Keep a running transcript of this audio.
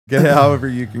Get it however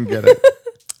you can get it.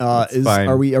 Fine.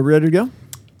 Are we ready to go?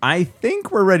 I think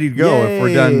we're ready to go if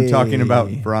we're done talking about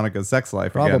Veronica's sex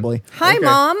life Probably. again. Hi,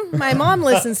 Mom. My mom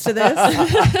listens to this.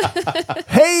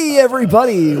 Hey,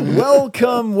 everybody.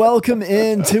 Welcome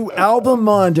into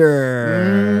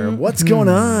Albumonder. What's going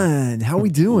on? How we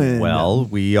doing? Well,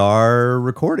 we are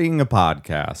recording a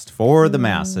podcast for the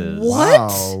masses. What?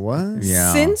 Wow, what?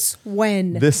 Yeah. Since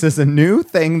when? This is a new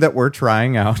thing that we're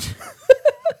trying out.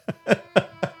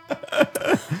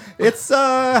 It's,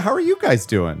 how are you guys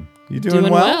doing? You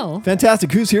doing well?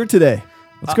 Fantastic. Who's here today?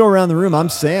 Let's go around the room. I'm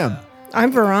Sam.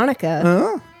 I'm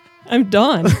Veronica. I'm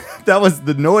Dawn. That was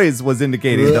the noise was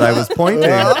indicating that I was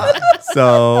pointing.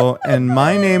 So, and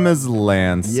my name is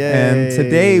Lance. Yay. And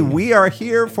today we are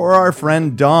here for our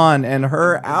friend Dawn and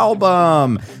her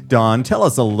album. Dawn, tell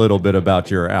us a little bit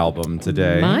about your album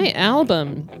today. My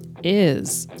album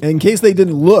is... In case they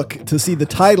didn't look to see the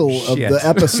title of Shit. the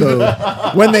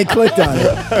episode when they clicked on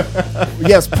it.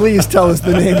 Yes, please tell us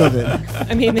the name of it.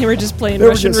 I mean, they were just playing They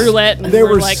were Russian just- roulette. And They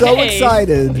were like, so hey.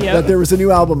 excited Yep. that there was a new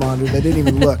album on it. They didn't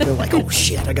even look. They're like, oh,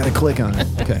 shit, I got to click on it.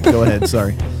 Okay, go ahead.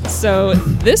 Sorry. So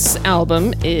this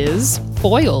album is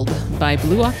Foiled by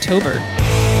Blue October.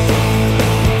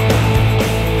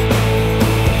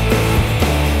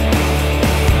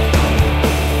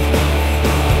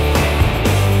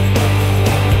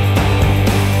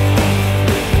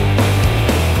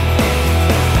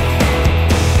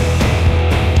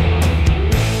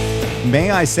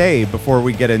 May I say, before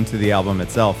we get into the album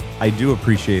itself, I do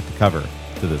appreciate the cover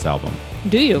to this album.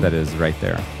 Do you? That is right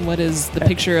there. What is the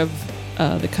picture of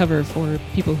the cover for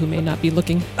people who may not be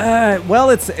looking? Well,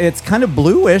 it's kind of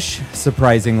bluish,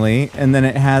 surprisingly, and then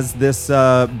it has this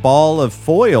ball of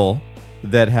foil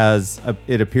that has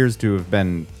it appears to have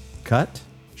been cut,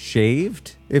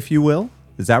 shaved, if you will.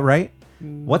 Is that right?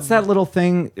 What's that little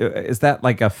thing? Is that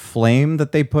like a flame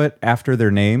that they put after their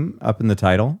name up in the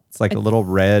title? It's like a little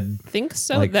red. I think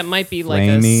so. Like That might be like a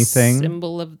flamey thing?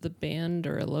 symbol of the band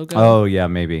or a logo. Oh yeah,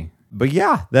 maybe. But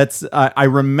yeah, that's. I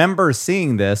remember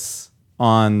seeing this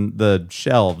on the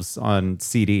shelves on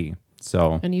CD.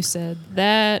 So And you said,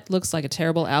 that looks like a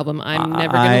terrible album. I'm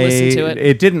never going to listen to it.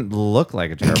 It didn't look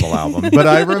like a terrible album, but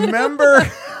I remember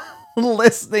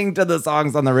listening to the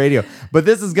songs on the radio. But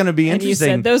this is going to be And you interesting.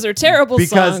 said, those are terrible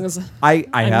because songs. I'm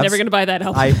I'm never going to buy that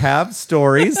album. I have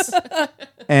stories,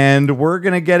 and we're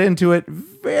going to get into it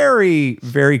very,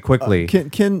 very quickly.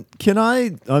 Can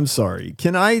I? I'm sorry.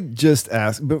 Can I just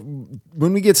ask? But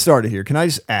when we get started here, can I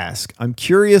just ask? I'm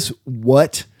curious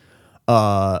what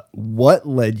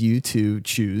led you to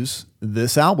choose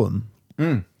this album?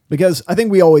 Because I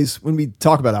think we always, when we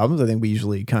talk about albums, I think we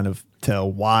usually kind of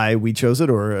tell why we chose it,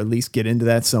 or at least get into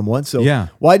that somewhat. So, Yeah.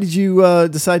 why did you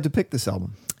decide to pick this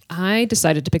album? I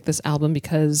decided to pick this album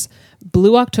because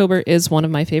Blue October is one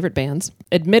of my favorite bands.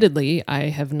 Admittedly, I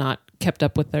have not kept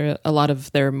up with a lot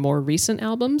of their more recent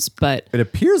albums, but It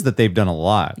appears that they've done a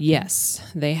lot. yes,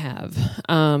 they have.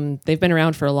 They've been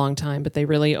around for a long time, but they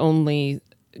really only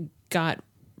got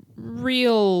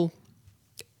real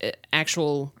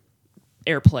actual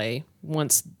airplay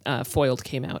once Foiled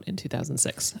came out in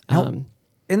 2006.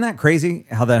 Isn't that crazy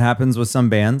how that happens with some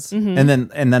bands? And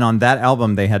then on that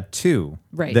album they had two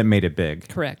Right. that made it big.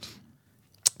 Correct.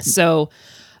 So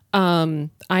I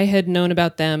had known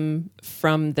about them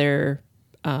from their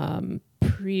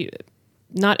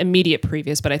not immediate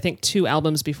previous, but I think 2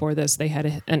 albums before this. They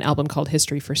had an album called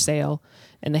History for Sale,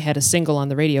 and they had a single on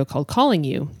the radio called Calling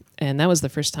You. And that was the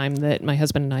first time that my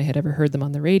husband and I had ever heard them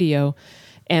on the radio.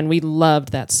 And we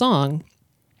loved that song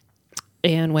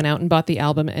and went out and bought the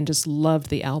album and just loved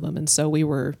the album. And so we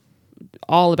were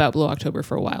all about Blue October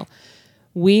for a while.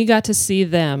 We got to see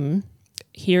them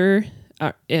here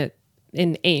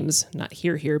in Ames, not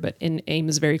here, but in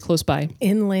Ames, very close by.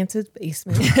 In Lance's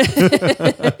basement.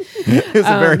 It was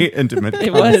a very intimate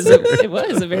It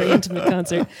was a very intimate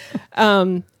concert.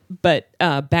 But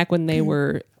back when they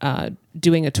were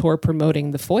doing a tour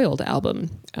promoting the Foiled album,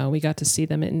 we got to see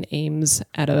them in Ames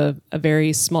at a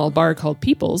very small bar called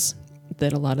People's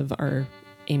that a lot of our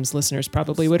Ames listeners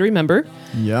probably would remember.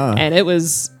 Yeah. And it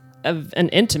was an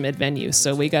intimate venue,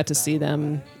 so we got to see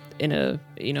them in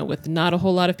with not a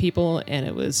whole lot of people, and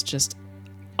it was just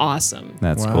awesome.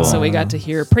 That's Wow. cool. So we got to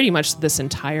hear pretty much this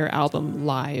entire album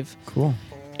live. Cool.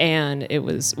 And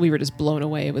we were just blown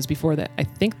away. It was before the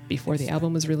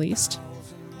album was released.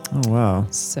 Oh, wow.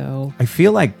 So I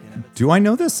feel like, do I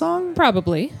know this song?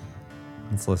 probably,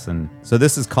 Let's listen. So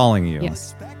this is Calling You.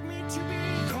 yes. Expect me to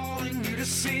be calling you to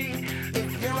see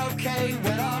if you're okay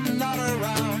when I'm not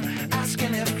around.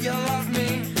 Asking if you love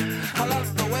me. I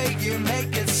love the way you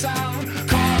make it sound.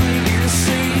 Calling you to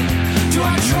see. Do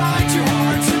I try too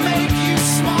hard to make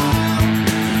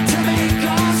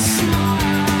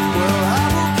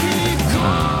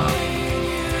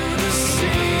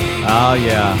Oh,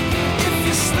 yeah. If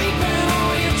you're sleeping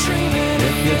or you're dreaming,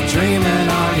 If you're dreaming,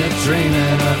 are you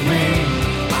dreaming of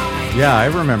me? Yeah, I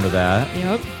remember that.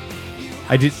 Yep.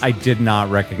 I did not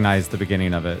recognize the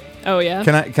beginning of it. Oh yeah.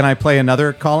 Can I play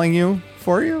another Calling You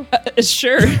for you?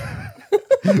 Sure.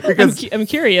 Because I'm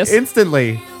curious.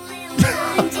 instantly,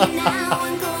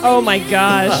 Oh my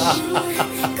gosh.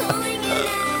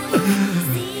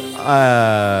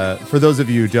 for those of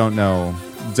you who don't know,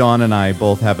 Dawn and I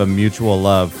both have a mutual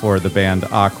love for the band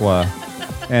Aqua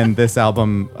and this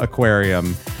album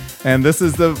Aquarium. And this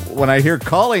is when I hear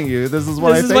Calling You, this is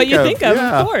what I This think is what you of. think of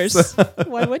Yeah. course.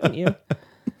 Why wouldn't you?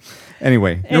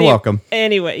 Anyway, you're welcome.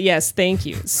 Anyway, yes, thank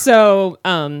you. So,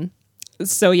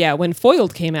 yeah, when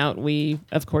Foiled came out, we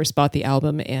of course bought the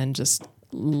album and just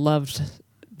loved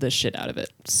the shit out of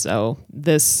it. So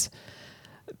this,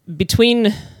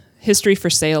 between History for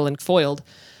Sale and Foiled,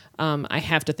 I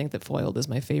have to think that Foiled is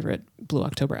my favorite Blue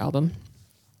October album.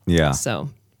 Yeah. So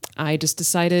I just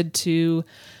decided to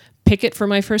pick it for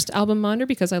my first album monitor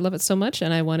because I love it so much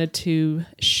and I wanted to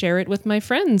share it with my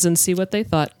friends and see what they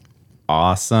thought.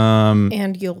 Awesome.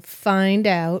 And you'll find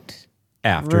out.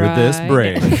 After this Right.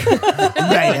 break.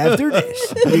 Right after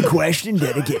this, request and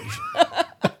dedication.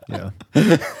 Yeah.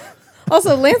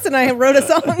 Also, Lance and I wrote a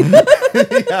song.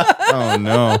 Oh,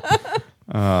 no.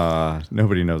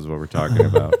 Nobody knows what we're talking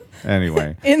about.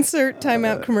 Anyway. Insert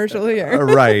timeout commercial here.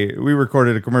 Right. We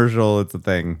recorded a commercial. It's a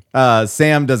thing.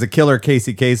 Sam does a killer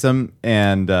Casey Kasem,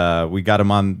 and we got him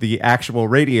on the actual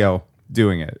radio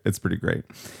doing it. It's pretty great.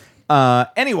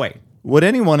 Anyway, would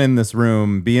anyone in this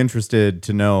room be interested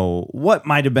to know what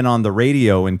might have been on the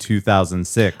radio in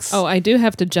 2006? Oh, I do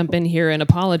have to jump in here and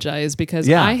apologize because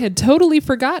Yeah. I had totally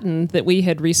forgotten that we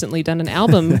had recently done an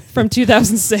album from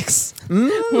 2006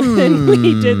 when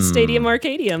we did Stadium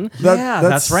Arcadium.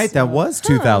 That's right. That was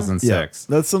 2006.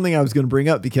 That's something I was going to bring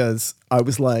up because I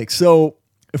was like, so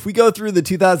if we go through the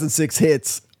 2006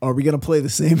 hits, are we going to play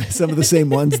some of the same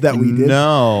ones that we did?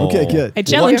 No. Okay, good. I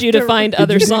challenge you to find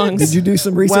other songs. Did you do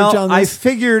some research Well, on I this?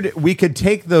 figured we could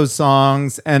take those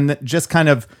songs and just kind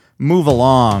of move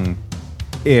along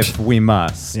if we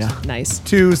must. Yeah. Nice.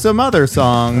 To some other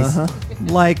songs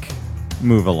like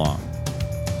Move Along.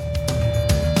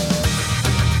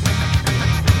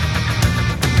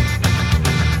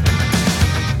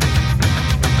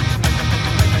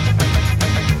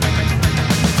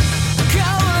 go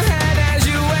ahead as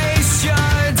you waste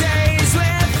your days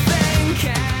with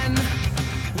thinking.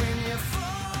 When you're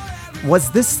forever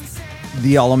Was this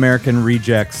the All American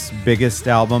Rejects' biggest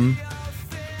album?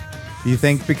 Do you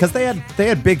think? Because they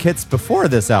had big hits before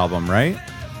this album, right?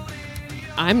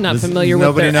 I'm not Does familiar with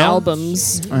nobody their know?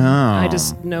 albums. Oh. I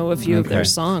just know a few of their Okay.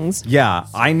 songs. Yeah,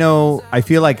 I know. I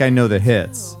feel like I know the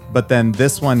hits, but then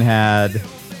this one had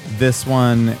this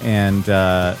one, and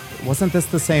wasn't this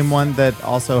the same one that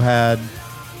also had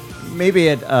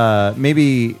maybe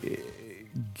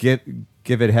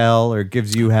give it hell or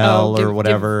gives you hell or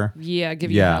whatever?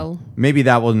 Give you hell. Maybe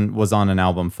that one was on an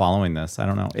album following this. I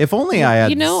don't know. If only I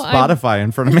had You know, Spotify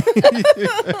in front of me.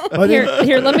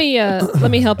 Here, let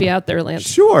me help you out there, Lance.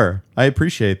 Sure, I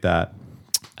appreciate that.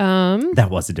 That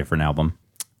was a different album.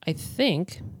 I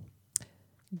think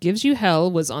Gives You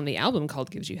Hell was on the album called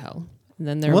Gives You Hell. And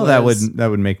then there Well, was that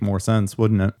would make more sense,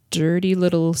 wouldn't it? Dirty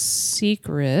Little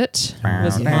Secret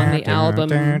was on the album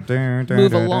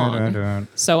Move Along.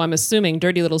 So I'm assuming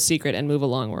Dirty Little Secret and Move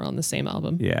Along were on the same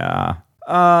album. Yeah.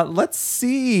 Let's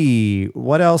see.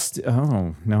 What else?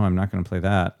 Oh, no, I'm not going to play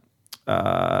that.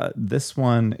 This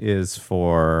one is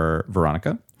for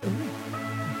Veronica.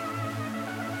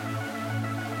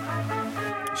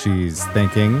 She's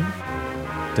thinking,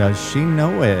 does she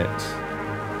know it?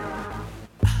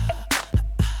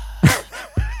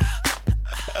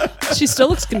 She still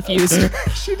looks confused.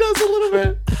 She does a little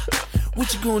bit.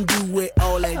 What you gonna do with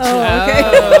all that Oh,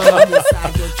 okay.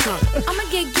 inside your trunk? I'ma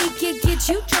get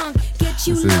you drunk, get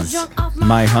you This love is drunk off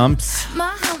My Humps,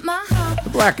 my hump, the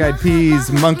Black Eyed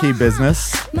Peas monkey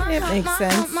business. It makes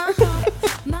sense.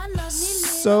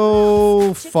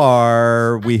 So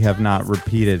far, we have not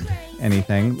repeated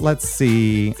anything. Let's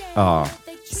see. Oh,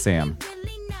 Sam.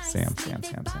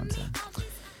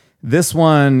 This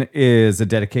one is a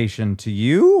dedication to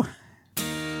you.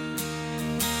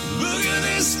 Look at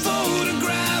this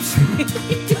photograph.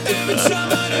 Every time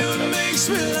I do, it makes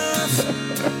me laugh.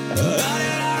 How did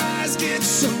our eyes get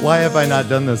so Why have I not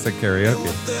done this at karaoke?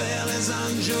 What the hell is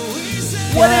on Joey's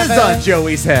head? What is on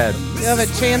Joey's head? You have a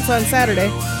chance on Saturday.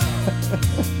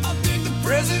 I think the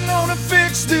president owner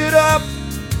fixed it up.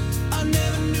 I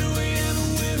never knew we ever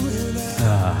went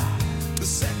without. The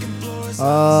second floor is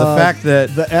The fact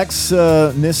that The ex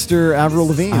Mr. Avril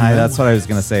Lavigne. man. that's what I was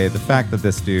gonna say. The fact that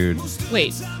this dude,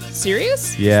 Wait,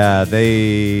 serious? yeah,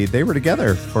 they were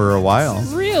together for a while.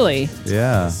 Really?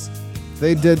 Yeah.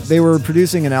 They were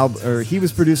producing an album, or he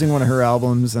was producing one of her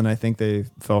albums, and I think they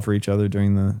fell for each other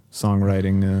during the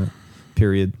songwriting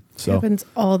period. So Happens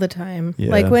all the time.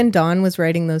 Yeah. Like when Dawn was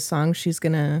writing those songs, she's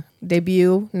gonna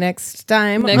debut next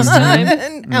time. Next time.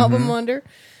 an album wonder.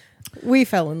 We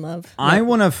fell in love. I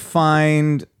want to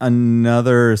find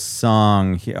another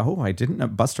song. I didn't know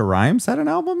Busta Rhymes had an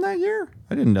album that year.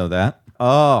 I didn't know that.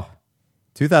 Oh,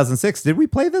 2006. Did we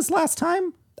play this last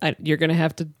time? You're going to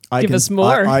have to I give can, us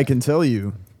more. I can tell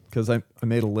you because I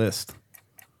made a list.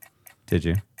 Did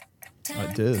you? I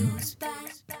did.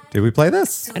 Did we play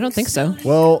this? I don't think so.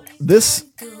 Well, this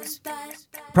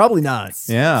probably not.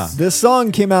 Yeah. This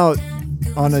song came out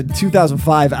on a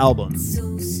 2005 album,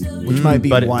 which might be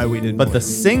why we didn't. But play the it.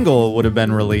 single would have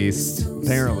been released.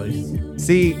 apparently.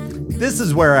 See, this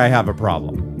is where I have a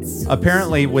problem.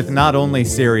 Apparently, with not only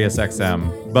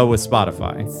SiriusXM, but with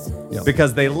Spotify. Yep.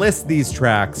 Because they list these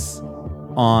tracks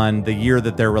on the year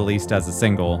that they're released as a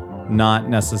single, not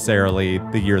necessarily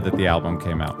the year that the album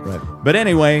came out. Right. But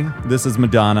anyway, this is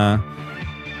Madonna.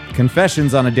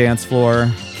 Confessions on a Dance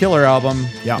Floor. Killer album.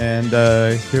 Yeah. And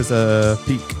here's a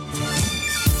peek.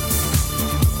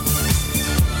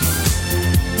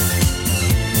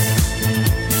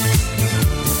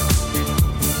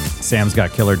 Sam's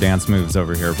got killer dance moves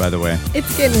over here, by the way.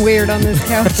 It's getting weird on this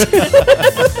couch.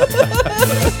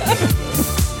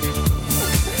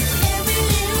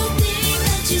 Every little thing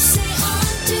that you say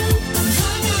or do, I'm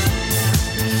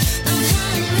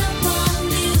hung up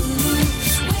on you. Waiting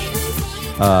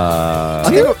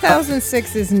for you.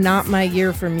 2006 is not my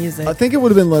year for music. I think it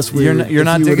would have been less weird. You're if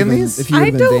not you would've digging been- these? If you would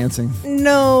have I been don't dancing.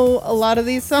 know a lot of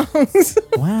these songs.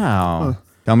 Wow.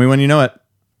 Tell me when you know it.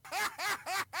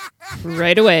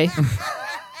 Right away.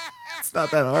 It's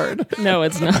not that hard. No,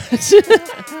 it's not.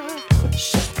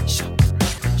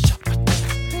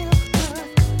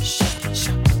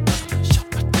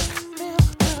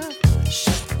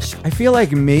 I feel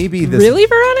like maybe this. Really,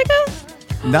 Veronica?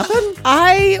 Nothing?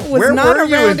 I was Where not were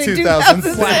you around in in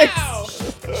 2006?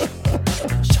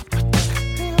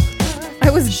 2006. I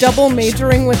was double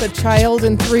majoring with a child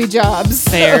and 3 jobs.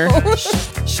 Fair.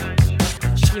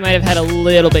 You might have had a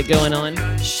little bit going on.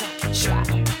 Said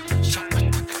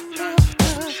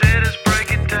it's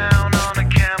breaking down on a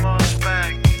camel's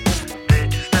back. They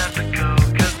just have to go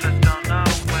 'cause they don't know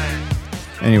where.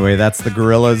 Anyway, that's the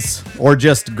Gorillas, or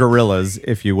just Gorillas,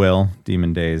 if you will.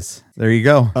 Demon Days. There you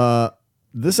go.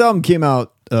 This album came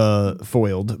out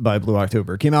foiled by Blue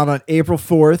October. Came out on April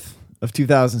 4th of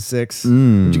 2006.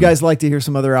 Would you guys like to hear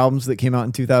some other albums that came out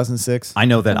in 2006? I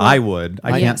know that I would. I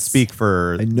can't Yes. speak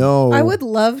for. I know. I would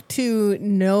love to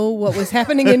know what was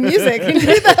happening in music in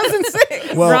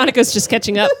 2006. Well, Veronica's just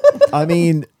catching up. I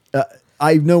mean,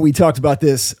 I know we talked about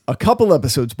this a couple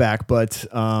episodes back, but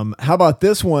how about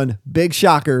this one? Big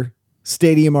shocker.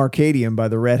 Stadium Arcadium by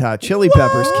the Red Hot Chili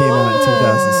Peppers came out in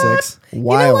 2006. You know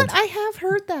Wild. what? I have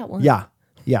heard that one. Yeah.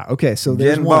 Yeah. Okay. So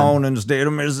there's Getting one. born in the state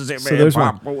of Mississippi. So there's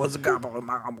one. Papa was a couple of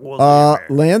mom was a-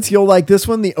 Lance, you'll like this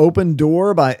one, The Open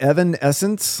Door by Evan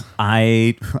Essence.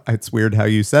 It's weird how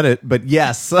you said it, but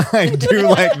yes, I do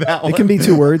like that one. It can be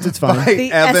 2 words. It's fine. By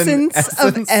The Evan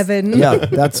essence of Evan. Yeah,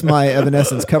 that's my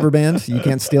Evanescence cover band. You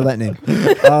can't steal that name.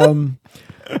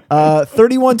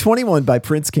 3121 by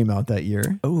Prince came out that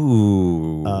year.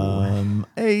 Ooh.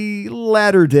 A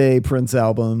latter day Prince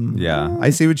album. Yeah, I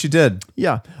see what you did.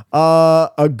 Yeah.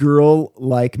 A Girl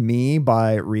Like Me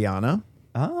by Rihanna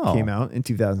Oh. came out in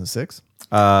 2006.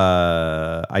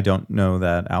 I don't know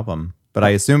that album, but I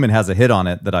assume it has a hit on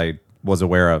it that I was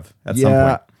aware of at some Yeah,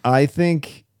 point. I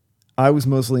think I was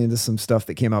mostly into some stuff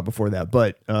that came out before that.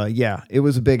 But yeah, it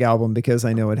was a big album because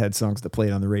I know it had songs that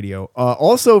played on the radio.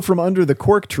 Also from Under the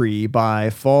Cork Tree by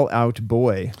Fall Out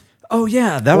Boy. Oh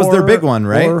yeah, that was their big one,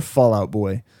 right? Or Fall Out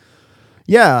Boy.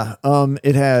 Yeah,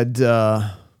 it had,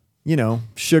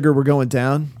 Sugar We're Going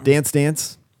Down, Dance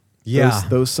Dance. Yeah.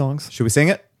 Those songs. Should we sing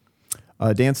it?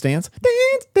 Dance Dance,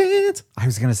 Dance Dance. I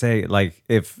was gonna say, like,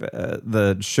 if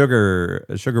the sugar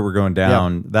were going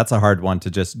down, that's a hard one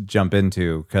to just jump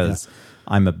into because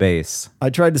I'm a bass. I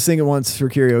tried to sing it once for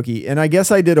karaoke, and I guess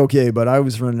I did okay, but I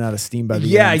was running out of steam by the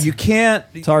Yeah, end. you can't.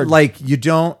 It's hard. Like you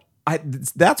don't.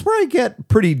 That's where I get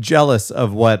pretty jealous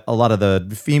of what a lot of the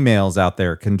females out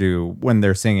there can do when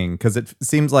they're singing, because it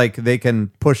seems like they can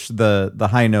push the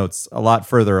high notes a lot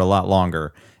further, a lot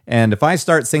longer. And if I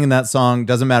start singing that song,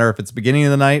 doesn't matter if it's beginning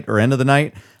of the night or end of the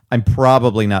night, I'm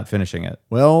probably not finishing it.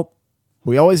 Well,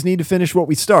 we always need to finish what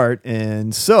we start,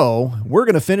 and so we're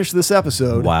going to finish this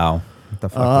episode Wow. the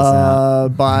fuck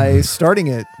was By starting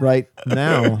it right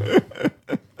now.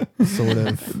 Sort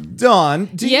of. that? Dawn,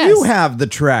 do Yes. you have the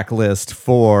track list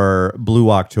for Blue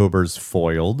October's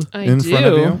Foiled in front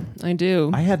of you? I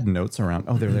do. I had notes around.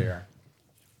 Oh, there they are.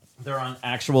 They're on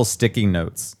actual sticky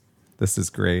notes. This is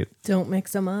great. Don't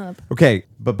mix them up. Okay,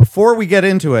 but before we get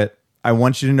into it, I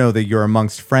want you to know that you're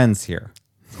amongst friends here.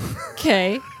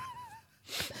 Okay.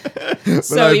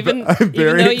 So I'm even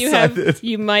very though excited.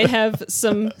 you might have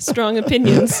some strong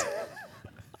opinions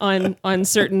on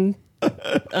certain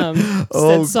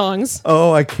said songs.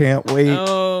 Oh, I can't wait.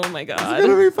 Oh my It's gonna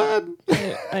god. be fun.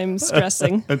 I'm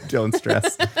stressing. Don't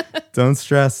stress. Don't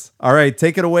stress. All right,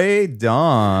 take it away,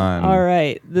 Dawn. All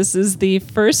right. This is the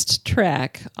first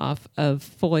track off of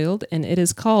Foiled, and it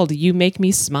is called You Make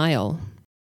Me Smile.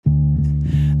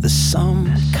 There's some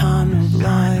kind of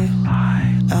light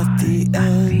at the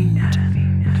end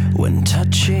when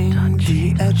touching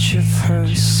the edge of her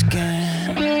skin.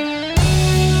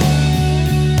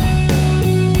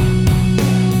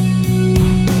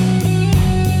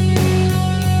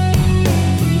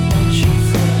 Edge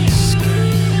of her skin.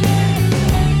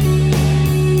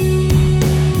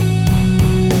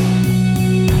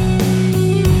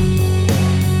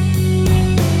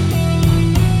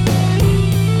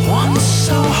 Once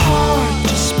so hard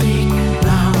to speak,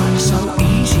 now so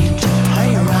easy to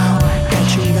play around.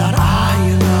 Catching that eye,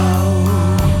 you know.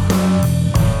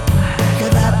 Yeah,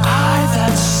 that eye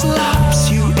that slaps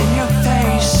you in your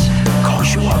face,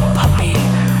 calls you a puppy.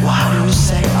 Well, how do you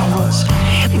say I was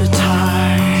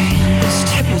hypnotized,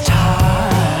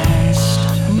 hypnotized?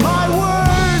 My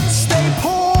words, they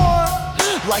pour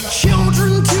like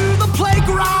children to the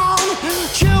playground,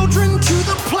 children to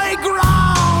the playground.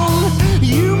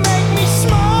 You make me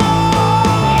smile.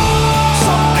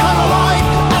 Some kind of light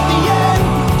at the end.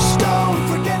 Stone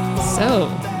forgetful. So,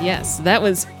 yes, that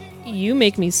was You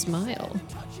Make Me Smile.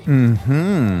 I Who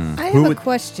have would- a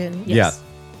question. Yeah.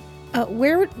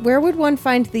 Where would one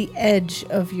find the edge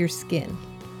of your skin?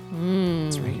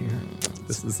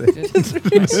 This is it.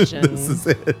 Good question. This is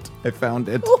it. I found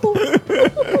it.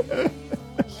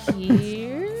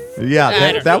 Here? Yeah,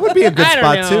 I don't that would be a good I don't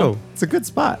spot know. too. It's a good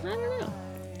spot. I don't know.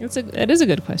 It is a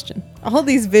good question. All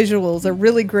these visuals are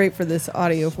really great for this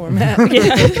audio format.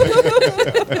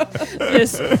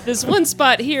 This one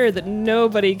spot here that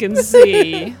nobody can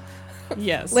see.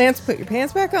 Yes. Lance, put your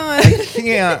pants back on.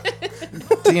 Can't.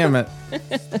 Damn it.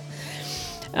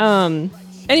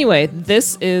 Anyway,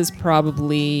 this is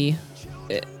probably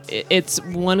it's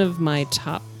one of my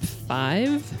top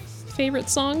 5 favorite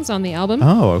songs on the album.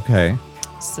 Oh, okay.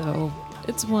 So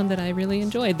it's one that I really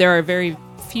enjoyed. There are very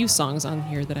few songs on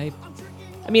here that I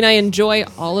enjoy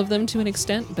all of them to an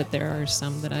extent, but there are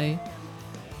some that I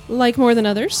like more than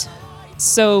others.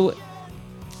 So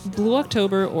Blue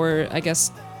October, or I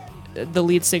guess the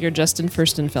lead singer Justin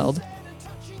Furstenfeld,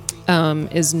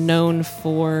 is known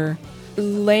for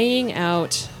laying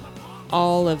out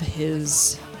all of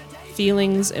his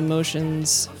feelings,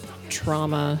 emotions,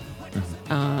 trauma,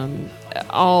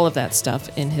 all of that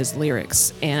stuff in his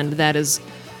lyrics. And that is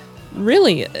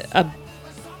really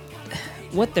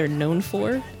what they're known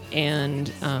for.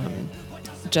 And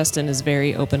Justin is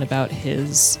very open about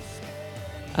his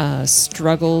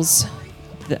struggles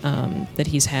that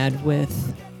he's had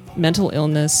with mental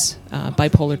illness,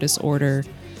 bipolar disorder,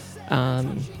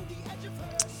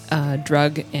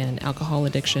 drug and alcohol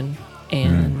addiction.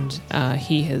 And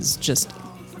he has just,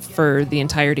 for the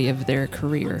entirety of their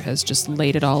career, has just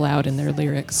laid it all out in their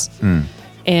lyrics.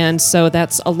 And so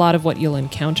that's a lot of what you'll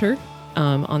encounter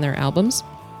on their albums.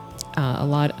 A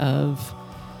lot of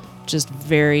just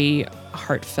very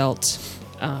heartfelt,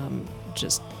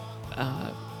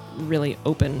 really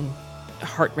open,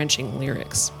 heart-wrenching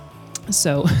lyrics.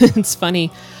 So it's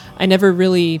funny, I never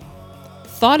really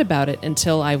thought about it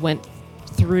until I went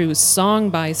through song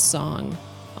by song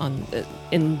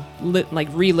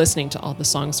re-listening to all the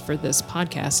songs for this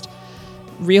podcast,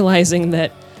 realizing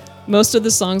that most of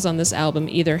the songs on this album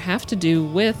either have to do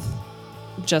with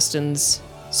Justin's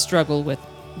struggle with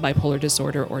bipolar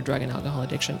disorder or drug and alcohol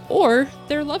addiction, or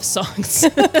they're love songs.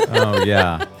 Oh,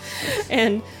 yeah.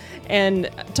 and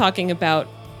talking about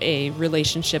a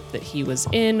relationship that he was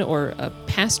in, or a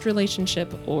past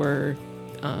relationship, or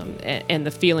and the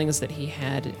feelings that he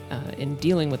had in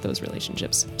dealing with those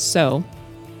relationships. So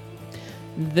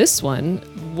this one,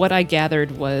 what I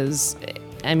gathered was,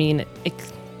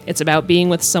 it's about being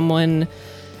with someone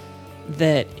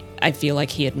that I feel like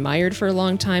he admired for a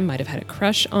long time, might have had a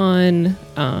crush on.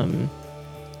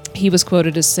 He was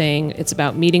quoted as saying, it's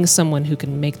about meeting someone who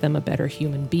can make them a better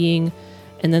human being,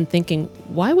 and then thinking,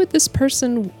 why would this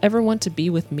person ever want to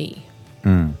be with me?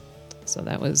 So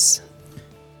that was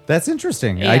That's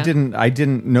interesting. Yeah. I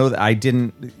didn't know that. I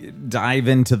didn't dive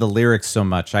into the lyrics so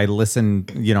much. I listened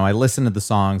to the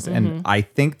songs, and I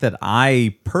think that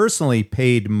I personally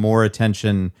paid more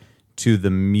attention to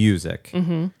the music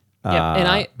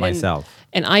myself.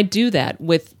 And I do that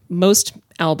with most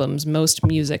albums, most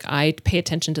music. I pay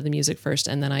attention to the music first,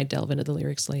 and then I delve into the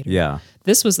lyrics later. Yeah.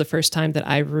 This was the first time that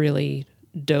I really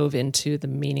dove into the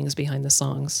meanings behind the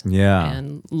songs. Yeah.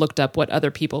 And looked up what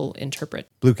other people interpret.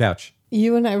 Blue Couch.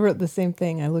 You and I wrote the same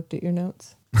thing. I looked at your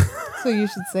notes. So you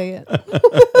should say it.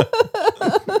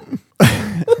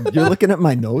 You're looking at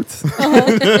my notes.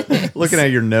 Looking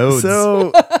at your notes.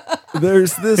 So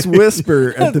there's this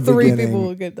whisper at the Three beginning. people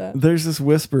will get that. There's this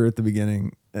whisper at the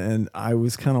beginning, and I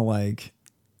was kind of like,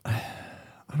 I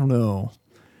don't know.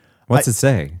 What's it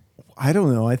say? I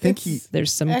don't know. I think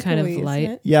There's some kind of Echoey, isn't light.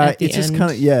 it? Yeah, at the it's just end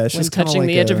kind of it's when just kind of touching like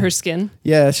the edge of a- her skin.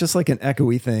 Yeah, it's just like an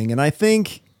echoey thing, and I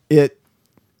think it.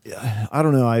 I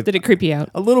don't know. Did it creep you out?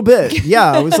 A little bit.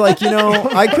 Yeah, I was like,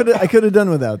 I could have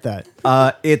done without that.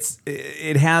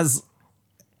 It has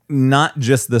not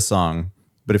just this song,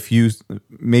 but a few,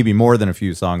 maybe more than a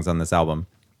few songs on this album.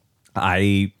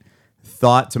 I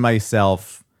thought to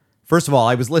myself, first of all,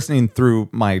 I was listening through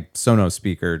my Sonos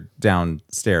speaker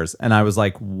downstairs, and I was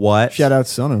like, "What?" Shout out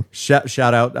Sono.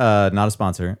 Shout out, not a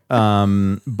sponsor.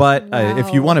 But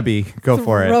if you want to be, go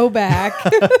for it. Throwback.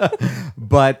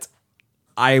 But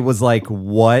I was like,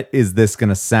 what is this going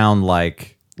to sound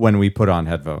like when we put on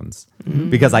headphones?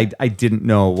 Because I didn't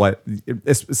know what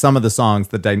some of the songs,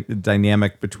 the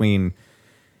dynamic between,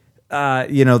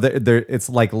 it's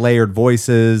like layered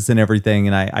voices and everything.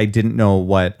 And I didn't know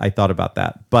what I thought about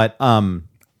that. But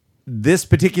this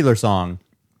particular song,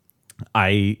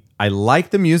 I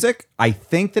like the music. I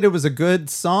think that it was a good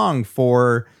song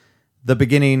for the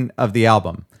beginning of the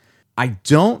album. I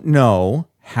don't know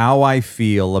how I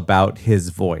feel about his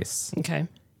voice. Okay.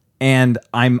 And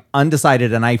I'm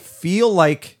undecided, and I feel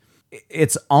like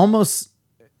it's almost,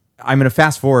 I'm going to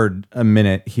fast forward a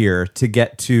minute here to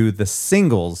get to the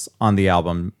singles on the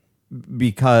album,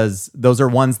 because those are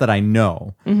ones that I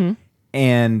know.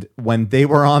 And when they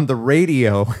were on the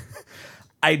radio,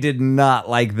 I did not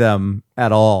like them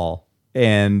at all.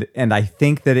 And I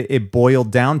think that it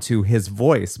boiled down to his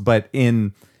voice. But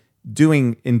in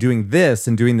doing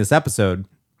this episode,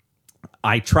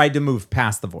 I tried to move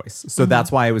past the voice. So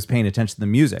that's why I was paying attention to the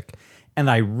music. And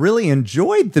I really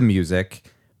enjoyed the music,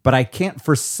 but I can't,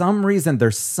 for some reason,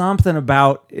 there's something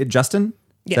about Justin.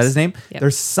 Is that Yes. his name? Yep.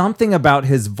 There's something about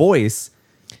his voice,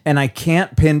 and I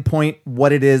can't pinpoint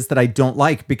what it is that I don't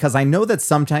like, because I know that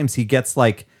sometimes he gets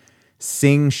like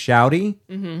shouty.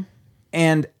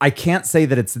 And I can't say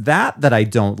that it's that I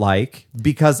don't like,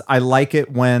 because I like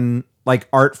it when like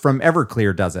Art from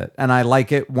Everclear does it, and I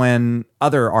like it when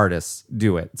other artists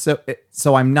do it.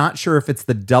 So I'm not sure if it's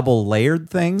the double layered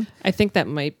thing. I think that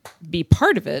might be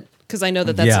part of it, because I know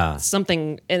that that's Yeah.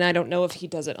 something, and I don't know if he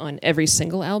does it on every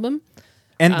single album.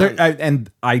 And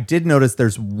I did notice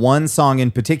there's one song in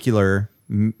particular,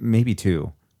 maybe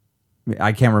two,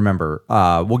 I can't remember.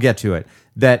 We'll get to it.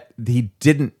 That he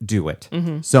didn't do it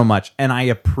so much, and I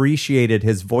appreciated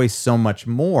his voice so much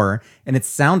more. And it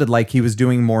sounded like he was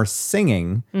doing more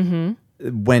singing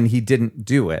when he didn't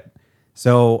do it.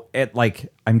 So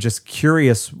I'm just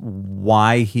curious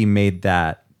why he made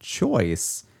that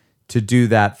choice to do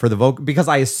that for the vocal, because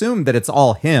I assume that it's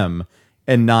all him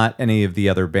and not any of the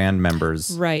other band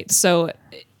members. Right. So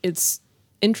it's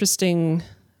interesting.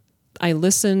 I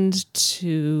listened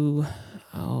to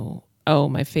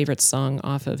my favorite song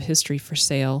off of History for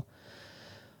Sale,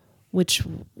 which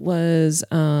was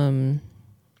A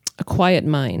Quiet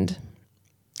Mind.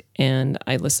 And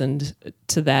I listened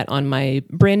to that on my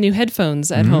brand new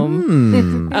headphones at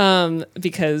home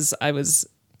because I was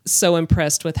so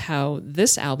impressed with how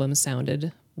this album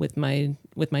sounded with my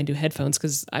new headphones,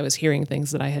 because I was hearing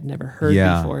things that I had never heard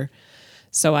before.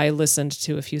 So I listened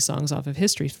to a few songs off of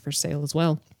History for Sale as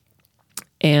well,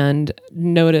 and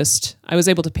noticed, I was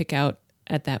able to pick out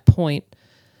at that point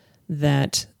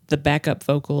that the backup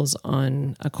vocals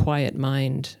on A Quiet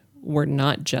Mind were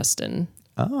not Justin.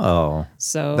 Oh,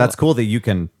 So that's cool that you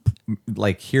can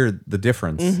hear the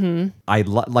difference.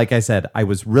 Like I said, I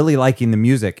was really liking the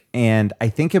music, and I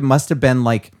think it must have been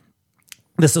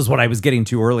this is what I was getting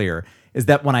to earlier, is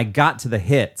that when I got to the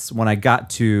hits, when I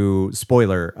got to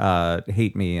spoiler,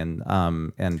 Hate Me and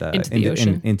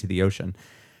Into the Ocean,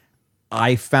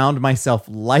 I found myself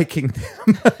liking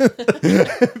them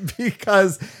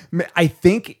because I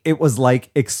think it was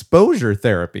like exposure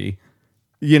therapy.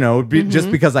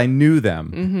 just because I knew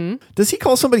them. Does he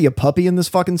call somebody a puppy in this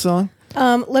fucking song?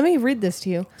 Let me read this to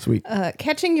you. Sweet.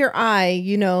 Catching your eye,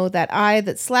 that eye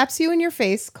that slaps you in your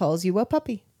face calls you a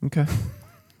puppy. Okay.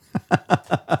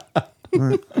 I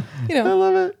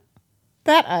love it.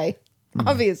 That eye,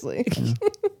 obviously.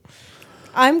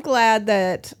 I'm glad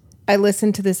that I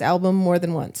listened to this album more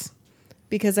than once,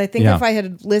 because I think if I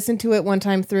had listened to it one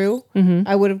time through,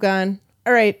 I would have gone,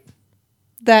 all right,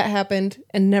 that happened,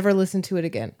 and never listened to it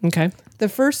again. Okay. The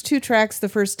first 2 tracks, the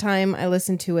first time I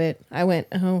listened to it, I went,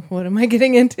 oh, what am I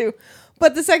getting into?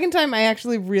 But the second time, I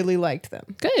actually really liked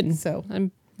them. Good. So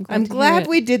I'm I'm glad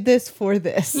we did this for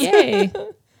this. Yay.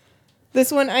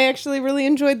 This one, I actually really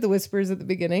enjoyed the whispers at the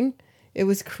beginning. It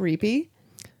was creepy.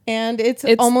 And it's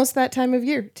almost that time of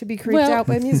year to be creeped out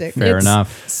by music. Fair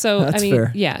enough. So, That's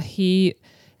fair. yeah,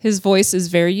 his voice is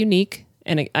very unique.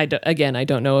 And I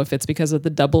don't know if it's because of the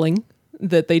doubling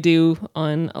that they do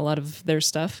on a lot of their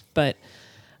stuff, but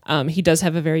he does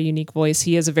have a very unique voice.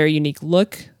 He has a very unique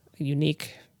look, a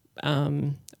unique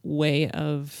way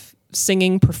of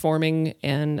singing, performing,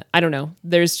 and I don't know.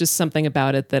 There's just something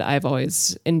about it that I've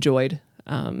always enjoyed.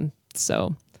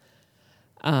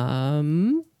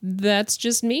 That's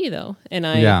just me, though, and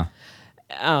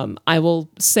I will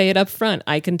say it up front.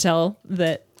 I can tell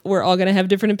that we're all going to have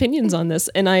different opinions on this,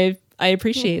 and I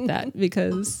appreciate that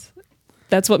because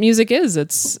that's what music is.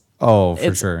 It's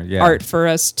sure. Yeah. art for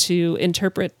us to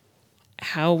interpret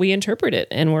how we interpret it,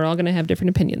 and we're all going to have different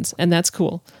opinions, and that's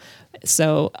cool.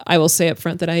 So I will say up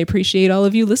front that I appreciate all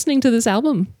of you listening to this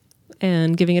album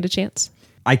and giving it a chance.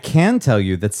 I can tell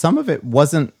you that some of it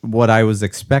wasn't what I was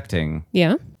expecting.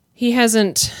 Yeah. He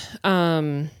hasn't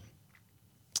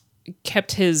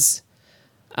kept his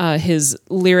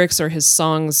lyrics or his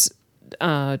songs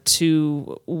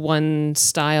to one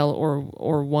style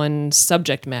or one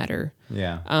subject matter.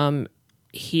 Yeah.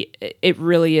 It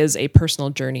really is a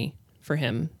personal journey for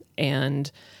him, and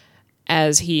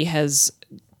as he has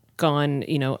gone,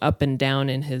 up and down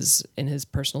in his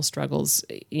personal struggles,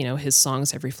 his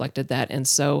songs have reflected that, and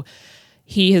so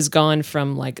he has gone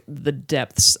from like the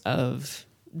depths of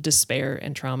despair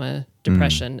and trauma,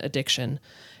 depression, addiction,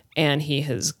 and he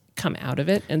has come out of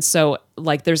it. And so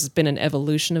like there's been an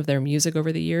evolution of their music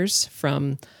over the years.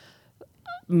 From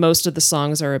most of the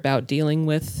songs are about dealing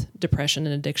with depression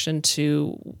and addiction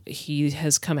to he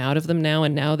has come out of them now,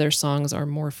 and now their songs are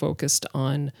more focused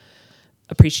on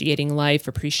appreciating life,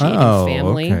 appreciating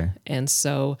family. Okay. And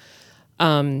so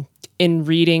in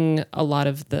reading a lot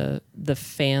of the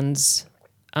fans'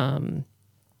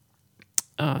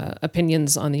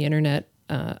 opinions on the internet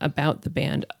about the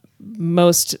band,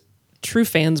 most true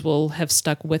fans will have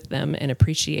stuck with them and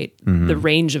appreciate the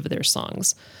range of their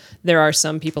songs. There are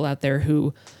some people out there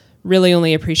who really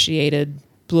only appreciated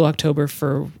Blue October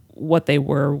for what they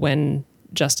were when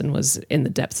Justin was in the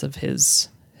depths of his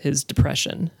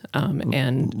depression.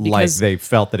 And like they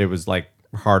felt that it was like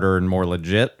harder and more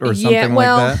legit or something like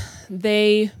that.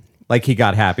 They like he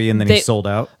got happy and then he sold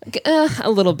out. A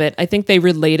little bit. I think they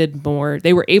related more.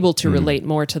 They were able to relate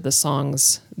more to the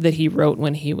songs that he wrote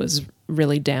when he was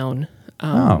really down.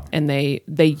 And they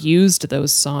used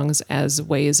those songs as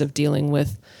ways of dealing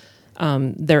with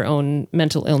their own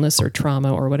mental illness or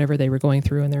trauma or whatever they were going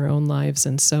through in their own lives.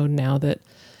 And so now that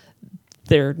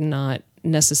they're not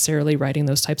necessarily writing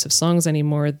those types of songs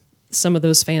anymore, some of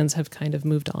those fans have kind of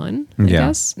moved on, I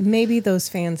guess. Maybe those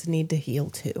fans need to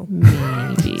heal too.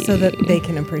 Maybe. So that they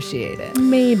can appreciate it.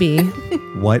 Maybe.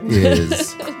 What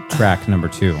is track number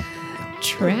 2?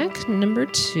 Track number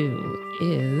 2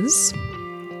 is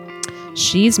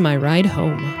She's My Ride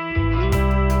Home.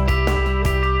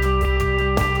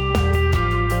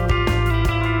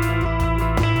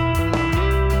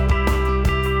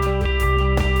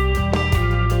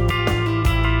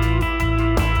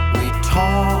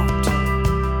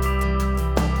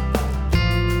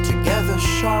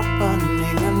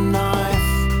 Sharpening a knife,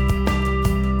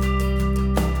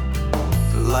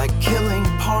 like killing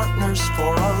partners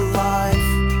for a life.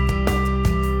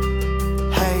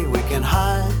 Hey, we can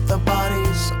hide the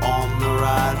bodies on the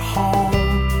ride home.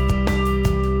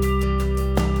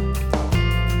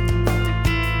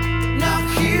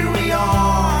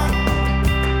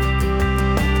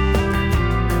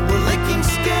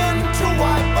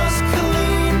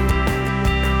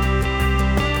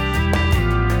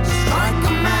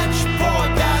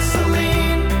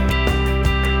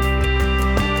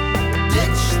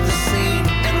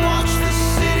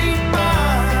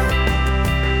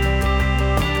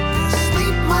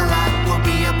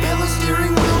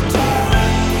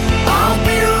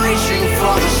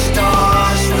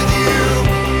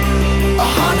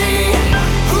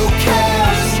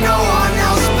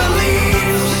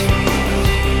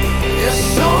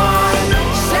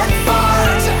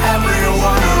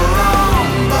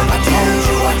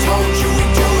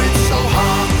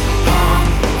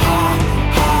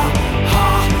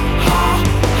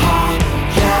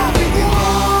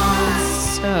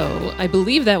 I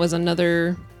believe that was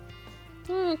another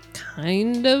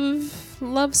kind of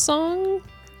love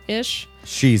song-ish.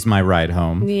 She's My Ride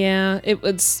Home. Yeah, it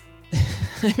was...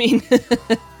 I mean,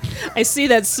 I see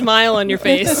that smile on your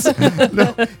face.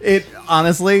 It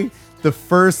honestly, the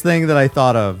first thing that I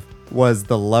thought of was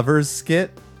the Lovers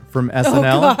skit from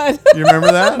SNL. God. You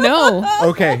remember that? No.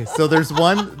 Okay, so there's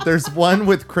one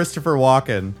with Christopher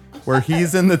Walken where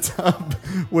he's in the tub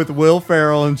with Will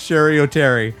Ferrell and Sherry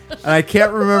O'Terry. And I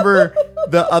can't remember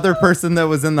the other person that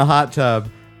was in the hot tub,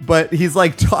 but he's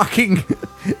like talking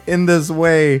in this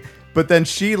way. But then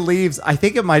she leaves. I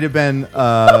think it might have been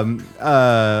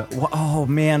oh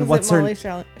man, Was what's it her Molly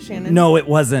Shannon? No, it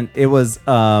wasn't. It was she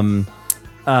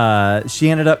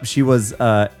was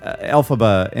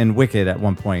Elphaba in Wicked at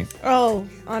one point. Oh,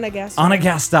 Anna Gasteyer. Anna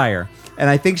Gasteyer. And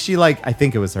I think I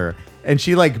think it was her. And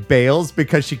she like bails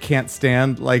because she can't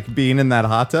stand like being in that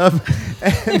hot tub.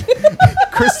 And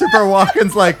Christopher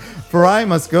Walken's like, for I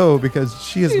must go because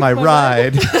she is my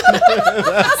ride.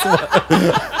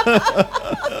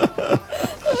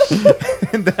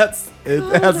 And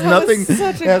it has nothing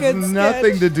such a has good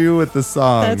nothing sketch. to do with the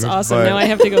song. That's awesome. but- Now I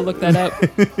have to go look that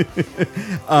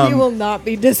up. You will not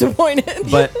be disappointed.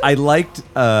 But I liked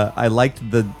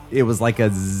it was like a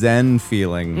zen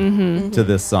feeling to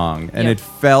this song, and Yep. it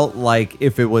felt like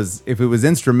if it was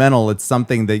instrumental, it's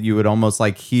something that you would almost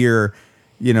like hear,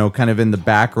 kind of in the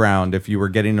background if you were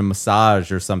getting a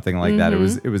massage or something like that. It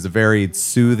was a very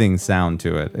soothing sound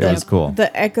to it. It was cool.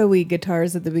 The echoey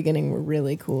guitars at the beginning were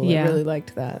really cool. Yeah. I really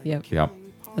liked that. Yep. Yep.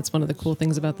 That's one of the cool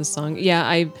things about this song.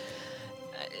 Yeah,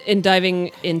 in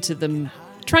diving into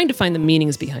trying to find the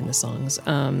meanings behind the songs,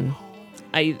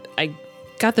 I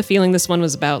got the feeling this one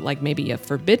was about like maybe a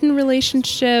forbidden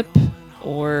relationship,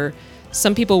 or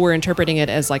some people were interpreting it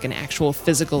as like an actual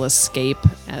physical escape,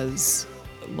 as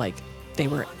like they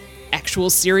were actual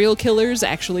serial killers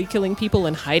actually killing people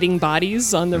and hiding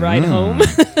bodies on the ride home,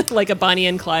 like a Bonnie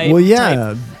and Clyde. Well, yeah,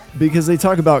 type. because they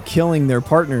talk about killing their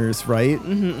partners, right?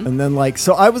 Mm-hmm. And then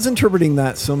so I was interpreting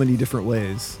that so many different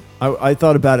ways. I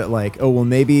thought about it like, oh, well,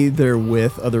 maybe they're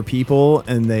with other people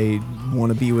and they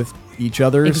want to be with each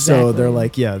other. So Exactly. they're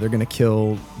like, yeah, they're going to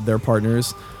kill their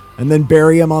partners and then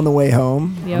bury them on the way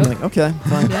home. Yep. I'm like, okay,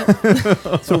 fine. Yep.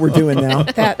 That's what we're doing now.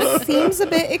 That seems a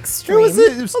bit It extreme. was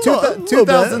little bit.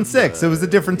 2006. It was a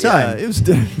different time. Yeah, it was,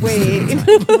 Wait.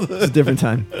 it was a different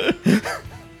time.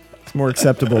 It's more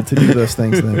acceptable to do those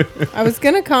things then. I was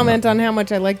going to comment on how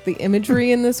much I liked the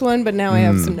imagery in this one, but now I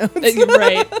have some notes.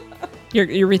 Right. You're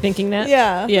rethinking that?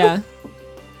 Yeah. Yeah.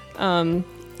 I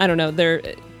don't know.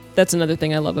 That's another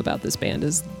thing I love about this band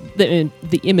is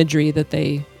the imagery that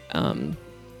they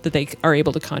are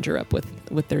able to conjure up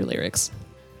with their lyrics.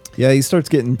 Yeah, he starts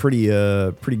getting pretty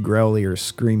growly or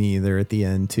screamy there at the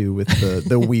end too with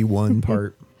the we won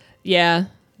part. Yeah,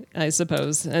 I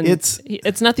suppose. And It's-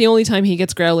 it's not the only time he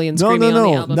gets growly and screamy on the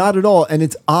No, album. not at all. And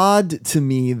it's odd to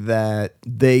me that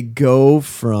they go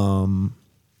from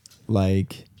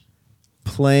like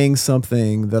playing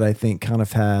something that I think kind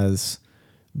of has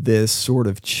this sort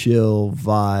of chill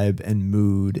vibe and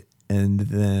mood, and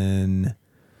then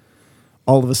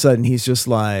all of a sudden he's just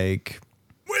like,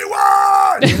 "We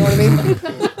won!" You know what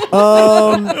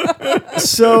I mean?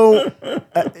 So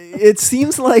it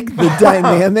seems like the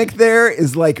dynamic there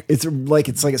is like it's like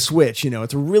a switch.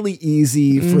 It's really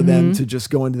easy for them to just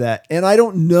go into that, and I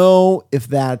don't know if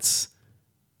that's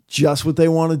just what they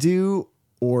want to do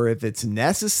or if it's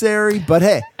necessary. But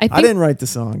hey, I think- didn't write the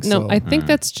song. No, so. I think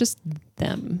that's just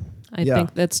them. I Yeah.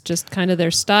 think that's just kind of their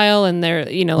style, and they're,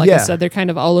 like Yeah. I said, they're kind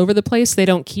of all over the place. They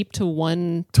don't keep to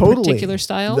one Totally. particular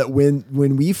style. That when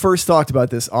we first talked about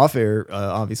this off air,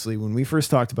 obviously, when we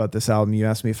first talked about this album, you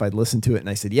asked me if I'd listened to it, and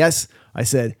I said yes. I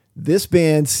said this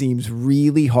band seems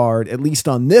really hard, at least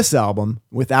on this album,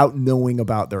 without knowing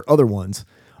about their other ones.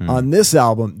 On this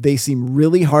album, they seem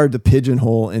really hard to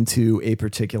pigeonhole into a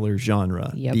particular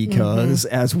genre Yep. because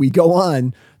as we go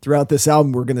on throughout this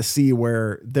album, we're going to see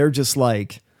where they're just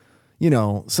like,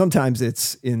 sometimes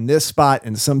it's in this spot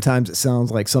and sometimes it sounds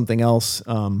like something else.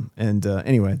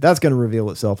 Anyway, that's going to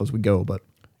reveal itself as we go. But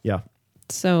yeah,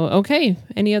 So, okay.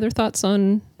 Any other thoughts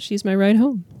on She's My Ride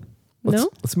Home?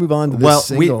 No? let's move on to this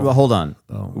single. Hold on.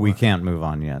 We can't move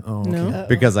on yet No?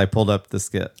 because I pulled up the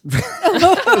skit.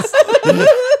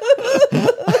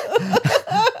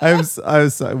 I'm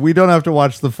sorry. We don't have to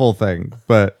watch the full thing,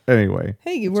 but anyway.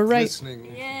 Hey, you were right.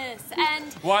 Yes,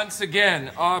 and Once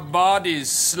again, our bodies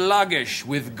sluggish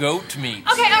with goat meat.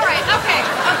 Okay, all right, okay.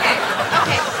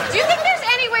 Do you think there's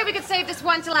any way we could save this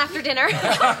one till after dinner?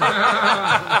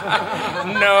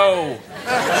 No.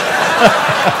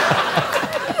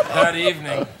 That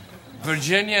evening,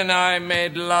 Virginia and I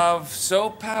made love so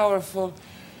powerful.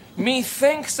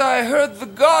 Methinks I heard the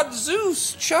god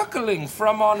Zeus chuckling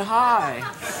from on high.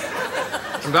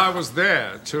 And I was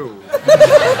there, too.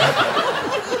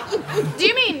 Do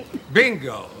you mean?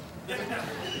 Bingo.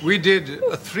 We did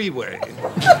a three-way.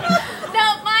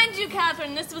 Now, mind you,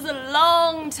 Catherine, this was a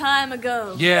long time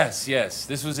ago. Yes,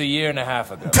 this was a year and a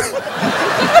half ago.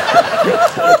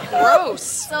 Gross.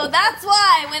 So that's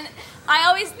why when I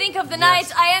always think of the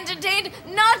night I entertained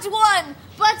not one,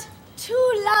 but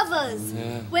two lovers.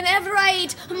 Whenever I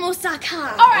eat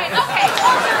moussaka. All right, okay.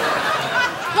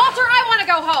 Walter, I want to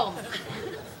go home.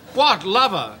 What,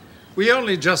 lover? We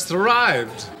only just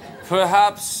arrived.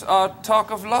 Perhaps our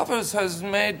talk of lovers has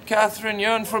made Catherine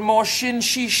yearn for more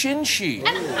shinshi. And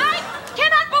I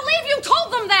cannot believe you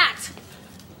told them that.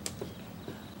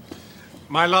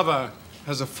 My lover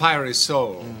has a fiery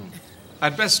soul.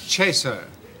 I'd best chase her,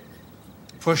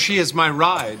 for she is my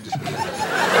ride.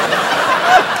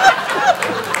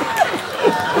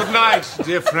 Good night,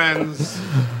 dear friends.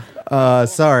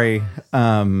 Sorry.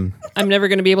 I'm never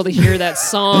going to be able to hear that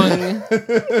song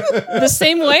the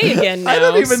same way again now. I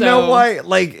don't even know why.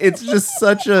 Like, it's just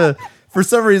such a... For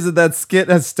some reason, that skit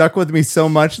has stuck with me so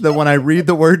much that when I read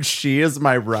the word "she is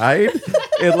my ride,"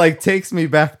 it like takes me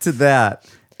back to that.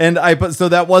 And so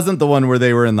that wasn't the one where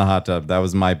they were in the hot tub. That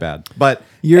was my bad. But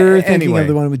You're thinking anyway. of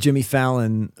the one with Jimmy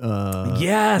Fallon.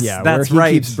 Yes, yeah, that's where he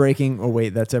right. keeps breaking. Oh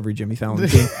wait, that's every Jimmy Fallon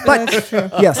thing. But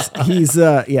yes, he's He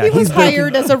was he's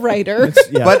hired breaking, as a writer.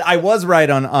 yeah. But I was right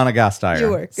on Agastire. You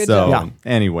were. Good so, job.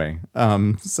 anyway,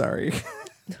 sorry.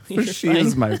 She fine.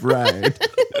 is my ride.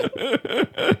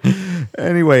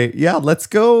 Anyway, yeah, let's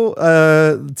go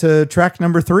to track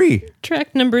number 3.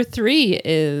 Track number 3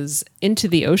 is Into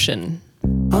the Ocean.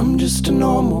 I'm just a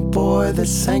normal boy that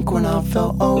sank when I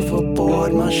fell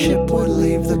overboard. My ship would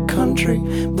leave the country,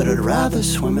 but I'd rather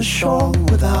swim ashore.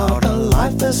 Without a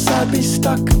life vest, I'd be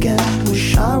stuck again.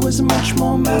 Wish I was much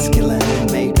more masculine.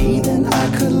 Maybe then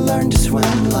I could learn to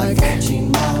swim like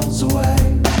 14 miles away.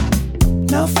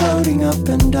 Now floating up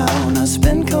and down, I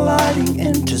spin colliding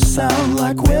into sound.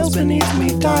 Like whales beneath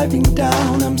me diving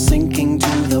down, I'm sinking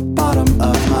to the bottom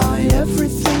of my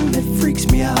everything that freaks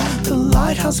me out. The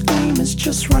lighthouse gleam has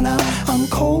just run out. I'm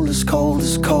cold as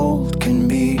cold can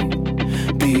be. I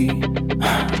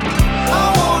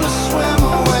wanna swim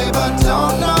away but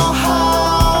don't know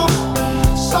how.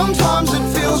 Sometimes it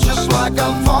feels just like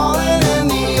I'm falling in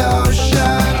the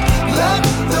ocean. Let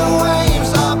the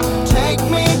waves up take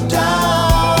me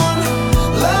down.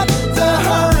 Let the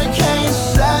hurricane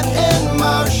set in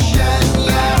motion.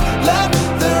 Yeah, let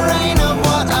the rain of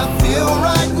what I feel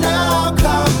right now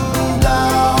come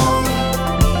down.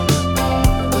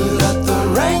 Let the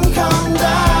rain come down.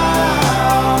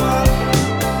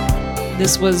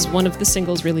 This was one of the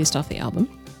singles released off the album.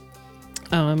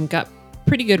 Got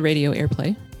pretty good radio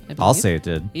airplay, I believe. I'll say it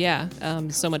did. Yeah,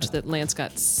 so much that Lance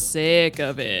got sick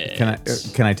of it.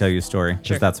 Can I tell you a story? Because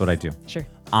Sure. that's what I do. Sure.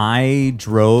 I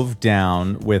drove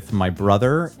down with my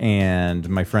brother and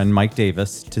my friend Mike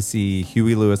Davis to see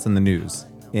Huey Lewis and the News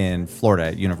in Florida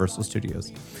at Universal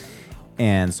Studios.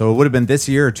 And so it would have been this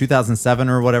year or 2007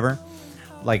 or whatever.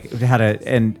 Like it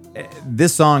had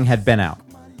this song had been out.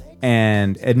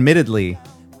 And admittedly,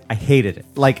 I hated it.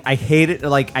 I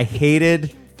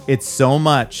hated it so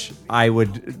much. I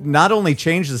would not only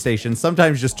change the station,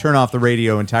 sometimes just turn off the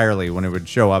radio entirely when it would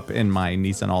show up in my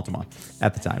Nissan Altima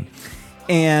at the time.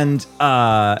 And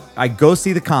I go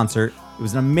see the concert. It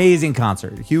was an amazing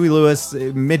concert. Huey Lewis,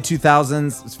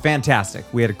 mid-2000s. It's fantastic.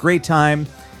 We had a great time.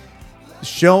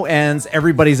 Show ends.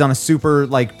 Everybody's on a super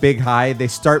big high. They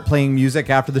start playing music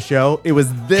after the show. It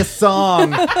was this song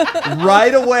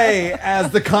right away as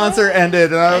the concert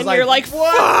ended. And I was you're like,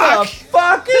 what the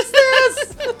fuck is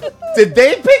this? Did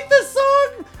they pick this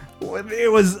song?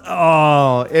 It was,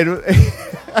 I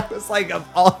was like,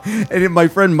 and my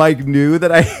friend Mike knew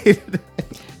that I hated it.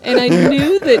 And I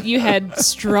knew that you had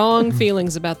strong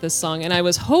feelings about this song, and I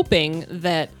was hoping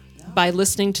that by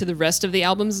listening to the rest of the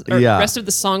albums, or rest of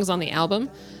the songs on the album,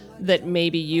 that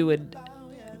maybe you would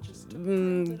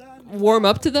warm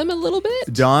up to them a little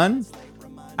bit. John,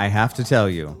 I have to tell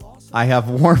you, I have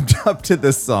warmed up to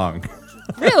this song.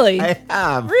 Really? I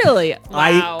have. Really?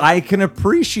 Wow. I can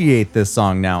appreciate this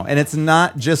song now, and it's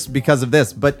not just because of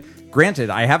this, but granted,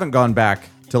 I haven't gone back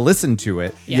to listen to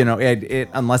it, it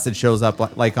unless it shows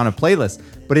up like on a playlist,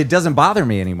 but it doesn't bother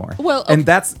me anymore. Well, and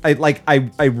that's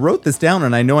I wrote this down,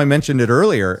 and I know I mentioned it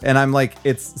earlier, and I'm like,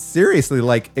 it's seriously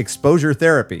like exposure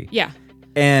therapy. Yeah.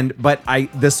 But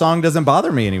this song doesn't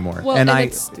bother me anymore. Well,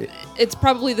 it's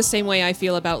probably the same way I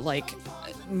feel about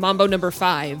Mambo Number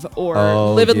 5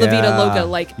 or Live in La Vida Loca.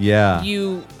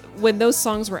 when those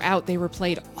songs were out, they were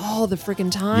played all the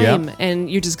freaking time, and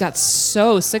you just got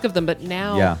so sick of them. But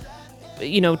now,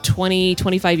 20,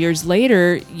 25 years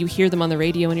later, you hear them on the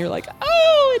radio and you're like,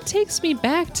 oh, it takes me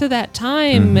back to that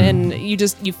time. And you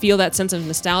feel that sense of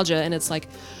nostalgia. And it's like,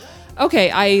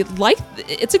 okay,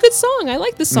 it's a good song. I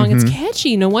like this song. It's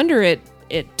catchy. No wonder it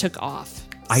took off.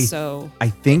 I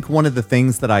think one of the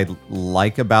things that I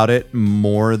like about it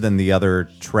more than the other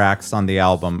tracks on the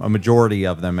album, a majority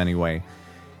of them anyway,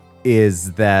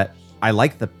 is that I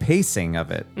like the pacing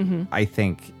of it. I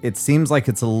think it seems like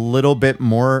it's a little bit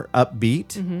more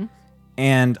upbeat.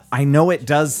 And I know it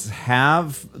does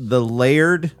have the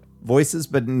layered voices,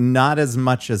 but not as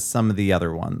much as some of the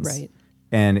other ones. Right.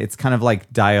 And it's kind of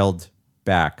like dialed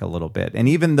back a little bit. And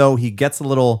even though he gets a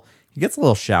little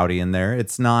shouty in there,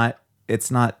 it's not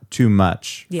too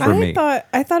much for me.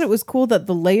 I thought it was cool that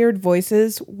the layered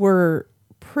voices were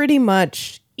pretty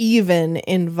much even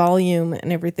in volume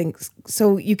and everything,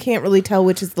 so you can't really tell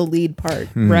which is the lead part,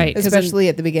 right? Especially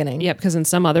at the beginning. Yeah, because in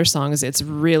some other songs it's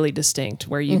really distinct,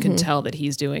 where you can tell that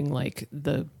he's doing like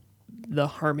the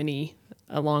harmony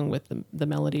along with the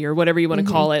melody or whatever you want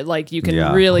to call it. Like you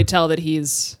can really tell that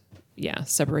he's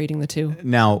separating the two.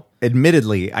 Now,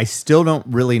 admittedly, I still don't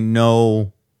really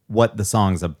know what the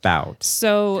song's about.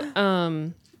 So,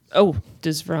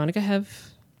 does Veronica have?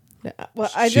 Well,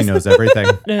 she knows everything.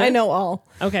 I know all.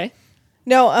 Okay.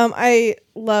 No, I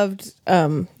loved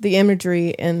the imagery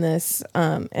in this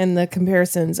and the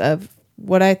comparisons of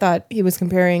what I thought he was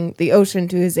comparing the ocean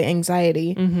to his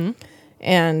anxiety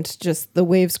and just the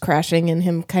waves crashing and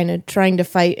him kind of trying to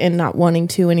fight and not wanting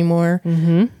to anymore.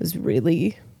 It was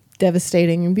really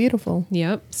devastating and beautiful.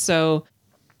 Yep. So,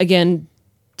 again,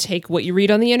 take what you read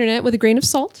on the internet with a grain of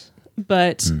salt.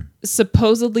 But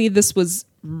supposedly this was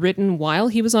written while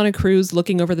he was on a cruise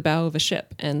looking over the bow of a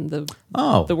ship, and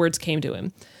the words came to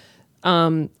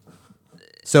him.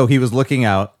 So he was looking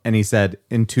out and he said,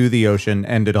 "Into the ocean,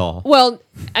 end it all." Well,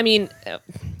 I mean,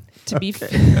 to be fair,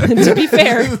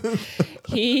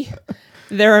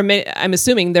 I'm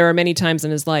assuming there are many times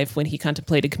in his life when he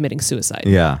contemplated committing suicide.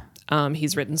 Yeah.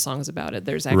 He's written songs about it.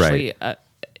 There's actually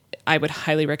I would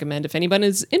highly recommend, if anyone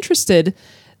is interested,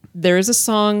 there is a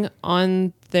song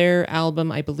on their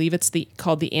album, I believe it's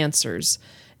called The Answers,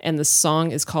 and the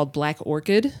song is called Black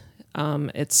Orchid.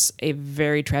 It's a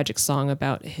very tragic song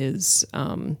about his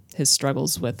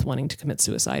struggles with wanting to commit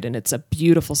suicide, and it's a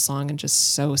beautiful song and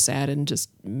just so sad and just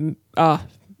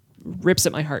rips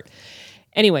at my heart.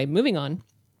 Anyway, moving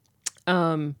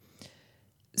on.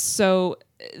 So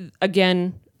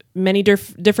again, many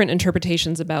different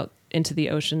interpretations about Into the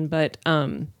Ocean, but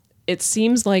it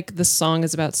seems like the song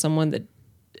is about someone that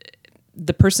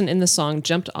the person in the song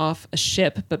jumped off a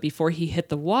ship, but before he hit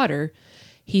the water,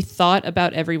 he thought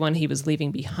about everyone he was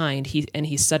leaving behind.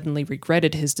 He suddenly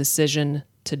regretted his decision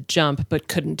to jump, but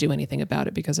couldn't do anything about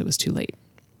it because it was too late.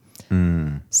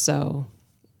 So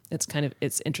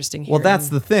it's interesting here. Well, that's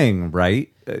the thing,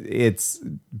 right? It's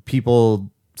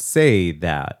people say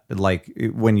that, like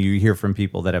when you hear from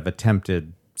people that have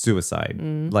attempted suicide,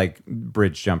 like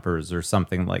bridge jumpers or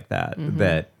something like that, and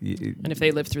if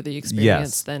they live through the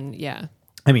experience, then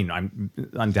I mean, I'm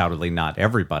undoubtedly not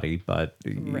everybody, but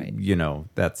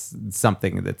that's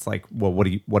something that's like, well,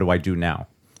 what do I do now?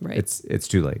 Right. It's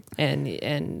too late. And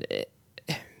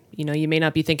you may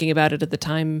not be thinking about it at the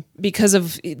time because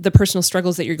of the personal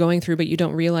struggles that you're going through, but you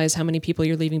don't realize how many people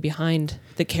you're leaving behind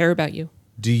that care about you.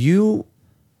 Do you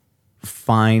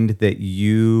find that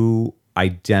you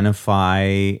identify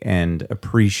and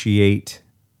appreciate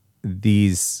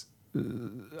these,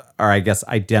 or I guess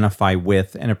identify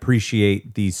with and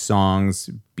appreciate these songs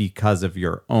because of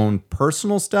your own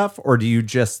personal stuff, or do you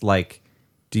just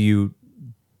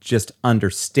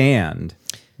understand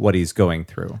what he's going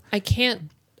through? I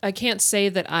can't say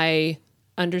that I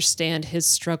understand his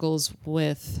struggles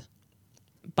with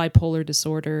bipolar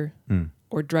disorder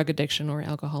or drug addiction or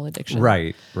alcohol addiction.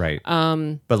 Right.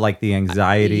 But like the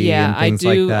anxiety and things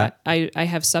I do. like that. I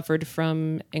have suffered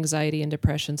from anxiety and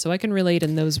depression, so I can relate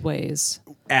in those ways.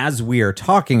 As we are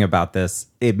talking about this,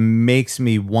 it makes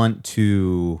me want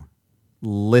to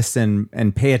listen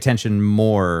and pay attention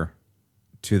more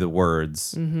to the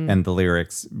words and the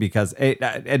lyrics, because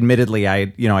admittedly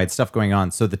I had stuff going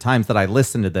on. So the times that I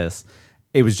listened to this,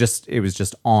 it was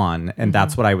just on, and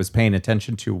that's what I was paying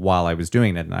attention to while I was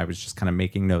doing it, and I was just kind of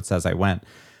making notes as I went.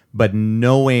 But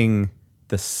knowing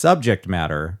the subject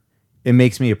matter, it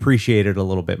makes me appreciate it a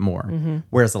little bit more.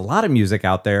 Whereas a lot of music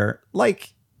out there,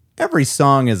 like every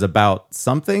song is about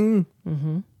something,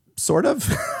 sort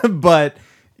of, but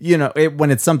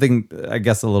when it's something, I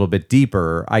guess, a little bit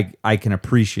deeper, I can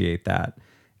appreciate that.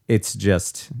 it's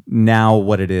just now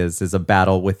what it is a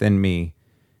battle within me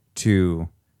to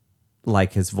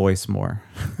like his voice more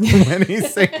when he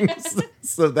sings.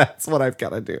 So that's what I've got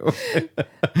to do.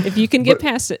 If you can get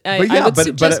past it, I would but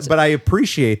suggest. I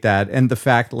appreciate that, and the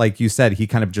fact, like you said, he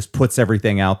kind of just puts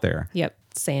everything out there. Yep.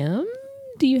 Sam,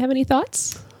 do you have any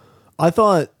thoughts? I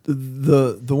thought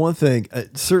the one thing,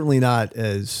 certainly not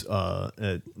as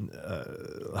at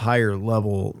higher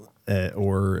level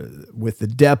or with the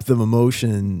depth of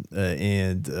emotion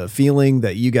and feeling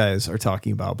that you guys are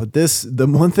talking about, but the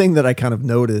one thing that I kind of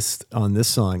noticed on this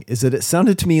song is that it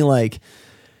sounded to me like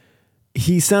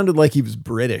he sounded like he was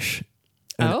British.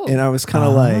 And I was kind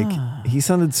of like, he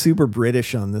sounded super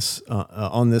British on this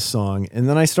song. And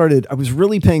then I was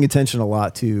really paying attention a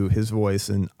lot to his voice,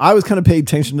 and I was kind of paying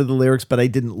attention to the lyrics, but I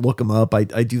didn't look them up. I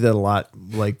do that a lot.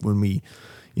 Like when we,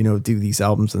 do these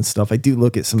albums and stuff, I do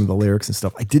look at some of the lyrics and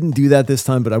stuff. I didn't do that this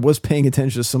time, but I was paying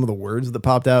attention to some of the words that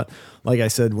popped out. Like I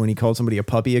said, when he called somebody a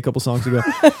puppy a couple songs ago.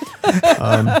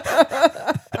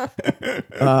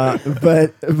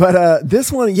 But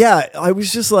this one, yeah, I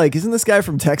was just like, isn't this guy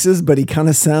from Texas? But he kind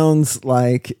of sounds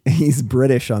like he's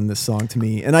British on this song to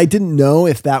me. And I didn't know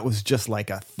if that was just like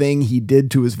a thing he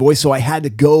did to his voice. So I had to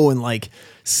go and like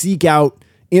seek out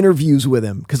interviews with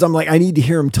him, because I'm like, I need to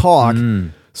hear him talk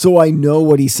so I know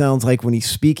what he sounds like when he's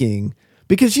speaking.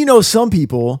 Because, some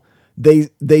people,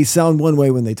 they sound one way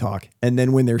when they talk, and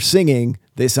then when they're singing,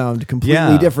 they sound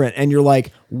completely different. And you're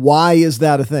like, why is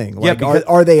that a thing? Like,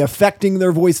 are they affecting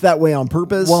their voice that way on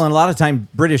purpose? Well, and a lot of time,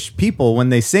 British people, when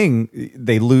they sing,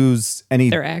 they lose any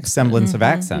semblance of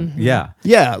accent. Yeah.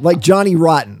 Yeah, like Johnny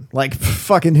Rotten. Like,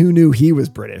 fucking who knew he was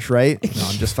British, right? No,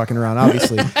 I'm just fucking around,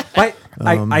 obviously.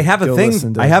 I have a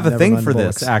thing. I have a thing for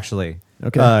this, actually.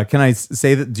 Okay. Can I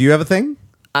say that? Do you have a thing?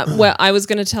 Well, I was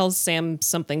going to tell Sam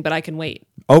something, but I can wait.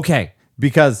 Okay,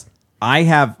 because I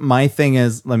have my thing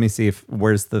is, let me see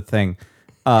where's the thing.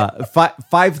 5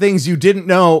 things you didn't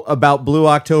know about Blue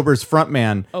October's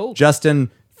frontman,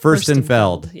 Justin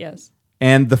Furstenfeld. Yes.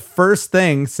 And the first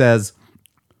thing says,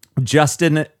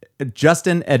 Justin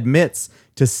admits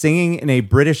to singing in a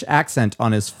British accent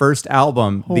on his first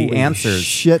album, Holy The Answers.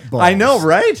 shitballs. I know,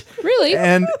 right? Really?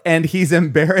 And he's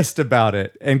embarrassed about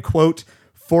it. And quote,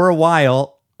 "For a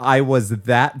while, I was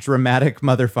that dramatic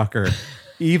motherfucker.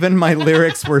 Even my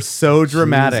lyrics were so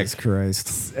dramatic." Jesus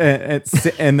Christ.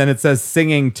 And then it says,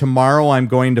 singing, "Tomorrow I'm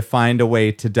going to find a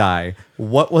way to die."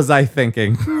 What was I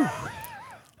thinking?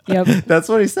 Yep. That's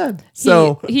what he said.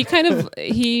 So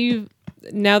he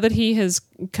now that he has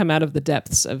come out of the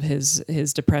depths of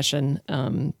his depression,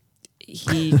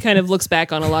 he kind of looks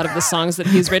back on a lot of the songs that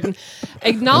he's written,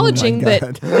 acknowledging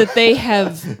that they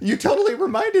have. You totally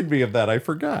reminded me of that. I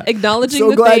forgot. Acknowledging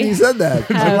So that glad they you said that.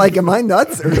 I'm like, am I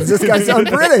nuts, or does this guy sound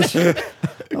British?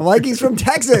 I'm like, he's from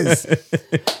Texas.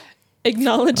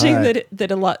 Acknowledging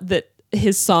that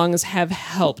his songs have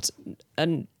helped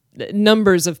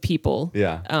numbers of people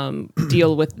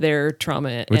deal with their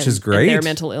trauma, which is great, and their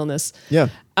mental illness. Yeah.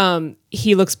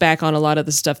 He looks back on a lot of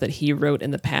the stuff that he wrote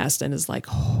in the past and is like,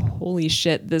 holy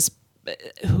shit,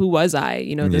 who was I?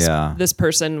 This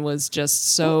person was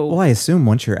just so. Well, I assume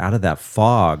once you're out of that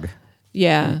fog,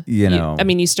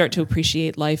 you start to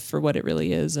appreciate life for what it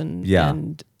really is,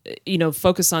 and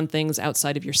focus on things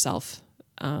outside of yourself.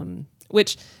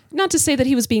 Which, not to say that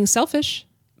he was being selfish.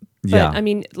 But I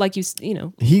mean, like you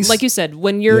said,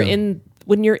 when you're in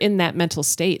that mental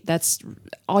state, that's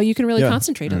all you can really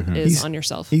concentrate on is on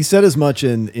yourself. He said as much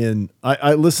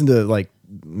I listened to like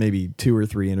maybe 2 or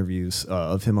 3 interviews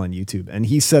of him on YouTube, and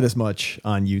he said as much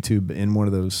on YouTube in one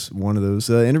of those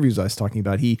interviews I was talking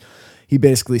about. He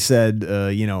basically said,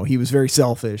 he was very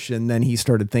selfish, and then he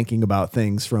started thinking about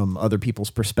things from other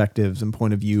people's perspectives and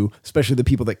point of view, especially the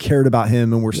people that cared about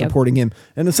him and were supporting him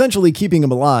and essentially keeping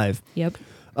him alive. Yep.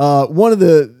 One of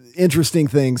the interesting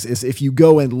things is if you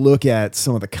go and look at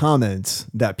some of the comments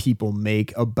that people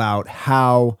make about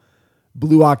how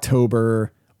Blue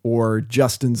October or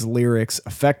Justin's lyrics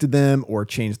affected them or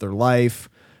changed their life.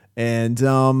 And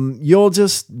you'll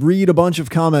just read a bunch of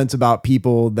comments about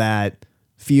people that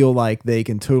feel like they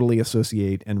can totally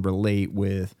associate and relate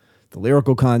with the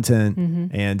lyrical content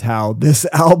and how this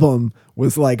album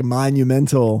was like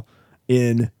monumental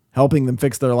in helping them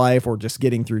fix their life or just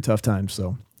getting through tough times.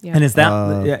 So, and is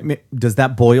that does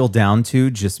that boil down to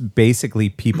just basically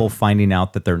people finding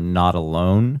out that they're not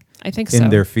alone? I think in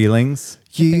their feelings.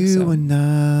 You are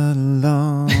not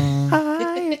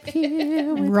alone. right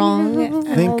here. Wrong.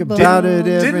 Think about it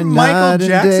every Didn't night Michael and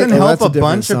Jackson day. Oh, help that's a different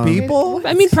bunch of song. people?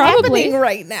 I mean, probably. Happening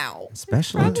right now.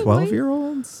 Especially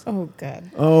 12-year-olds? Oh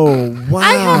God. Oh, wow.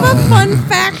 I have a fun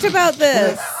fact about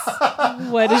this.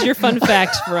 What is your fun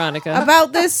fact, Veronica?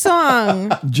 About this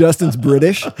song. Justin's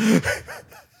British.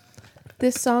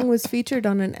 This song was featured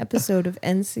on an episode of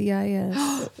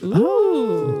NCIS.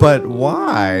 Ooh. But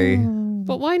why?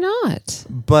 But why not?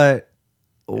 But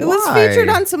It was featured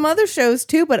on some other shows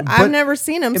too, but I've But- never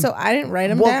seen them, so I didn't write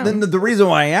them Well, down. then the reason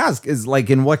why I ask is like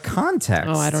in what context?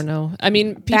 Oh, I don't know. I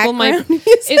mean, people might. Background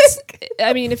music? It's.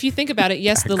 I mean, if you think about it,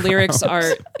 yes, the lyrics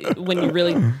are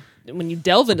when you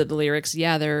delve into the lyrics,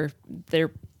 yeah, they're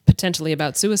potentially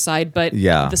about suicide, but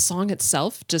Yeah. the song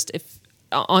itself, just if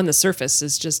on the surface,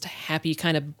 is just a happy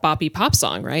kind of boppy pop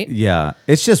song, right? Yeah,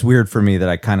 it's just weird for me that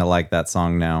I kind of like that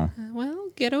song now. Well,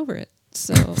 get over it.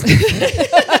 So,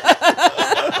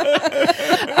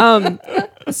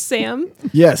 Sam,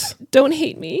 Yes. don't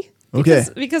hate me. Okay.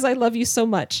 Because I love you so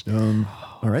much.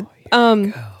 All right.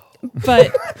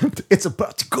 But It's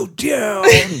about to go down.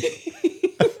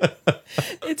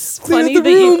 it's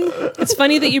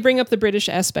funny that you bring up the British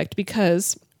aspect,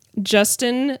 because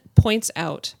Justin points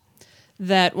out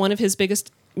that one of his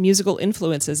biggest musical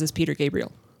influences is Peter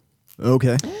Gabriel.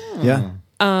 Okay. Yeah.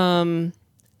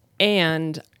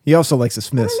 And He also likes the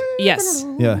Smiths. yes,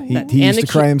 Yeah. He And used the to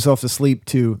cry himself to sleep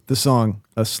to the song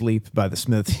Asleep by the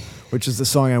Smiths, which is the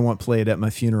song I want played at my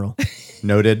funeral.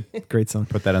 Noted. Great song.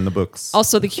 Put that in the books.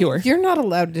 also The Cure. You're not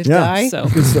allowed to Yeah. die. So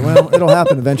Good stuff. Well, it'll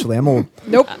happen eventually. I'm old.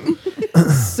 Nope.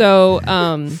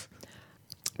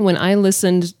 when I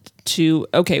listened to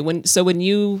when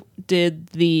you did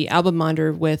the album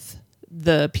monitor with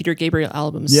the Peter Gabriel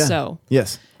albums, Yeah.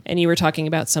 Yes. and you were talking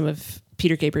about some of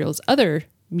Peter Gabriel's other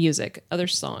music, other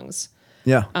songs,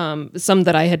 Yeah. some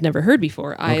that I had never heard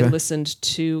before. I Okay. listened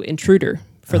to Intruder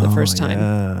for the first time.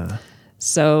 Yeah.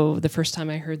 So the first time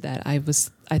I heard that, I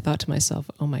thought to myself,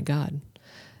 "Oh my God,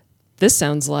 this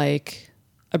sounds like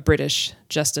a British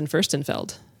Justin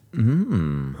Furstenfeld."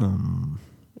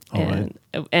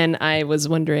 And I was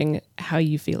wondering how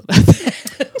you feel about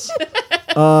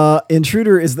that.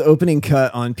 Intruder is the opening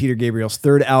cut on Peter Gabriel's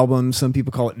third album. Some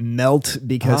people call it Melt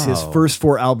because his first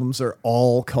 4 albums are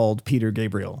all called Peter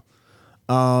Gabriel.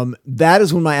 That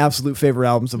is one of my absolute favorite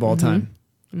albums of all time.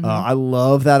 I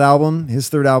love that album, his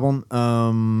third album.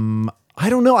 I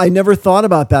don't know. I never thought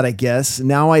about that, I guess.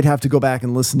 Now I'd have to go back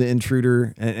and listen to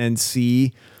Intruder and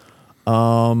see.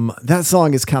 That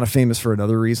song is kind of famous for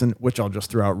another reason, which I'll just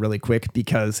throw out really quick,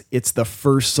 because it's the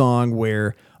first song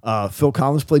where Phil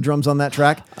Collins played drums on that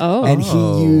track. Oh. And he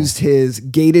used his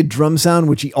gated drum sound,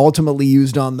 which he ultimately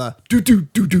used on the do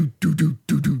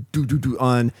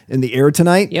on In the Air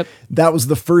Tonight. Yep. That was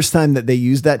the first time that they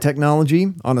used that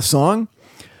technology on a song.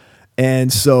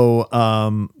 And so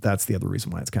that's the other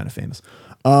reason why it's kind of famous.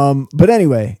 But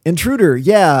anyway, Intruder,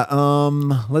 yeah.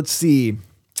 Let's see.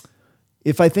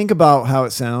 If I think about how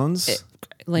it sounds,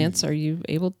 Lance, are you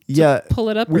able to Yeah. pull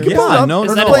it up? We or- can pull it up. no, Is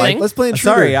no, that no. a thing? let's play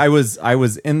Intruder. Sorry, I was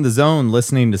in the zone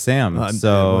listening to Sam.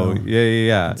 So well.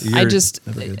 yeah.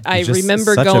 I You're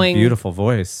remember such going. a beautiful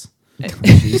voice.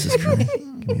 Jesus Christ.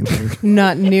 Give me a break.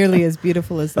 Not nearly as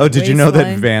beautiful as the Oh, did you know that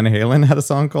Waistline. Van Halen had a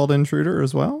song called Intruder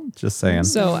as well? Just saying.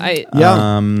 So I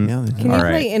Yeah. Um, Yeah. Can you All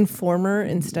play right. Informer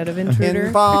instead of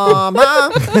Intruder?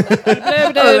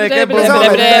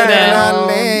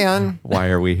 Why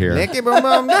are we here?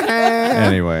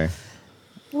 Anyway,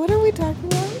 What are we talking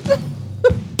about?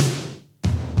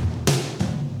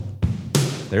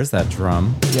 there's that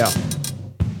drum. Yeah.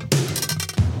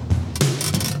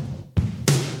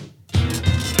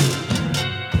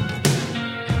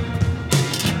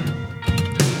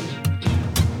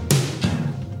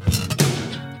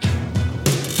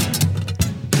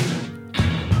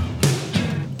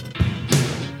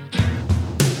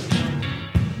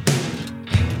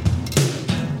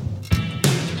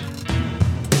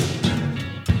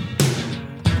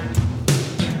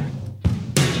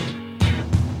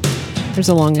 there's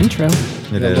a long intro.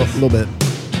 It Yeah, is. a little bit.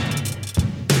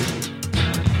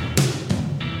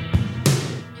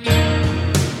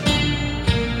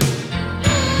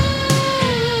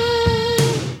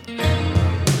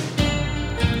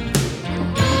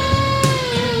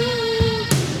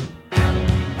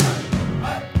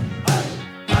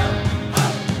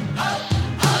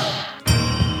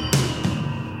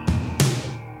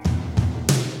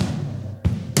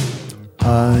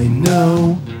 I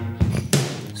know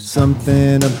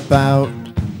something about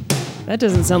That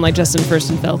doesn't sound like Justin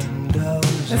Furstenfeld.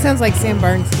 That sounds like Sam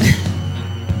Barnes.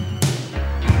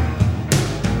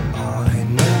 I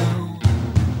know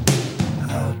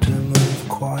how to move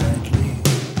quietly.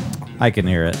 I can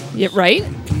hear it. Yeah, right?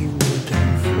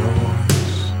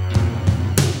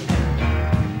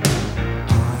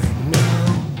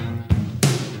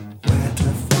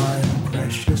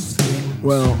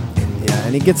 Well, yeah,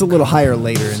 and it gets a little higher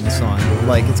later in the song.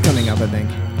 Like, it's coming up, I think.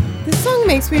 This song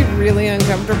makes me really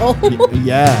uncomfortable.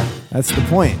 Yeah, that's the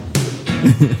point.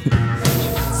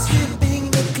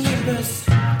 Slipping the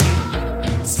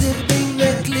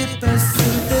clippers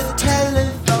through the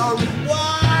telephone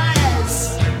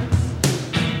wires.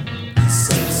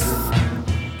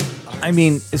 I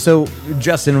mean, so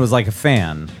Justin was like a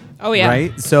fan. Oh, yeah.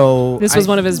 Right? So This was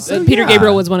one of his, Peter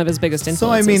Gabriel was one of his biggest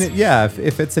influences. So, I mean, yeah,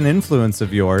 if it's an influence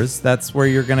of yours, that's where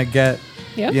you're going to get,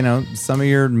 Yep. you know, some of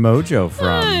your mojo from.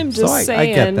 I'm just so saying. I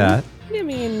get that. I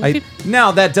mean, Now,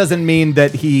 that doesn't mean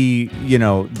that he, you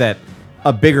know, that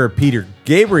a bigger Peter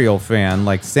Gabriel fan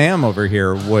like Sam over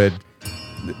here would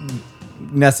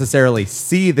necessarily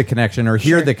see the connection or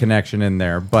hear the connection in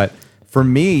there. But for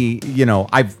me, you know,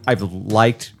 I've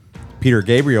liked Peter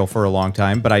Gabriel for a long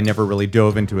time, but I never really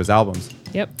dove into his albums.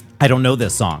 Yep. I don't know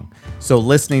this song. So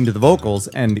listening to the vocals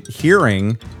and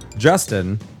hearing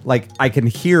Justin, like I can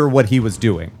hear what he was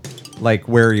doing, like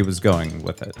where he was going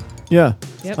with it. Yeah.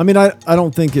 Yep. I mean, I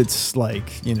don't think it's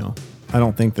like, you know, I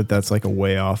don't think that that's like a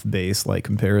way off base like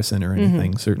comparison or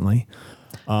anything, certainly.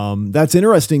 That's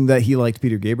interesting that he liked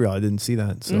Peter Gabriel. I didn't see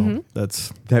that. So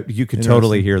that's That you could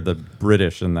totally hear the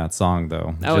British in that song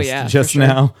though. Oh, just, yeah, for Just sure.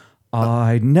 now.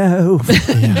 I know.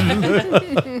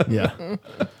 yeah.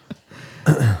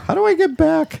 How do I get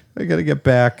back? I gotta get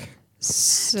back.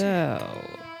 So,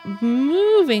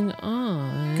 moving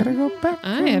on. Gotta go back.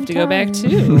 I have to go back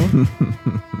too.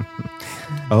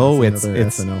 Oh, it's Another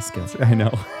it's. SNL sketch. I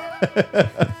know.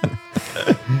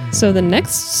 So the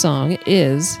next song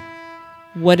is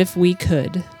What If We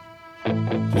Could?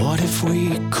 What if we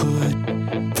could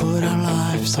put our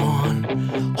lives on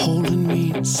hold and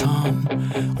meet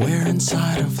somewhere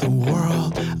inside of the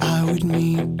world? I would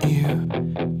meet you.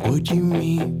 Would you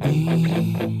meet me?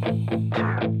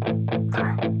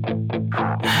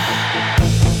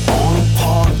 On a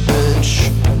park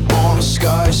bench, on a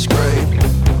skyscraper,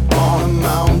 on a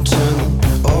mountain.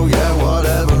 Oh yeah,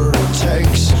 whatever it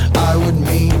takes. I would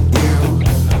meet you.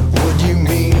 Would you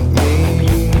meet me?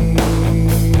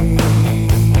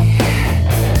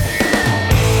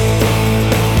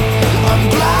 I'm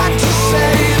glad to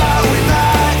say that we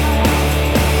met,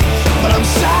 but I'm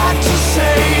sad to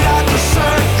say that the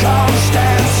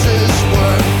circumstances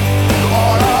were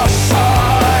on our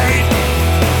side.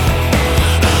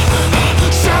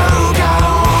 So go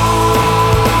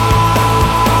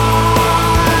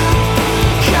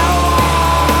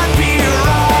on, be your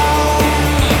own.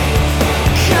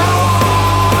 Go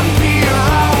on, be your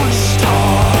own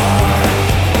star.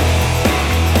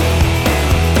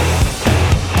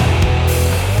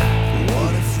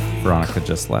 Veronica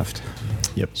just left.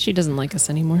 She doesn't like us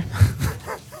anymore.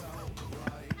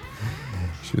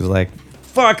 She was like,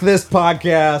 "Fuck this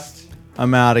podcast.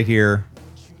 I'm out of here."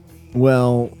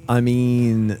 Well, I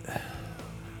mean,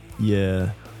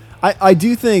 yeah. I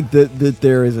do think that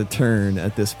there is a turn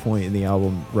at this point in the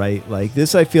album, right? Like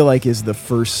this, I feel like is the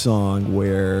first song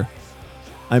where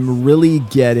I'm really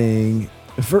getting.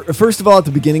 First of all, at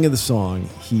the beginning of the song,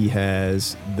 he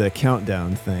has the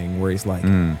countdown thing where he's like,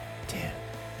 10,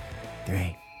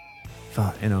 3,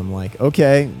 5, and I'm like,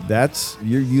 okay, that's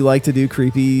you like to do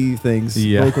creepy things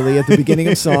vocally at the beginning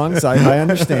of songs. I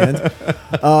understand,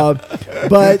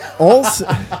 but also.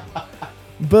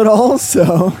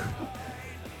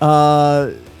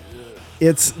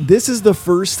 This is the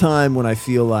first time when I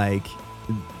feel like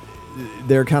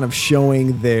they're kind of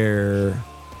showing their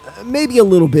maybe a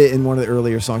little bit in one of the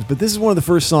earlier songs, but this is one of the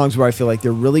first songs where I feel like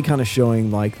they're really kind of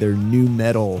showing like their new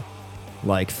metal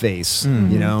like face,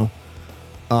 you know,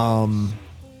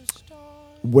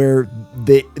 where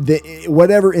they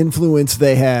whatever influence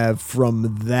they have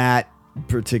from that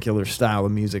particular style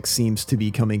of music seems to be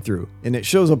coming through, and it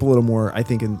shows up a little more I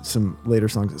think in some later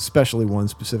songs, especially one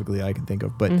specifically I can think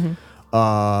of, but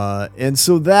and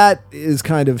so that is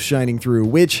kind of shining through,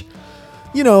 which,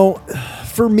 you know,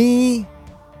 for me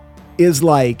is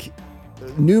like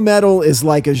new metal is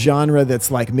like a genre that's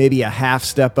like maybe a half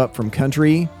step up from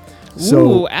country.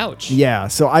 So, Ooh, ouch. Yeah,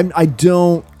 so I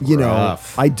don't, you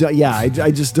Rough. know, I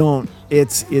just don't.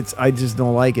 I just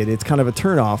don't like it. It's kind of a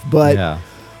turnoff, but. Yeah.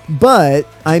 But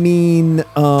I mean,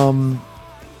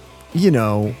 you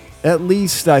know, at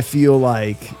least I feel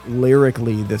like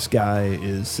lyrically this guy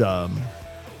is,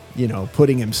 you know,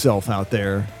 putting himself out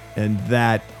there, and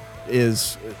that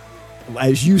is,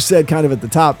 as you said, kind of at the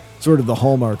top, sort of the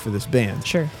hallmark for this band.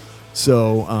 Sure.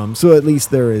 So, so at least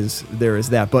there is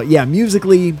that. But yeah,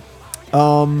 musically,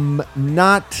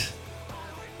 Not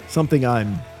something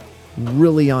I'm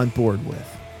really on board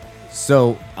with.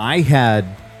 So I had,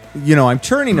 I'm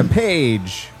turning a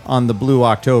page on the Blue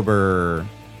October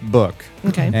book.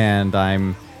 Okay. And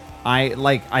I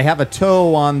have a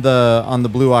toe on the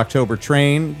Blue October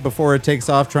train before it takes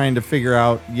off, trying to figure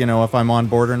out, if I'm on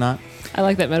board or not. I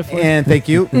like that metaphor. And thank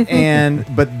you.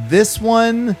 But this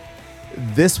one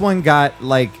got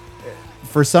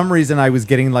for some reason I was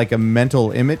getting a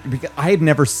mental image because I had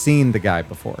never seen the guy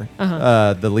before,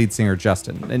 the lead singer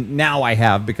Justin, and now I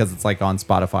have because it's on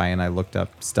Spotify and I looked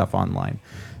up stuff online.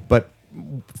 But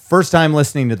first time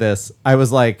listening to this, I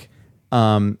was like,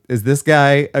 is this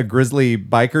guy a grizzly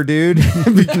biker dude?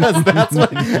 Because that's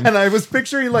what, and I was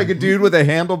picturing a dude with a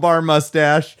handlebar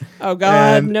mustache. Oh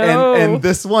God, no! And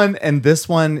this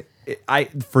one, I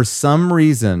for some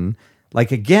reason,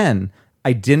 again,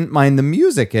 I didn't mind the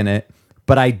music in it,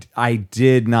 but I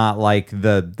did not like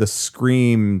the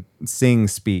scream sing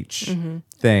speech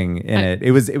thing in it.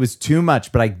 It was too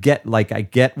much, but I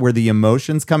get where the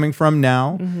emotion's coming from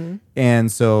now.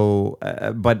 And so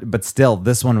but still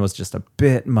this one was just a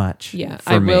bit much. Yeah.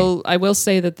 For me. I will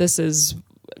say that this is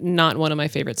not one of my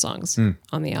favorite songs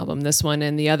on the album. This one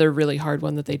and the other really hard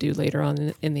one that they do later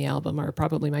on in the album are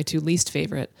probably my two least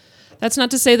favorite. That's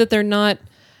not to say that they're not,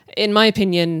 in my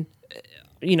opinion,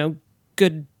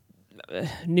 good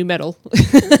new metal,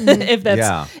 if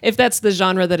that's the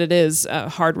genre that it is,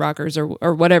 hard rockers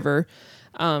or whatever.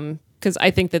 Because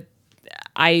I think that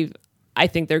I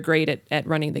think they're great at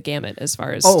running the gamut as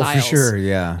far as styles. Oh, for sure,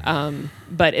 yeah.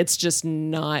 But it's just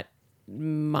not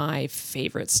my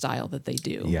favorite style that they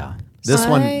do. Yeah. This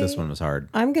one was hard.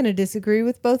 I'm going to disagree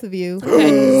with both of you.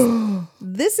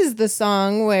 This is the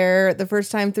song where the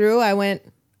first time through I went,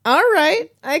 all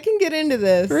right, I can get into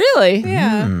this. Really?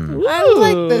 Yeah. I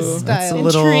like this style.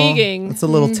 Intriguing. It's a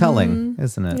little telling,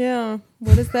 isn't it? Yeah.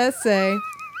 What does that say?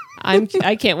 I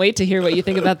can't wait to hear what you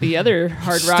think about the other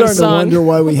hard rock Starting song. to wonder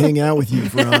why we hang out with you,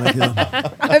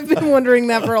 Veronica. I've been wondering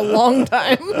that for a long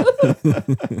time.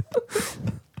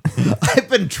 I've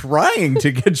been trying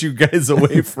to get you guys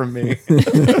away from me.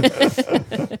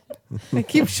 I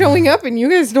keep showing up and you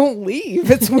guys don't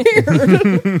leave. It's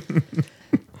weird.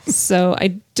 So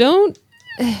I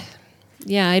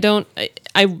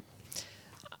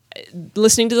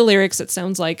listening to the lyrics, it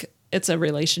sounds like it's a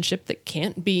relationship that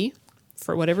can't be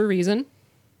for whatever reason.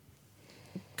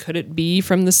 Could it be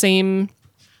from the same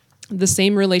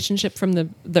relationship from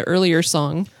the earlier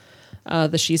song,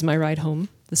 the She's My Ride Home,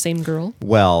 the same girl?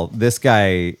 Well, this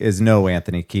guy is no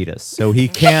Anthony Kiedis, so he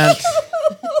can't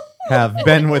have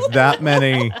been with that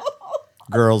many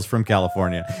girls from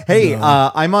California. Hey,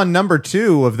 I'm on number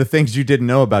 2 of the things you didn't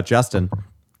know about Justin.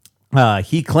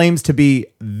 He claims to be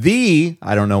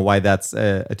I don't know why that's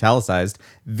italicized,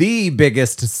 the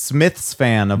biggest Smiths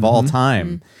fan of all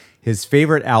time. His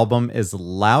favorite album is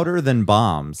Louder Than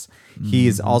Bombs.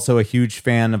 He's also a huge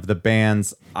fan of the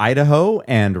bands Idaho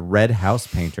and Red House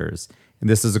Painters. And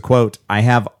this is a quote, "I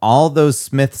have all those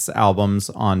Smiths albums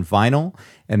on vinyl,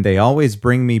 and they always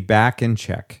bring me back in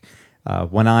check.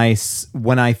 When I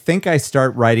think I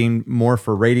start writing more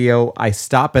for radio, I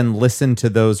stop and listen to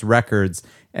those records,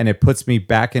 and it puts me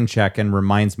back in check and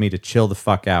reminds me to chill the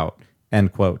fuck out,"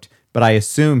 end quote. But I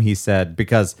assume he said,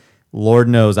 because Lord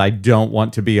knows I don't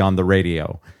want to be on the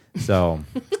radio. So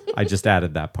I just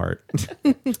added that part.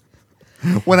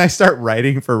 When I start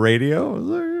writing for radio, I was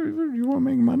like, you want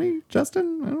to make money,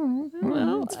 Justin? I don't know.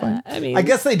 Well, it's fine. I mean, I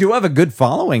guess they do have a good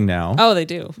following now. Oh, they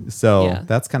do. So Yeah.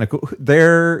 that's kind of cool.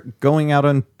 They're going out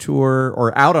on tour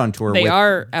They with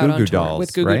are out Goo on Goo tour Dolls,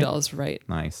 with Goo Goo right? Dolls, right?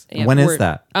 Nice. Yeah, When is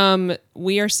that?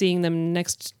 We are seeing them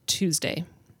next Tuesday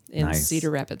in Nice. Cedar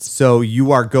Rapids. So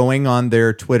you are going on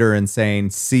their Twitter and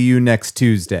saying, "See you next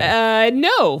Tuesday."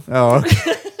 No. Oh,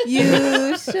 okay.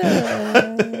 You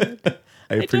should.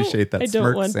 I appreciate that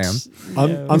smirk, Sam.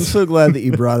 I'm so glad that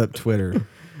you brought up Twitter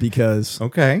because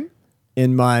Okay.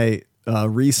 in my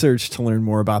research to learn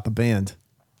more about the band,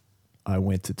 I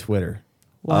went to Twitter.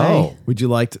 Why? Oh, Would you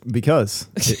like to? Because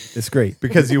it's great.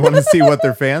 because you want to see what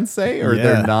their fans say, or Yeah.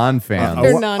 their non-fans?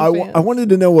 They're non-fans. I wanted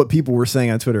to know what people were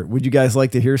saying on Twitter. Would you guys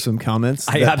like to hear some comments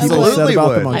I that people absolutely said about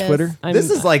would. them on Yes. Twitter?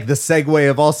 This is like the segue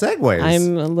of all segues.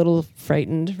 I'm a little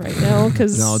frightened right now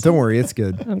because. No, don't worry, it's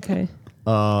good. Okay.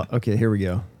 Okay, here we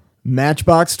go.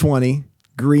 Matchbox 20,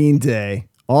 Green Day,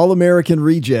 All American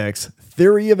Rejects,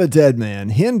 Theory of a Dead Man,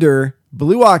 Hinder,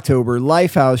 Blue October,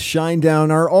 Lifehouse,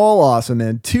 Shinedown are all awesome,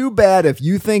 and too bad if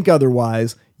you think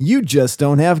otherwise. You just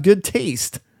don't have good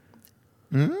taste.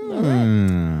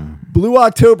 Blue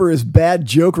October is bad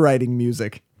joke writing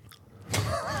music.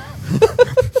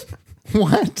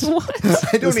 What?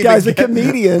 I don't This guy's a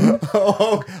comedian.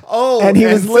 And he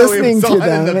was listening to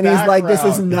them, and he's like, "This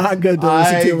is not good to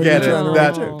listen to." I get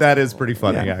it. That is pretty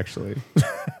funny, actually.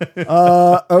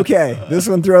 Okay, this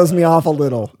one throws me off a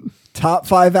little. Top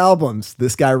 5 albums.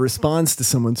 This guy responds to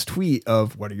someone's tweet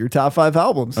of, "What are your top 5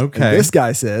 albums?" Okay. And this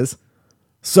guy says,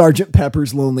 Sgt.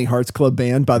 Pepper's Lonely Hearts Club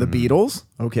Band by the Beatles.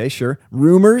 Okay, sure.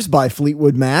 Rumors by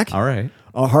Fleetwood Mac. All right.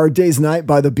 A Hard Day's Night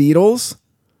by the Beatles.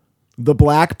 The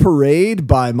Black Parade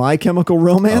by My Chemical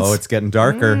Romance. Oh, it's getting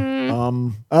darker.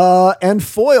 And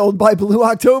Foiled by Blue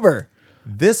October.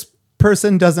 This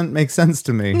person doesn't make sense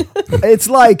to me. It's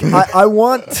like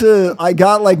I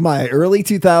got like my early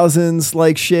 2000s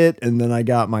like shit, and then I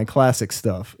got my classic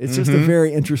stuff. It's just a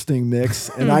very interesting mix.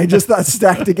 And I just thought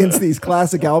stacked against these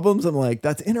classic albums, I'm like,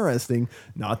 that's interesting.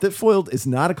 Not that Foiled is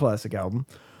not a classic album.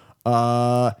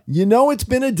 It's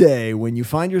been a day when you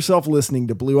find yourself listening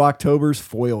to Blue October's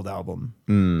Foiled album.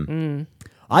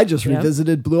 I just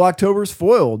revisited Blue October's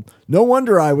Foiled. No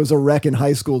wonder I was a wreck in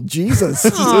high school. Jesus.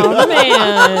 Oh,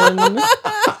 man.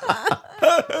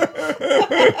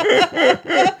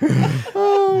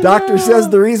 Doctor says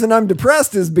the reason I'm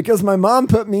depressed is because my mom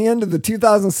put me into the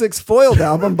 2006 Foiled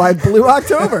album by Blue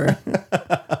October.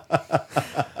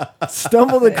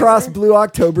 Stumbled across Blue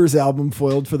October's album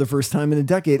Foiled for the first time in a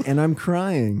decade, and I'm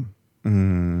crying.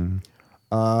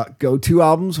 Go-to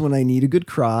albums when I need a good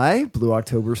cry. Blue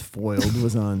October's Foiled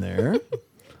was on there.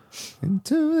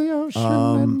 Into the ocean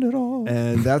and it all.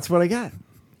 And that's what I got.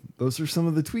 Those are some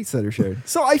of the tweets that are shared.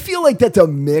 So I feel like that's a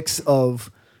mix of,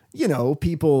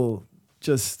 people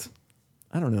just,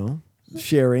 I don't know,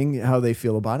 sharing how they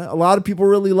feel about it. A lot of people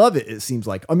really love it, it seems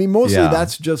like. I mean, mostly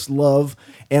that's just love.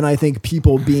 And I think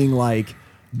people being like,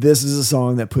 this is a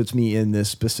song that puts me in this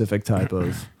specific type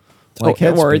of or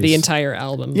headspace. the entire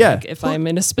album. Yeah. Like if I'm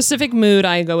in a specific mood,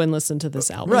 I go and listen to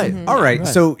this album. Right. All right.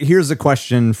 So here's a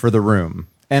question for the room.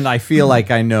 And I feel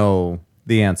like I know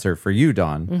the answer for you,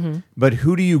 Dawn. But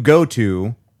who do you go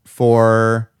to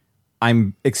for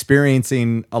I'm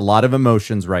experiencing a lot of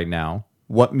emotions right now?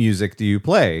 What music do you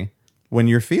play when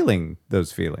you're feeling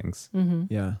those feelings?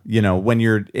 Yeah. When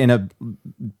you're in a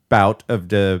bout of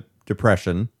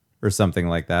depression or something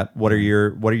like that, what are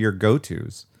your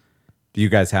go-tos? Do you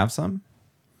guys have some?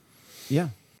 Yeah.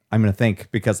 I'm going to think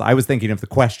because I was thinking of the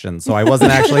question, so I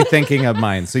wasn't actually thinking of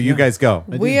mine. So you guys go.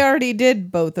 We already did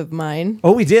both of mine.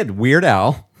 Oh, we did. Weird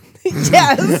Al.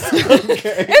 Yes.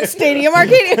 And Stadium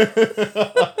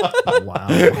Arcadium. Wow.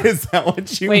 Is that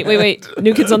what you Wait.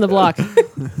 New Kids on the Block.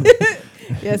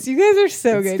 Yes, you guys are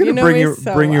so good. It's You know bring me you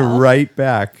so bring you well. right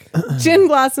back. Gin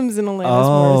Blossoms and Alanis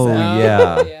Oh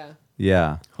Morissette.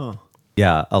 yeah.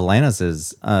 Yeah, Alanis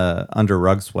is Under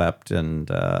Rug Swept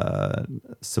and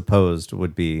Supposed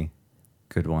would be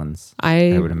good ones.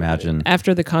 I would imagine.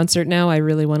 After the concert now, I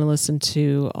really want to listen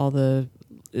to all the...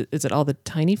 Is it all the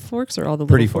tiny forks or all the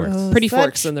Pretty little forks? Pretty Such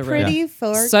forks in the road. pretty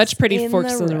forks Such pretty in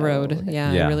forks the in the road. road.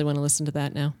 Yeah, Yeah. I really want to listen to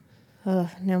that now. Oh,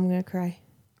 now I'm going to cry.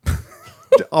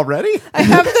 Already? I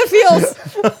have the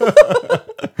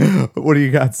feels. What do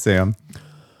you got, Sam?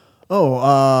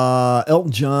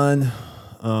 Elton John,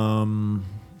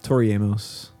 Tori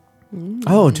Amos.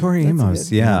 Oh, Tori Amos.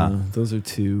 good. Yeah. Those are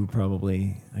two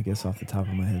probably, I guess, off the top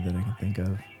of my head that I can think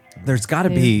of. There's got to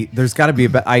be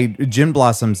Gin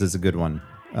Blossoms is a good one.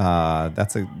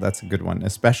 That's a good one,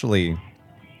 especially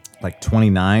like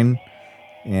 29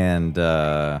 and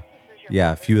a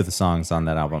few of the songs on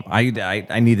that album. I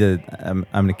need to I'm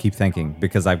going to keep thinking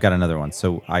because I've got another one.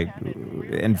 So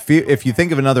if you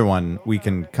think of another one, we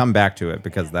can come back to it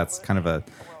because that's kind of a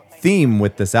theme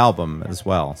with this album as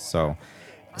well. So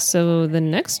the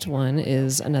next one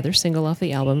is another single off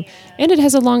the album, and it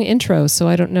has a long intro, so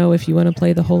I don't know if you want to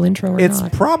play the whole intro or It's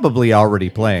not. probably already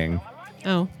playing.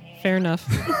 Oh, fair enough.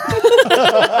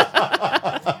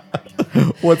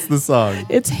 What's the song?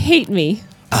 It's Hate Me.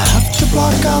 I have to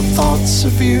block out thoughts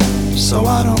of you so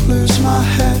I don't lose my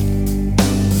head.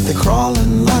 They're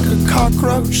crawling like a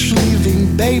cockroach,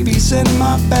 leaving babies in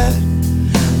my bed,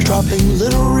 dropping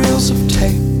little reels of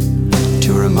tape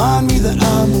to remind me that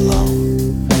I'm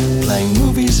alone, playing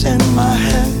movies in my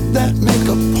head that make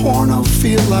a porno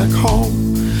feel like home.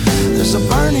 There's a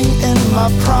burning in my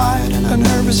pride and a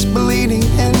nervous bleeding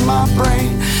in my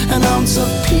brain. An ounce of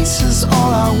peace is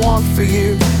all I want for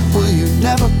you. Will you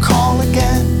never call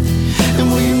again? And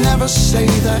will you never say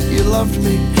that you loved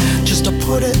me just to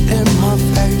put it in my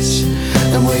face?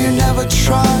 And will you never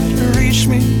try to reach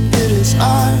me? It is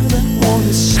I that want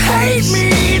to space. Hate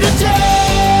me today.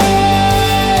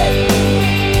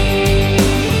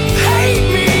 Hate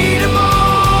me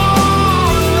tomorrow.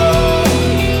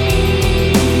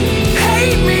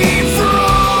 Hate me for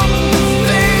all the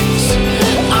things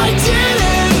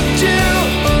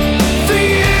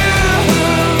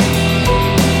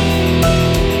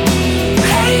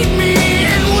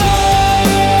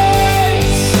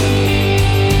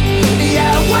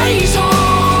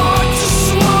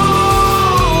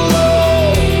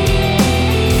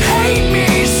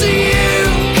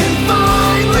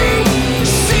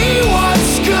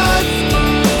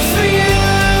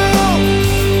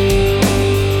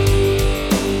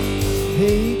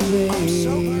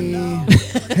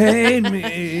made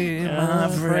me my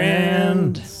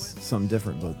friend. Something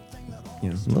different, but you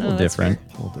know, A little different.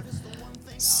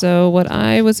 So what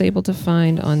I was able to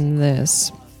find on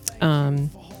this, in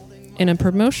a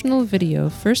promotional video,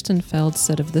 Furstenfeld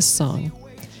said of this song,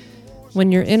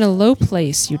 "When you're in a low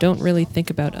place, you don't really think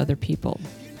about other people.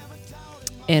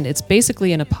 And it's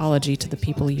basically an apology to the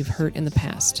people you've hurt in the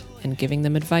past and giving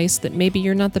them advice that maybe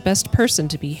you're not the best person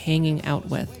to be hanging out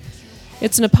with.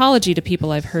 It's an apology to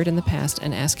people I've hurt in the past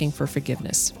and asking for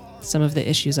forgiveness. Some of the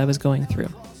issues I was going through."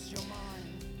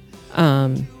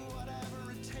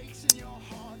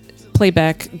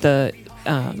 Playback, the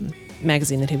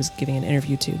magazine that he was giving an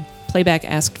interview to, Playback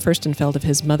asked Furstenfeld if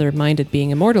his mother minded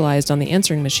being immortalized on the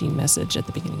answering machine message at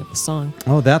the beginning of the song.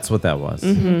 Oh, that's what that was.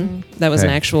 That was an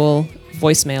Okay. actual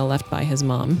voicemail left by his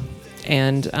mom.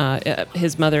 And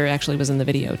his mother actually was in the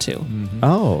video too,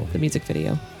 Oh. the music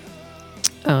video.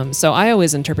 So I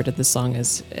always interpreted this song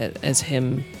as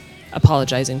him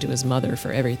apologizing to his mother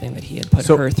for everything that he had put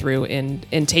So- her through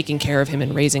in taking care of him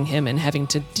and raising him and having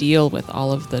to deal with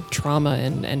all of the trauma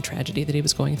and tragedy that he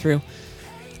was going through.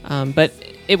 But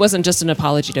it wasn't just an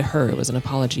apology to her, it was an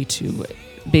apology to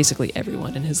basically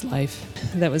everyone in his life.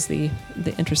 That was the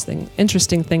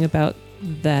interesting thing about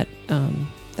that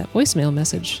that voicemail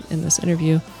message in this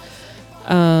interview.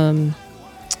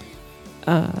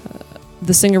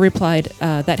 The singer replied,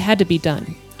 "That had to be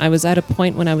done. I was at a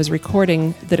point when I was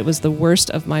recording that it was the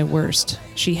worst of my worst.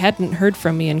 She hadn't heard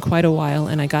from me in quite a while,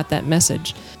 and I got that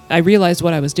message. I realized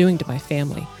what I was doing to my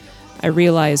family. I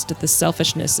realized the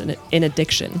selfishness in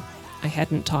addiction. I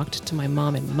hadn't talked to my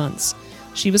mom in months.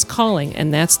 She was calling,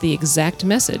 and that's the exact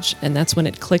message, and that's when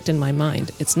it clicked in my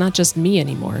mind. It's not just me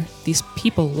anymore. These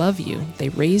people love you. They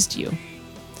raised you."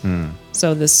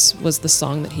 So this was the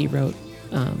song that he wrote,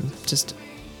 just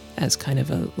as kind of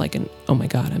an oh my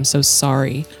God, I'm so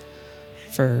sorry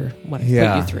for what I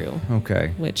put you through.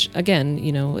 Okay. Which again,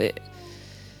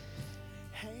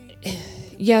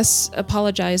 yes,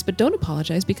 apologize, but don't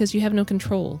apologize because you have no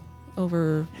control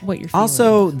over what you're feeling.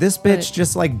 Also, this bitch But-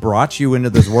 just like brought you into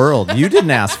this world. You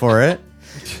didn't ask for it.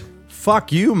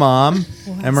 Fuck you, Mom.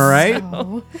 Am I right?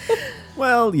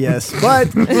 well, yes, but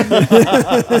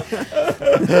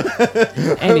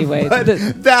Anyway,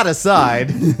 That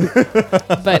aside,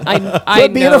 but I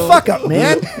quit being know, a fuck up,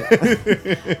 man.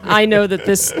 I know that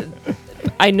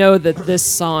this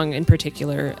song in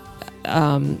particular,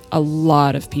 a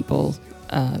lot of people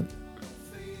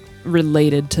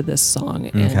related to this song,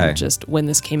 and Okay. just when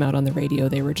this came out on the radio,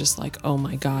 they were just like, "Oh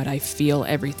my God, I feel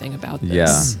everything about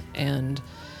this." And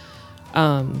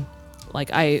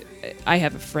like I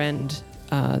have a friend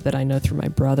that I know through my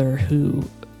brother who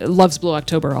loves Blue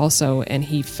October also, and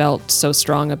he felt so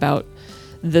strong about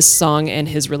this song and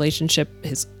his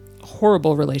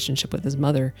horrible relationship with his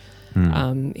mother.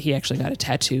 He actually got a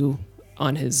tattoo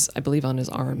on his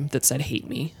arm that said "Hate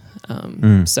Me."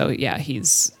 So yeah, he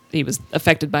was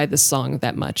affected by this song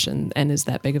that much and is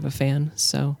that big of a fan.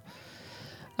 So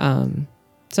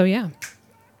yeah.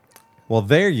 well,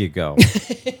 there you go.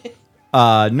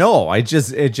 No, it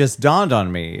just dawned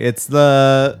on me. It's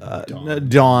the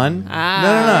Dawn.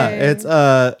 No. It's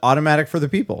Automatic for the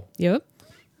People. Yep.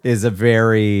 Is a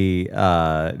very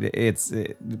it's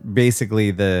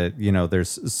basically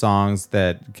there's songs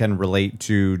that can relate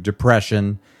to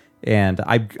depression, and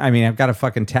I've got a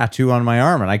fucking tattoo on my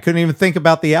arm and I couldn't even think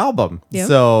about the album. Yep.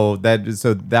 So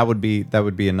that would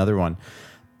be another one.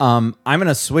 I'm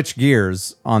gonna switch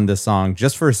gears on this song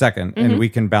just for a second, and we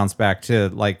can bounce back to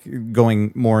like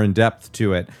going more in depth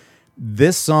to it.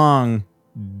 This song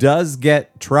does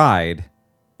get tried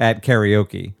at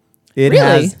karaoke. It Really?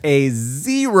 has a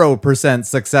 0%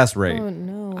 success rate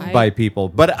by people,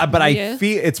 but I Yeah.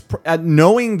 feel it's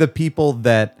knowing the people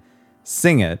that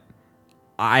sing it.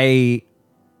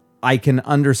 I can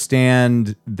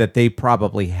understand that they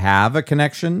probably have a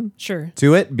connection Sure.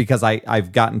 to it because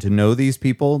I've gotten to know these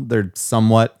people. They're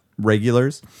somewhat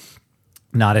regulars,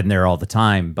 not in there all the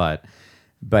time, but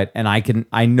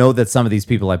I know that some of these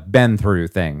people have been through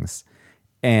things.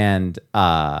 And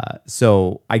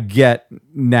so I get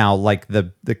now like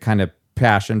the kind of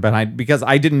passion behind, because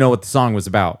I didn't know what the song was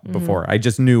about before. I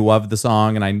just knew of the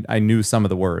song and I knew some of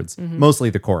the words, mostly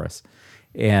the chorus,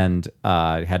 and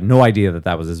had no idea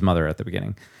that was his mother at the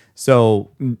beginning.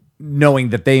 So knowing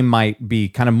that they might be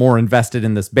kind of more invested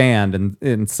in this band and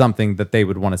in something that they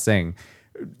would want to sing,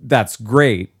 that's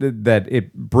great that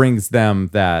it brings them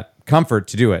that comfort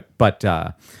to do it, but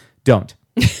don't.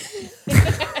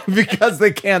 Because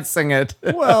they can't sing it.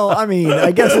 Well, I mean,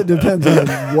 I guess it depends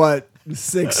on what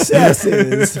success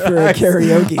is for a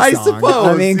karaoke song. I suppose.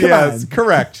 I mean, come yes, on.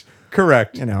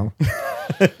 correct. You know,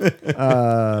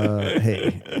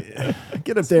 Hey,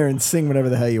 get up there and sing whatever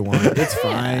the hell you want. It's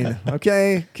fine,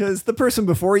 okay? Because the person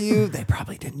before you, they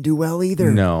probably didn't do well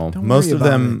either. No, Don't most worry of about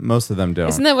them, it. most of them don't.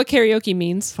 Isn't that what karaoke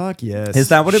means? Fuck yes. Is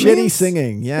that what it Shitty means?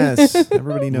 singing? Yes,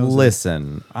 everybody knows.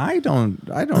 Listen, I don't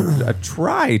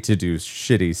try to do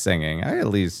shitty singing. I at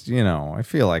least, I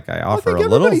feel like I offer think a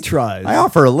little. everybody tries. I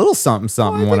offer a little something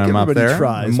Well, I when think I'm up everybody there.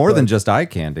 tries, More than but- just eye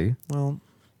candy. Well,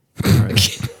 all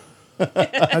right.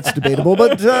 That's debatable,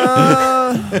 but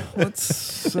let's.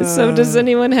 So does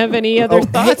anyone have any other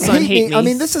thoughts on Hate Me? I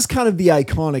mean, this is kind of the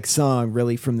iconic song,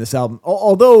 really, from this album.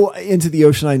 Although Into the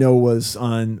Ocean, I know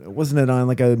wasn't it on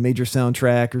like a major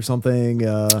soundtrack or something?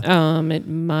 It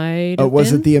might have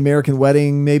Was been. it the American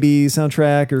Wedding maybe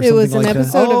soundtrack or something It was an like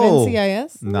episode that? of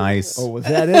NCIS. Nice. Oh, was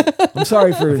that it? I'm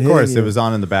sorry for Of course, it was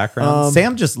on in the background.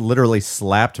 Sam just literally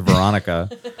slapped Veronica.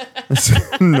 It's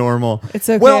normal. It's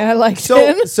okay, Well, I liked so,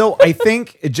 him. So I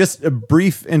think just a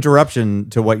brief interruption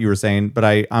to what you were saying, but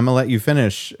I'm gonna let you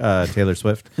finish, Taylor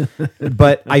Swift.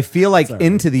 But I feel like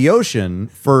Into the Ocean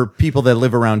for people that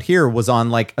live around here was on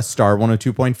like a Star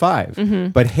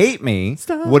 102.5. But Hate Me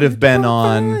would have been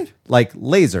on like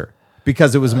Laser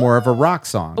because it was more of a rock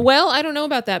song. Well, I don't know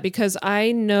about that because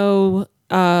I know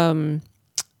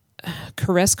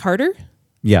Caress Carter.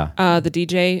 Yeah. The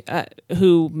DJ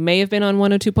who may have been on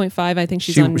 102.5. I think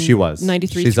she's on she was.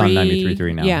 93.3. She's on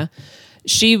 93.3 now. Yeah.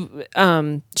 She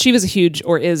was a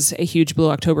huge Blue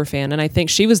October fan, and I think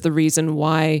she was the reason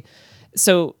why.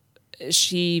 So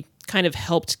she kind of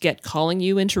helped get Calling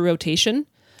You into rotation.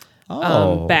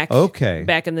 Back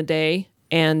in the day.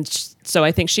 And so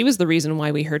I think she was the reason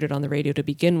why we heard it on the radio to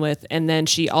begin with. And then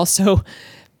she also,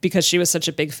 because she was such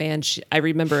a big fan, I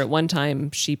remember at one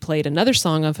time she played another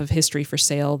song off of History for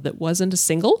Sale that wasn't a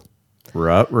single.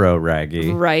 Ruh-roh, Raggy.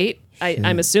 Right.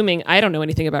 I'm assuming, I don't know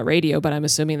anything about radio, but I'm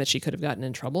assuming that she could have gotten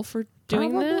in trouble for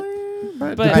doing that.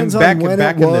 But Depends back- on when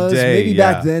back it in the was. day, Maybe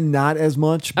yeah. back then, not as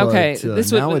much. But, okay,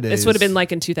 nowadays, this would have been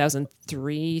like in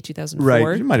 2003, 2004.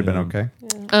 Right. It might have been okay.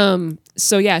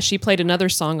 So yeah, she played another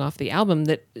song off the album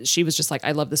that she was just like,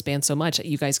 I love this band so much,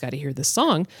 you guys got to hear this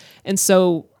song. And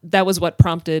so that was what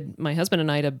prompted my husband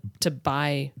and I to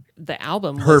buy the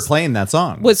album. Her playing that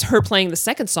song. Was her playing the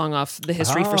second song off the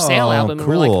History for Sale album. And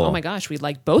we're like, cool. oh my gosh, we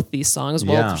like both these songs.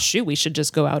 Well, Yeah. shoot, we should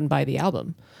just go out and buy the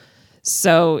album.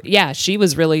 So yeah, she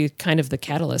was really kind of the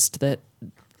catalyst that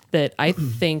I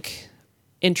think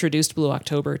introduced Blue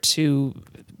October to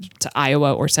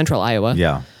Iowa or Central Iowa.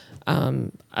 Yeah.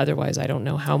 Otherwise, I don't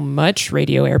know how much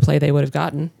radio airplay they would have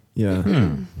gotten.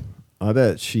 Yeah. I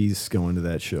bet she's going to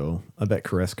that show. I bet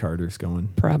Caress Carter's going.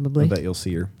 Probably. I bet you'll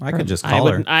see her. I could just call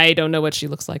her. I don't know what she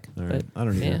looks like. right. But I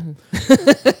don't yeah.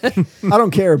 either. I don't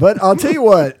care, but I'll tell you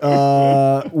what.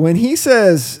 When he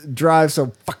says drive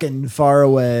so fucking far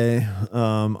away,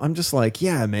 I'm just like,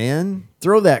 yeah, man,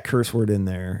 throw that curse word in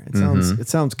there. It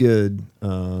sounds good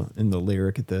in the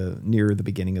lyric near the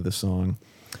beginning of the song.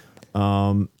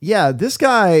 Yeah, this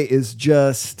guy is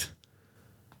just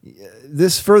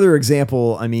this further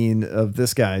example. I mean, of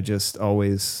this guy just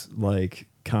always like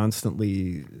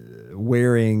constantly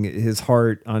wearing his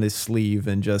heart on his sleeve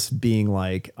and just being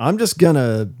like, I'm just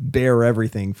gonna bear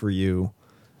everything for you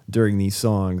during these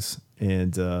songs.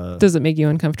 And Does it make you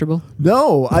uncomfortable?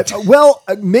 no,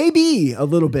 maybe a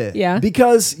little bit. Yeah.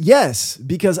 Because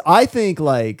I think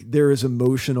like there's some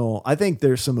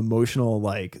emotional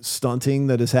like stunting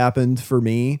that has happened for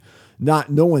me.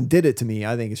 No one did it to me.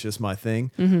 I think it's just my thing.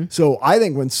 Mm-hmm. So I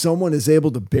think when someone is able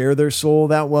to bear their soul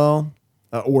that well,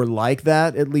 or like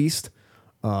that at least,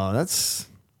 that's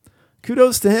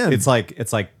kudos to him. It's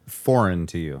like foreign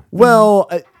to you. Well,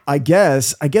 I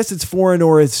guess it's foreign,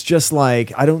 or it's just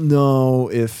like I don't know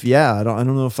if I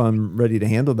don't know if I'm ready to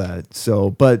handle that.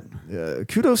 So, but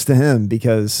kudos to him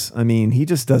because I mean he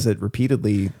just does it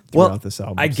repeatedly throughout this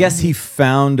album. I guess he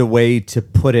found a way to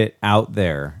put it out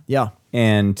there. Yeah.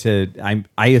 And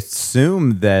I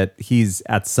assume that he's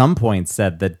at some point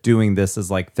said that doing this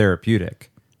is like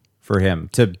therapeutic for him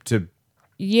to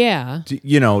Yeah.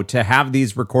 to have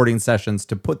these recording sessions,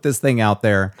 to put this thing out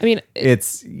there. I mean,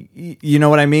 it's you know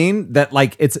what I mean? That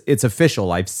like it's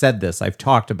official. I've said this. I've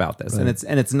talked about this, and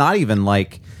it's not even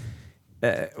like,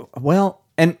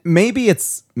 and maybe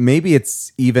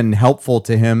it's even helpful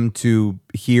to him to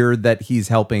hear that he's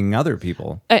helping other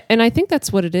people. And I think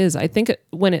that's what it is. I think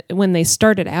when they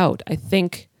started out, I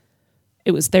think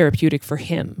it was therapeutic for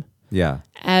him. Yeah.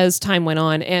 As time went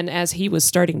on, and as he was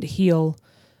starting to heal,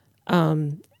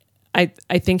 I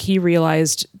think he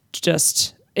realized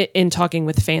just in talking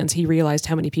with fans, he realized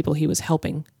how many people he was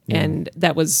helping, and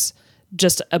that was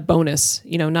just a bonus.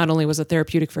 Not only was it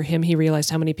therapeutic for him, he realized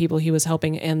how many people he was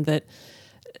helping, and that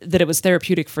that it was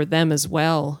therapeutic for them as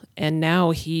well. And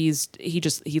now he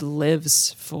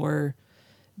lives for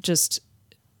just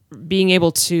being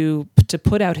able to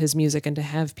put out his music and to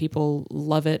have people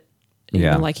love it, you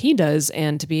know, like he does,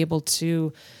 and to be able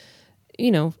to,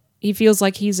 you know, he feels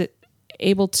like he's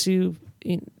able to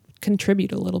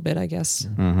contribute a little bit, I guess.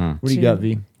 What do you got,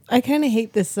 V? I kind of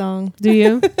hate this song. Do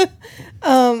you?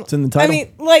 It's in the title. I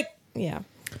mean, like, yeah.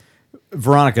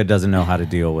 Veronica doesn't know how to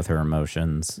deal with her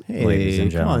emotions, ladies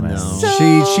and come on gentlemen.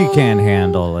 now. She can't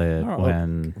handle it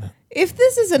when. If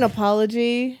this is an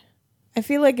apology, I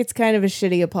feel like it's kind of a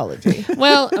shitty apology.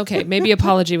 Well, okay, maybe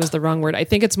apology was the wrong word. I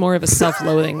think it's more of a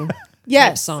self-loathing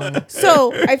Yes. song.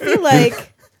 So I feel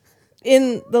like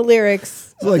in the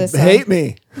lyrics It's of like, this song, hate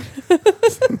me.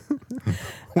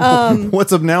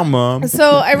 What's up now, Mom? So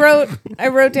I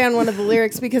wrote down one of the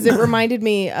lyrics because it reminded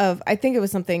me of, I think it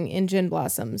was something in Gin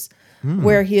Blossoms,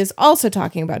 where he is also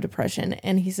talking about depression,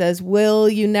 and he says, "Will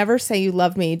you never say you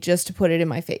love me just to put it in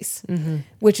my face?"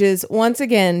 Which is once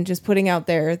again just putting out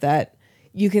there that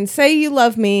you can say you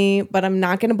love me, but I'm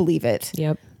not going to believe it.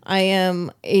 Yep. I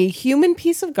am a human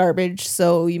piece of garbage,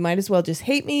 so you might as well just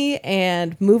hate me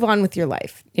and move on with your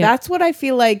life. Yep. That's what I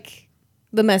feel like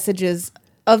the message is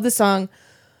of the song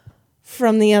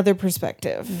from the other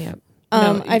perspective. Yep.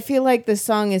 I feel like the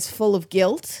song is full of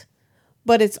guilt,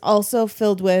 but it's also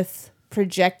filled with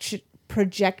projected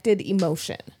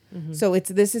emotion. So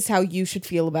this is how you should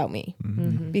feel about me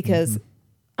because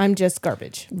I'm just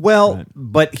garbage. Well,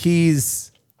 but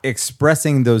he's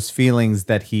expressing those feelings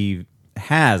that he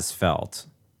has felt,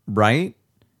 right?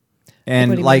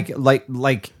 And What do you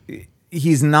like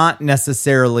he's not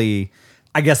necessarily,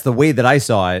 I guess the way that I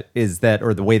saw it is that,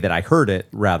 or the way that I heard it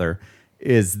rather,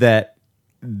 is that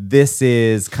this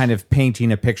is kind of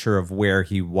painting a picture of where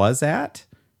he was at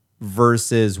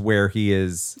versus where he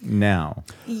is now.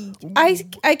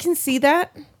 I can see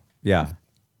that, Yeah.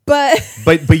 but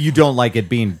But you don't like it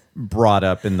being brought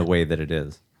up in the way that it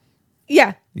is.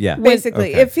 yeah. Yeah.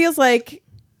 Basically, Okay. it feels like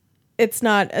it's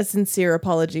not a sincere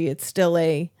apology. It's still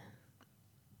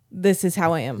this is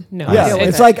how I am. No. Yeah, deal with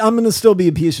it's it. like, I'm going to still be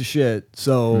a piece of shit,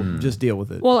 so just deal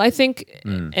with it. Well, I think,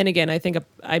 and again, I think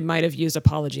I might have used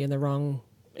apology in the wrong.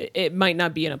 It might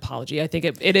not be an apology. I think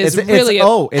it is really.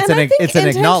 It's And I think an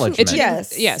acknowledgement.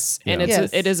 Yes. And Yeah.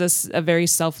 it is a very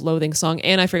self-loathing song.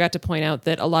 And I forgot to point out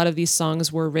that a lot of these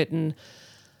songs were written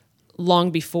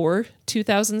long before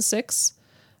 2006,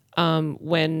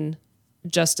 when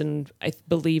Justin, I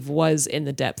believe, was in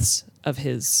the depths of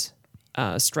his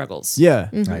struggles. Yeah,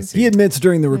 I see. he admits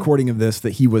during the recording of this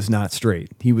that he was not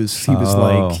straight. He was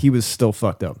still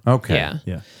fucked up. Okay. Yeah.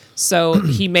 Yeah. So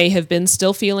he may have been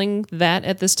still feeling that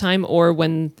at this time, or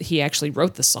when he actually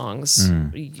wrote the songs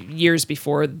years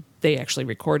before they actually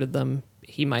recorded them,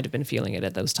 he might have been feeling it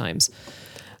at those times.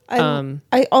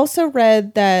 I also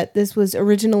read that this was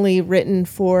originally written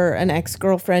for an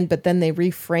ex-girlfriend, but then they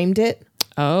reframed it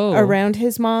around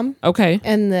his mom. Okay.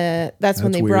 And that's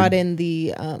when they weird. brought in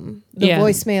the Yeah.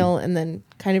 voicemail and then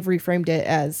kind of reframed it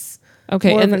as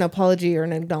Okay, more of and an apology or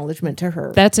an acknowledgement to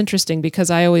her. That's interesting because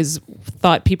I always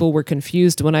thought people were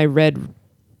confused when I read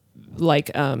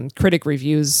like critic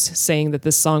reviews saying that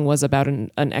this song was about an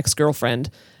ex-girlfriend.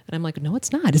 And I'm like, no,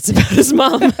 it's not. It's about his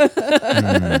mom.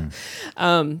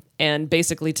 And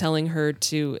basically telling her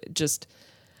to just,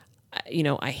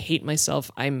 I hate myself.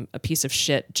 I'm a piece of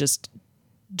shit. Just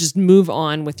move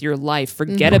on with your life.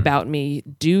 Forget about me.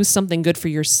 Do something good for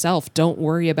yourself. Don't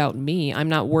worry about me. I'm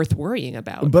not worth worrying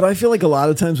about. But I feel like a lot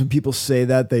of times when people say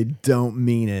that, they don't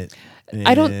mean it.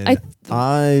 I don't- And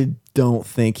I don't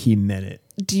think he meant it.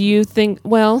 Do you think,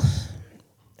 well,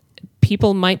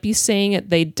 people might be saying it.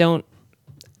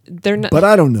 They're not. But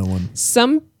I don't know him.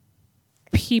 Some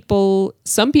people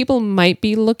might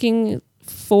be looking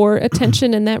for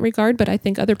attention in that regard, but I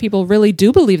think other people really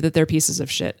do believe that they're pieces of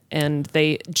shit, and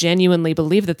they genuinely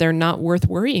believe that they're not worth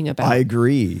worrying about. I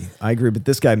agree. But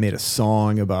this guy made a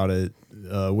song about it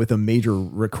with a major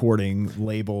recording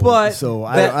label. But so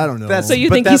that- I don't know. that's- so you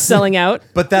But think he's that's- selling out?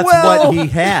 But that's Well, what he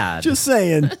had. just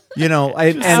saying.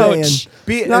 Ouch.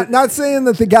 Not saying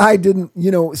that the guy didn't,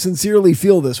 sincerely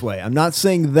feel this way. I'm not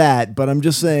saying that, but I'm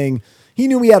just saying he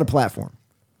knew he had a platform,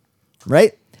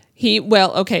 right?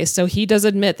 So he does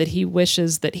admit that he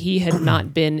wishes that he had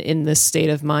not been in this state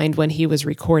of mind when he was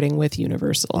recording with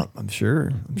Universal. I'm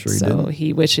sure he So didn't.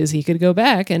 he wishes he could go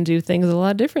back and do things a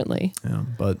lot differently. Yeah,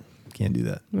 but can't do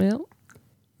that. Well,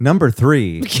 Number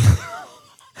 3.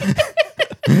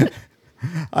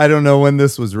 I don't know when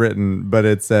this was written, but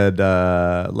it said,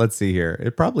 let's see here.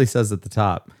 It probably says at the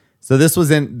top. So this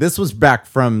was back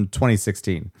from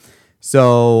 2016.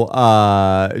 So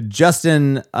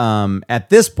Justin, at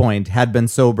this point, had been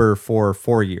sober for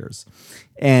 4 years.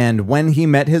 And when he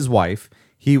met his wife,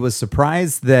 he was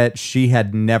surprised that she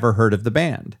had never heard of the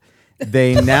band.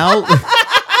 They now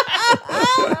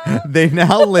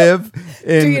live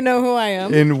in, Do you know who I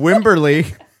am? in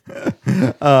Wimberley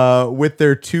with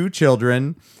their 2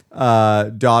 children,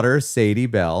 daughter Sadie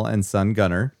Bell and son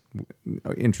Gunnar.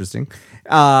 Interesting.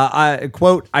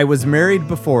 Quote, I was married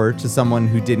before to someone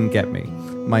who didn't get me.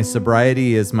 My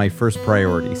sobriety is my first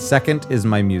priority. Second is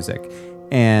my music.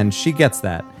 And she gets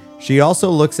that. She also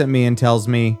looks at me and tells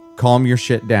me, calm your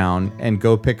shit down and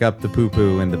go pick up the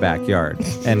poo-poo in the backyard.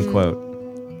 End quote.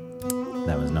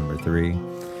 That was number 3.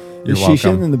 You're Is she welcome.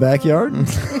 shitting in the backyard?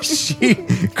 She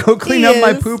go clean He up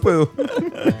my is. poo-poo.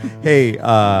 Hey,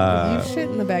 You shit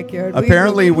in the backyard.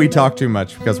 apparently we talk too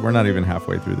much because we're not even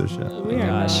halfway through this shit. We are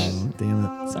not. Damn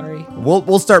it. Sorry.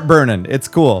 We'll start burning. It's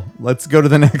cool. Let's go to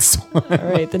the next one. All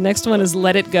right, the next one is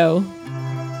Let It Go.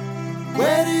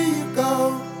 Where do you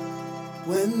go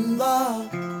when the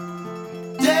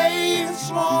day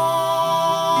is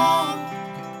long?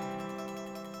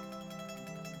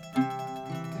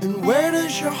 And where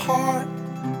does your heart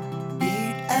beat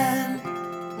and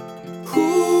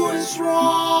who is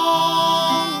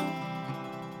wrong?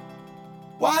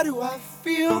 Why do I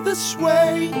feel this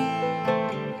way?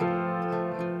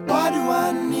 Why do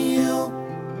I kneel?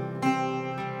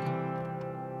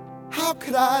 How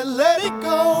could I let it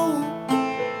go?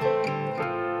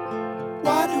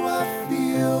 Why do I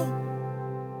feel?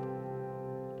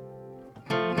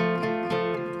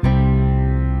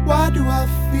 Why do I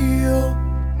feel?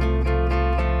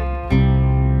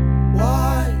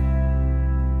 Why?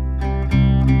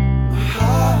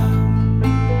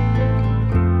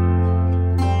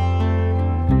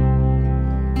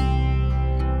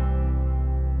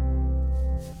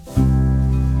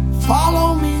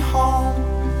 Follow me home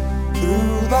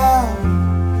through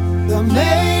the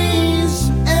maze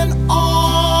and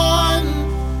on.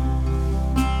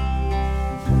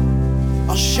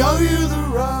 I'll show you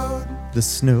the road. The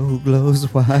snow glows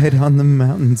white on the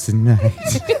mountains tonight.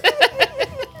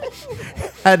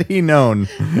 Had he known.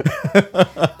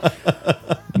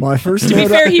 My first To be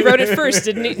note- fair, he wrote it first,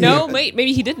 didn't he? No, wait,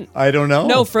 maybe he didn't. I don't know.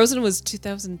 No, Frozen was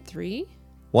 2003.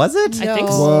 Was it? I think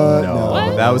No. so. What? No,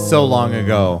 No. that was so long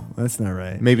ago. That's not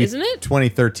right. Maybe Isn't it?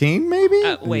 2013, maybe?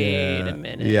 Wait a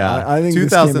minute. Yeah. I think this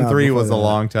came out 2003 before was a that.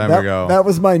 long time That- ago. That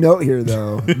was my note here,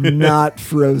 though. Not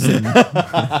Frozen.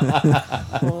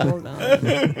 Hold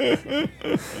on.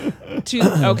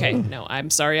 Okay, no, I'm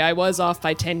sorry. I was off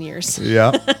by 10 years.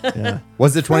 yeah. Yeah.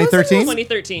 Was it 2013?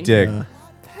 2013. Dig.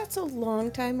 That's a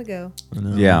long time ago.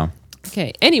 Yeah.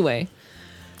 Okay, anyway.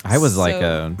 I was like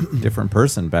So- a different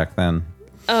person back then.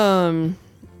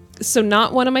 So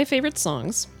not one of my favorite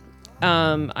songs.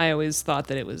 I always thought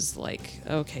that it was like,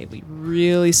 okay, we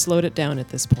really slowed it down at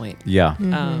this point. Yeah.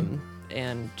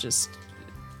 And just,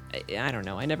 I don't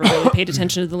know. I never really paid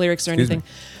attention to the lyrics or Excuse me.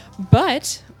 anything.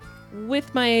 But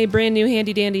with my brand new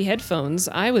handy dandy headphones,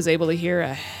 I was able to hear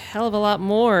a hell of a lot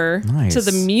more Nice. to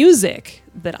the music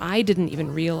that I didn't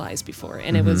even realize before.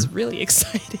 And it was Mm-hmm. really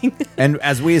exciting. And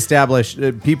as we established,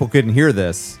 people couldn't hear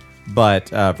this, but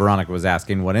Veronica was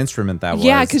asking what instrument that was.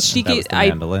 Yeah, because she and that was gave the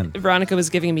mandolin. Veronica was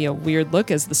giving me a weird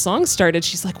look as the song started.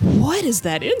 She's like, "What is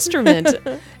that instrument?"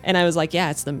 And I was like,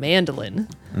 "Yeah, it's the mandolin."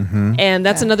 Mm-hmm. And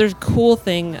that's another cool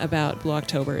thing about Blue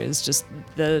October is just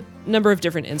the number of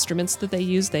different instruments that they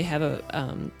use. They have a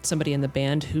somebody in the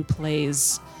band who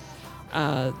plays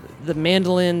the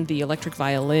mandolin, the electric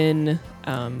violin,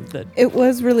 It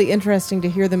was really interesting to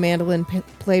hear the mandolin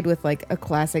played with like a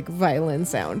classic violin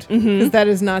sound, because that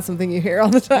is not something you hear all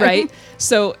the time. right.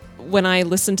 So when I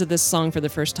listened to this song for the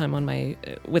first time on my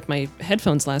with my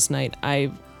headphones last night,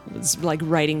 I was like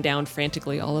writing down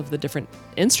frantically all of the different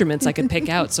instruments I could pick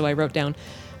out. So I wrote down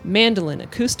mandolin,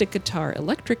 acoustic guitar,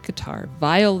 electric guitar,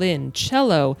 violin,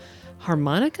 cello,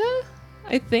 harmonica,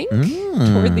 I think,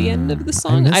 toward the end of the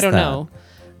song. missed I don't that. know.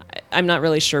 I'm not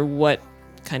really sure what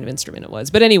kind of instrument it was.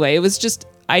 But anyway, it was just,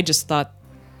 I just thought,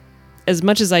 as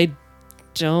much as I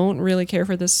don't really care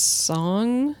for this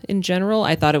song in general,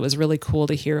 I thought it was really cool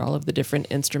to hear all of the different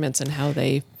instruments and how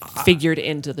they figured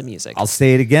into the music. I'll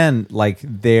say it again, like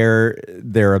they're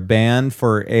a band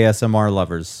for ASMR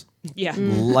lovers. Yeah.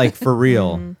 Like for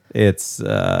real. It's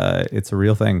a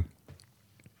real thing.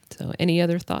 So any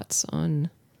other thoughts on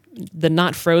the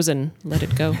not Frozen, Let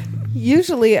It Go?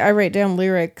 Usually I write down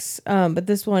lyrics, but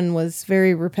this one was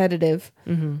very repetitive.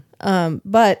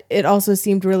 But it also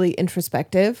seemed really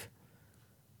introspective,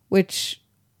 which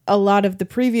a lot of the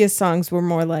previous songs were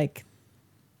more like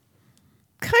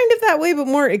kind of that way, but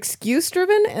more excuse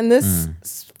driven. And this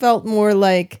felt more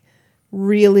like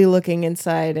really looking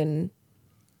inside and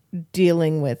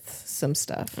dealing with some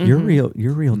stuff. You're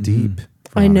real deep.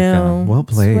 I know. Well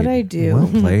It's played. what I do. Well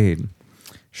played.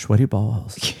 Sweaty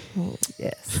balls. Oh,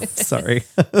 yes. Sorry.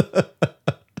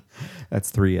 That's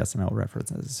 3 SNL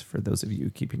references for those of you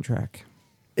keeping track.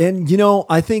 And,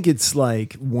 I think it's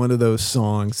like one of those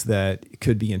songs that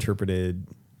could be interpreted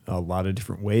a lot of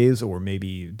different ways, or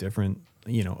maybe different,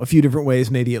 a few different ways,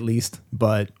 maybe at least.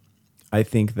 But I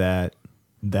think that's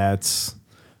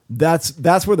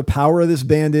where the power of this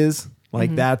band is.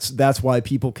 Like that's why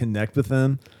people connect with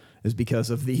them, is because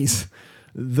of the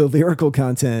lyrical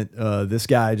content. This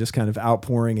guy just kind of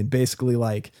outpouring and basically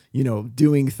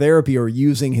doing therapy or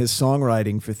using his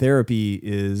songwriting for therapy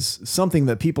is something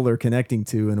that people are connecting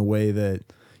to in a way that,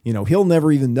 he'll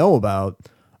never even know about.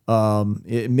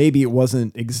 Maybe it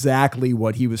wasn't exactly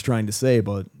what he was trying to say,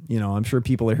 but I'm sure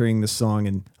people are hearing this song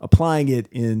and applying it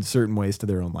in certain ways to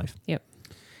their own life. Yep.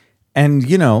 And,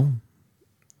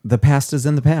 the past is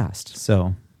in the past.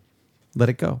 So let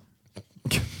it go.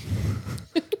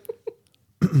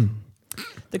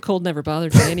 The cold never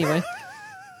bothered me anyway.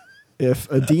 If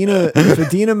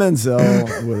Adina Menzel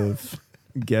would have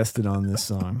guessed it on this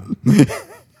song,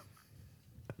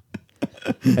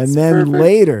 and then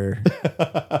later,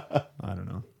 I don't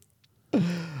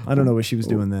know what she was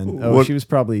doing then. Oh, she was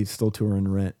probably still touring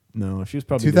Rent. No, she was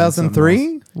probably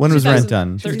 2003. When was Rent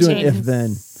done? She was doing If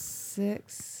Then.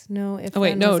 6. No, If Oh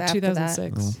wait, Then no, was after that.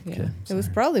 2006. Oh, okay. Yeah. It was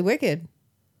probably Wicked.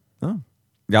 Oh,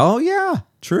 yeah.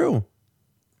 True.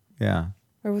 Yeah.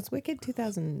 Or was Wicked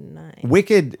 2009?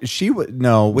 Wicked,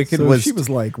 Wicked So was... she was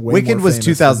like way Wicked more was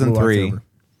famous than Blue 2003. October.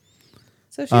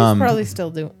 So she was probably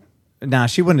still doing. Nah,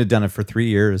 she wouldn't have done it for 3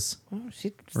 years. Oh,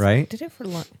 she Right? did it for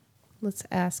long. Let's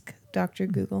ask Dr.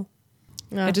 Google.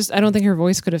 I don't think her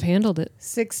voice could have handled it.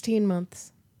 16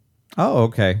 months. Oh,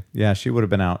 okay. Yeah, she would have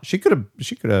been out. She could have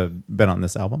been on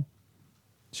this album.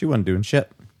 She wasn't doing shit.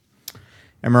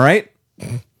 Am I right?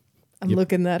 I'm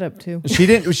looking that up too. She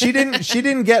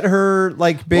didn't get her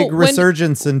big Well,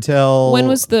 resurgence until... When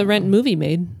was the Rent movie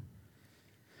made?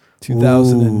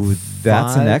 2005, Ooh,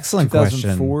 that's an excellent question.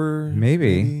 2004,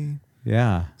 Maybe.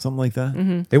 Yeah. something like that.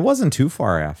 Mm-hmm. It wasn't too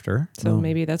far after. So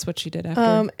maybe that's what she did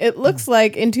after. It looks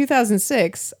like in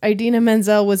 2006, Idina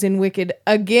Menzel was in Wicked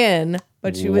again,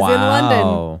 but she was in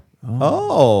London.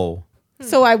 Oh.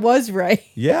 So I was right.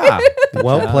 Yeah.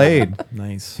 Well played.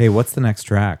 Nice. Hey, what's the next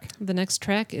track? The next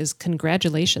track is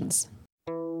Congratulations.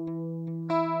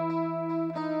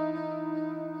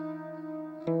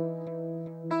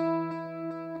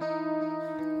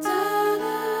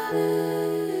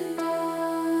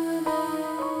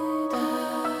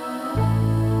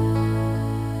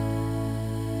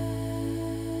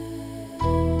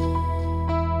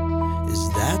 Is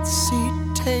that seat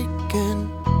taken?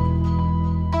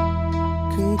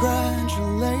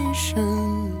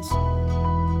 Congratulations.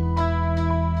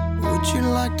 Would you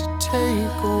like to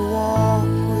take a walk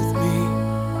with me?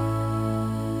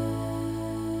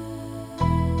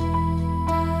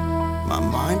 My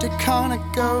mind, it kinda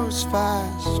goes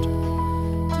fast.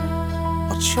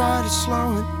 I'll try to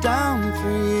slow it down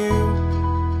for you.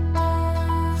 I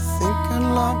think I'd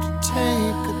love to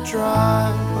take a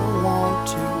drive. I want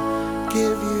to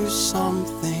give you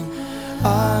something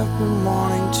I've been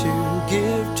wanting to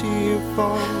give to you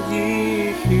for years.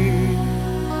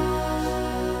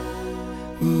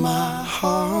 My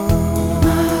heart,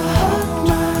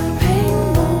 my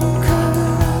pain won't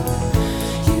cover up.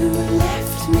 You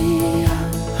left me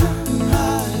up.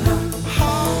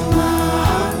 My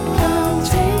heart can't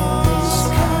take this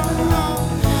cover.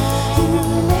 You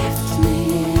left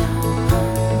me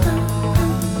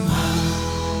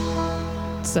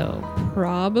up. So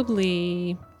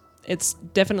probably, it's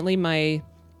definitely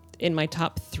in my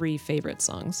top 3 favorite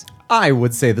songs I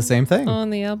would say the same thing.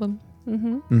 on the album.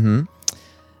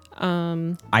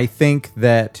 I think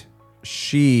that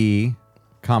she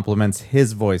complements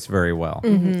his voice very well.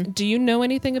 Do you know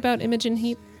anything about Imogen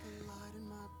Heap?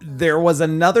 There was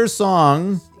another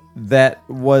song that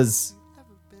was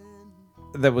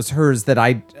hers that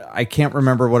I can't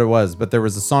remember what it was, but there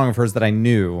was a song of hers that I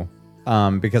knew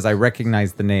because I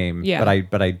recognized the name. Yeah.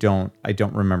 But I don't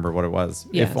remember what it was.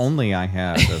 Yes. If only I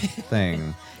had a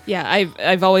thing. Yeah,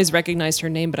 I've always recognized her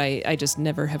name, but I just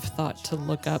never have thought to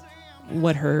look up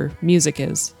what her music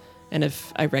is and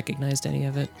if I recognized any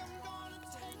of it.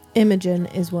 Imogen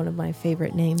is one of my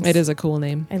favorite names. It is a cool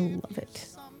name. I love it.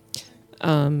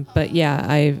 But yeah,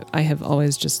 I have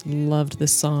always just loved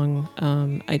this song.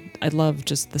 I love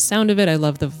just the sound of it. I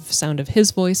love the sound of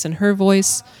his voice and her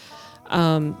voice.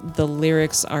 The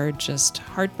lyrics are just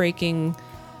heartbreaking.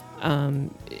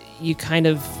 You kind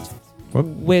of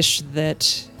wish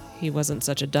that he wasn't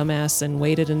such a dumbass and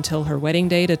waited until her wedding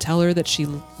day to tell her that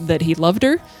he loved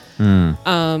her.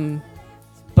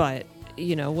 But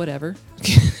whatever.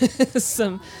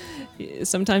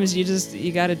 Sometimes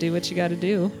you got to do what you got to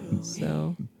do.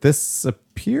 So this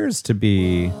appears to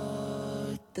be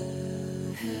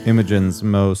Imogen's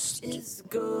most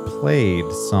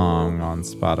played song on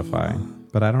Spotify,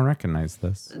 but I don't recognize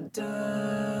this.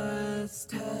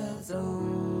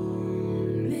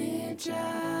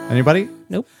 Anybody?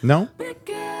 Nope. No?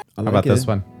 How about this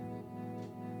one?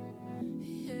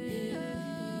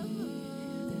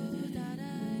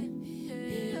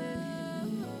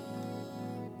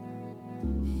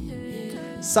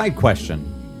 Side question.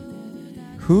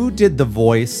 Who did the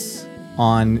voice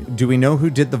do we know who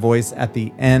did the voice at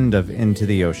the end of Into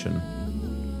the Ocean?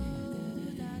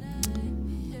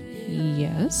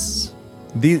 Yes.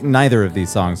 Neither of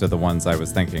these songs are the ones I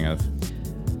was thinking of.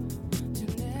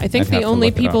 I think the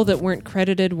only people that weren't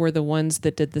credited were the ones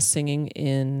that did the singing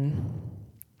in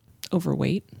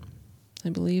Overweight, I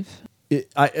believe.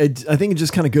 I think it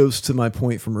just kind of goes to my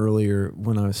point from earlier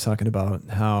when I was talking about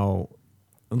how,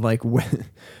 like,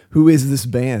 who is this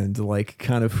band? Like,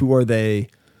 kind of who are they?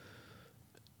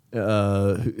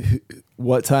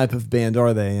 What type of band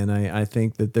are they? And I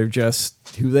think that they're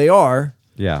just who they are.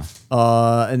 Yeah.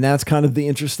 And that's kind of the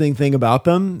interesting thing about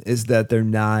them, is that they're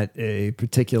not a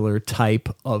particular type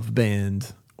of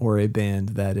band or a band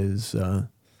that is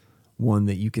one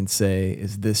that you can say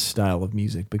is this style of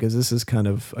music, because this is kind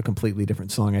of a completely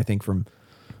different song, I think, from,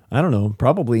 I don't know,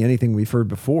 probably anything we've heard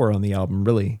before on the album,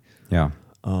 really. Yeah.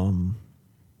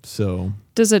 So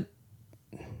does it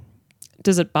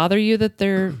bother you that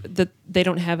they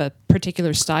don't have a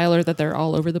particular style, or that they're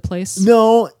all over the place?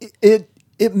 No,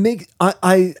 it makes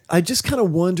I just kind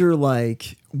of wonder,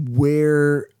 like,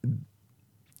 where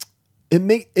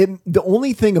the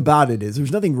only thing about it is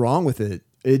there's nothing wrong with it.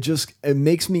 It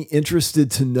makes me interested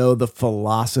to know the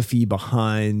philosophy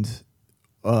behind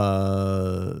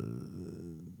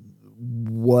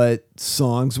what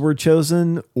songs were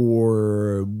chosen,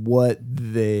 or what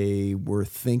they were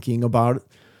thinking about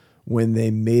when they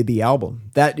made the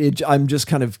album. I'm just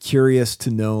kind of curious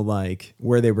to know, like,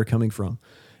 where they were coming from.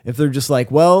 If they're just like,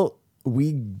 well,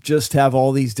 we just have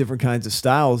all these different kinds of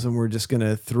styles and we're just going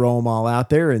to throw them all out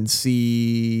there and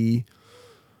see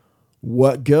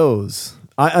what goes.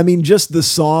 I mean, just the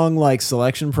song, like,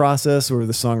 selection process or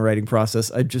the songwriting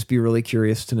process, I'd just be really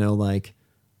curious to know, like,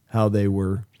 how they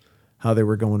were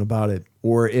going about it.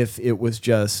 Or if it was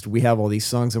just, we have all these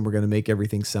songs and we're going to make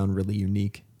everything sound really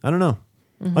unique. I don't know.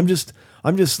 Mm-hmm.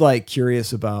 I'm just like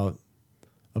curious about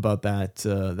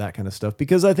that kind of stuff,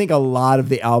 because I think a lot of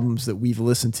the albums that we've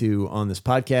listened to on this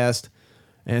podcast,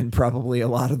 and probably a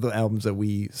lot of the albums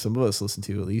that some of us listen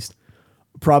to at least,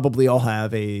 probably all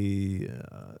have a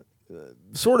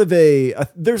sort of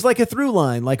there's like a through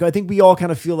line. Like, I think we all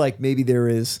kind of feel like maybe there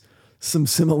is some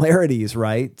similarities,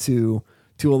 right, to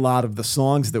a lot of the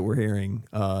songs that we're hearing,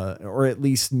 or at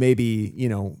least maybe,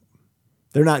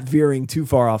 they're not veering too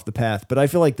far off the path. But I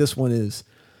feel like this one is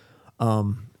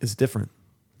different.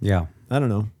 Yeah. I don't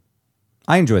know.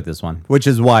 I enjoyed this one, which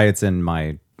is why it's in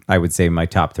my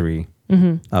top 3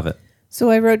 of it. So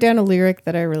I wrote down a lyric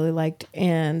that I really liked,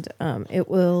 and it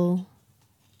will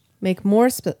make more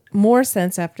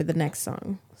sense after the next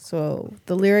song. So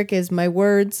the lyric is, "My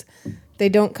words, they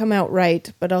don't come out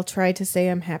right, but I'll try to say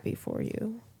I'm happy for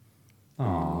you."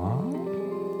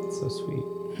 Aww. That's so sweet.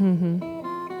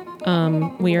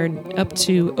 We are up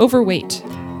to Overweight.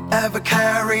 Ever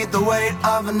carried the weight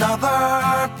of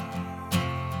another?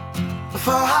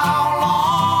 For how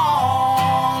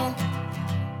long?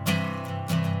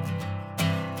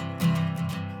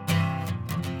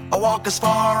 I walk as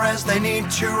far as they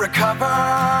need to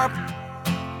recover.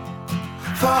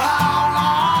 For how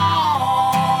long?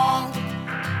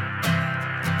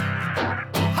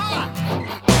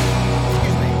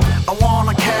 I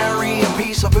wanna carry a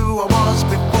piece of who I was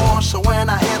before, so when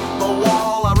I hit the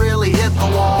wall, I really hit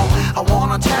the wall. I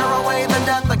wanna tear away the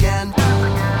death again,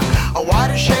 a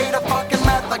whiter shade of fucking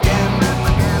meth again.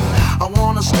 I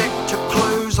wanna stick to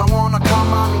clues, I wanna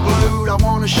come unglued, I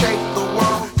wanna shape the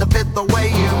world to fit the way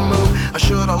you move. I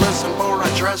should've listened for a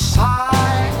dress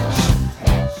size.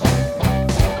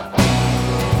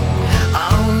 I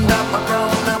owned up, I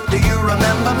grown up, do you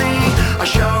remember me? I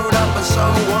showed up and so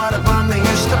what a fun they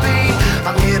used to be.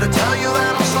 I'm here to tell you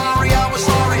that I'm sorry, I was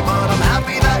sorry, but I'm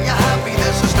happy that you're happy.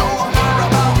 This is no longer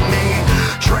about me.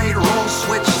 Trade roles,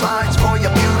 switch sides for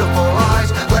your beautiful eyes.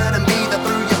 Let them be there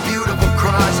through your beautiful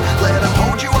cries. Let them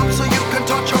hold you up so you can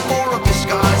touch a more of your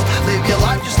skies. Live your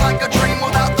life just like a dream.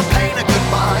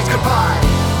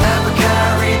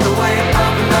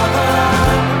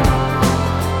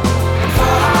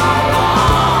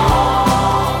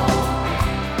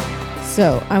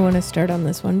 So I want to start on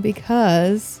this one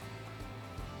because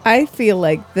I feel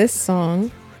like this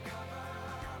song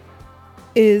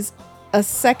is a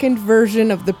second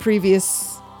version of the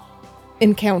previous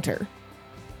encounter.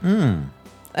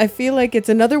 I feel like it's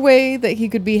another way that he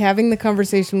could be having the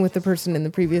conversation with the person in the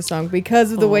previous song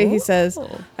because of the way he says,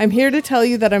 I'm here to tell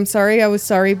you that I'm sorry I was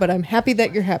sorry, but I'm happy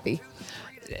that you're happy.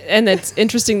 And it's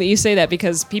interesting that you say that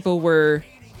because people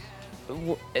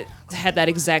had that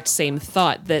exact same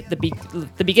thought that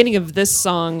the beginning of this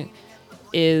song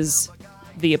is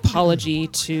the apology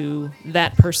to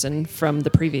that person from the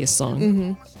previous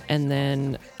song, and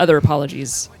then other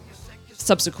apologies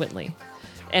subsequently.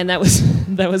 And that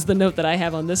was the note that I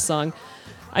have on this song.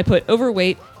 I put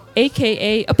overweight,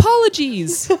 aka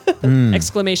apologies!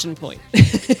 Exclamation point.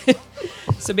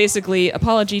 So basically,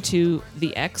 apology to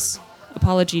the ex,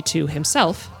 apology to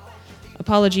himself,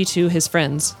 apology to his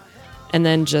friends, and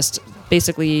then just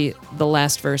basically the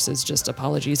last verse is just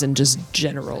apologies and just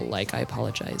general, like I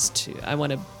apologize to, I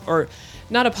want to, or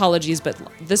not apologies, but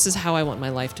this is how I want my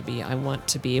life to be. I want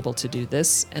to be able to do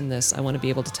this and this. I want to be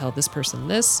able to tell this person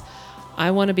this.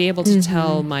 I want to be able to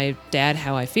tell my dad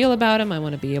how I feel about him. I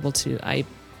want to be able to, I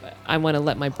want to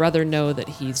let my brother know that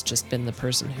he's just been the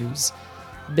person who's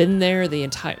been there the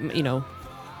entire,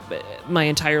 my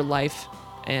entire life,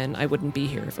 and I wouldn't be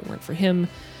here if it weren't for him.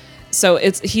 So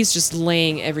he's just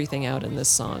laying everything out in this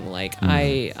song. Like,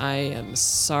 I am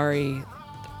sorry,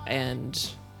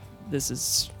 and this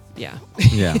is, yeah.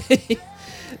 Yeah.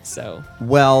 So.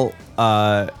 Well,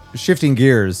 shifting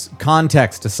gears,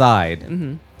 context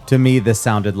aside, to me, this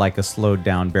sounded like a slowed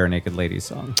down Bare Naked Ladies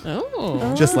song.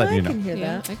 Oh. Just letting you know. I can hear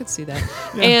Yeah, that. I could see that.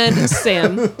 And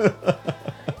Sam,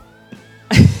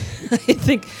 I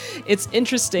think it's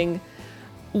interesting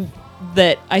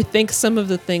that I think some of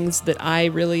the things that I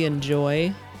really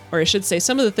enjoy, or I should say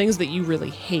some of the things that you really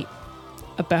hate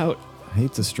about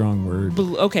Hate's a strong word.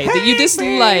 that you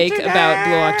dislike about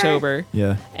Blue October,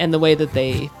 Yeah. and the way that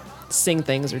they sing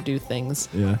things or do things,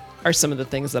 Yeah. are some of the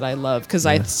things that I love. Because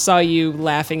I saw you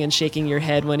laughing and shaking your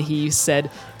head when he said,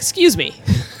 "Excuse me,"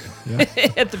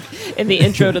 in the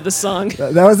intro to the song.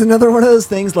 That was another one of those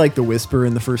things, like the whisper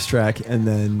in the first track, and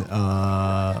then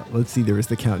let's see, there was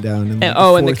the countdown, and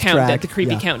And the countdown, track. the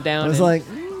creepy countdown. I was and, like,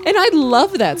 and I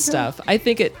love that stuff. I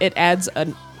think it adds a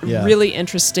really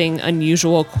interesting,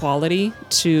 unusual quality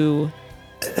to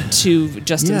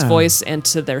Justin's voice and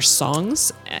to their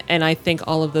songs. And I think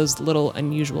all of those little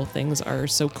unusual things are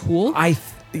so cool. I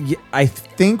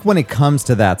think when it comes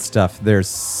to that stuff, there's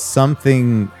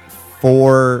something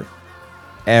for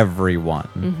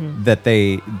everyone that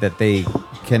they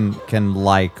can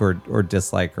like or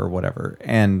dislike or whatever.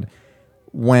 And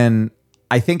when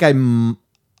I think I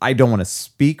don't want to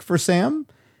speak for Sam,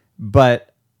 but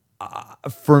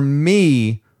for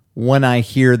me, when I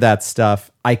hear that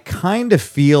stuff, I kind of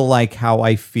feel like how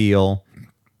I feel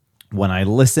when I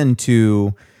listen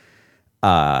to.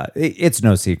 It's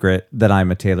no secret that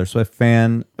I'm a Taylor Swift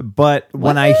fan, but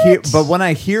when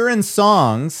I hear in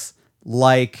songs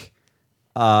like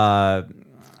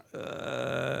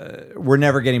 "We're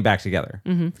Never Getting Back Together,"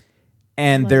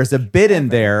 and there's a bit in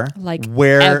there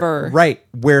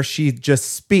where she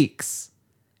just speaks.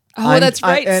 Oh, that's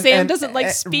right. Sam doesn't like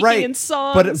speaking in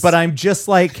songs. But I'm just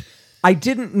like, I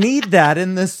didn't need that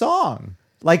in this song.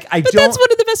 Like But that's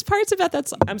one of the best parts about that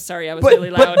song. I'm sorry, I was really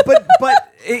loud.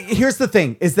 But here's the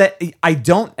thing: is that I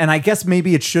don't, and I guess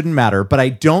maybe it shouldn't matter, but I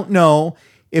don't know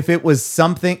if it was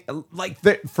something like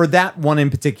for that one in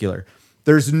particular.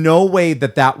 There's no way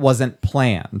that wasn't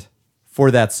planned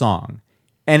for that song,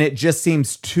 and it just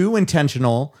seems too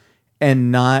intentional.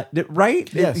 And not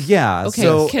right? Yes. Yeah. Okay.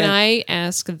 So, can I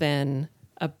ask then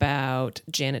about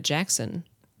Janet Jackson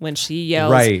when she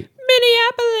yells, Right.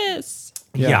 Minneapolis?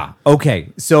 Yeah. Okay.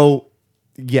 So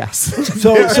yes.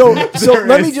 So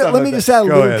let me just add a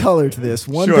Go little ahead. color to this.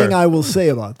 One Sure. thing I will say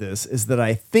about this is that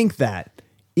I think that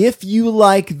if you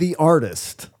like the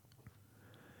artist,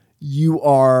 you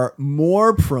are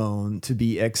more prone to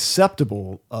be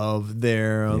acceptable of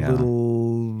their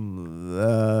little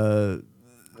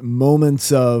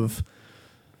moments of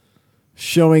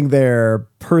showing their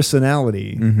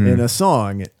personality in a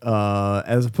song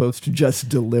as opposed to just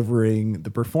delivering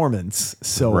the performance.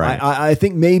 So Right. I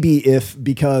think maybe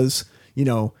because,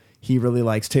 he really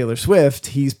likes Taylor Swift,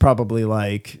 he's probably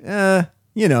like,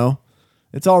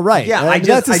 it's all right. Yeah, And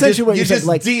that's essentially what you you're saying. just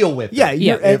Like, deal with yeah, it.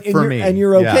 you're, and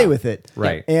you're okay with it.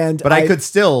 Right. But I could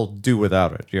still do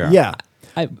without it. Yeah. Yeah.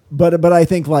 I- But I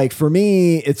think, like, for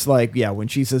me, it's like, when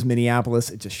she says Minneapolis,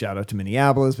 it's just shout out to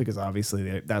Minneapolis because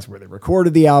obviously that's where they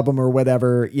recorded the album or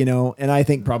whatever, and I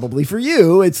think probably for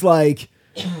you, it's like,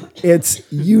 it's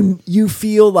you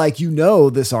feel like you know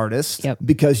this artist Yep.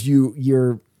 because you've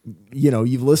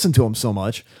listened to him so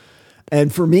much.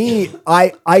 And for me,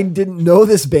 I didn't know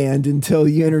this band until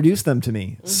you introduced them to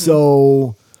me.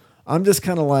 So I'm just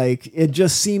kind of like, it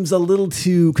just seems a little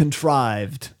too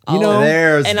contrived. You know?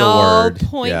 There's And the I'll word.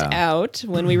 point Yeah. out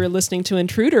when we were listening to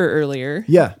Intruder earlier.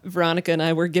 Yeah. Veronica and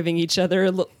I were giving each other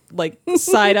like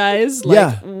side eyes. Like,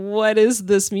 Yeah. what is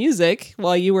this music?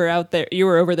 While you were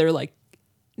over there like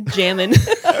jamming.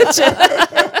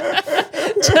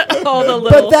 All the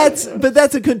little. But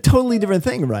that's a totally different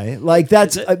thing, right? Like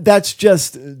that's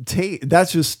just taste.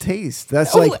 That's just taste.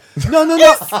 That's like no.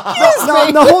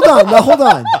 Hold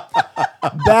on.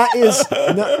 That is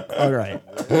all right.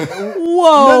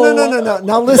 Whoa. No.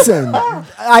 Now listen.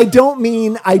 I don't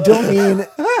mean.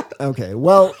 Okay.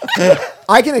 Well,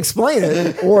 I can explain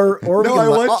it, or we No, can I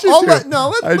want you to. let's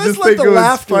I just let think the it was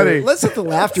laughter. funny. Let's let the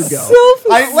laughter go.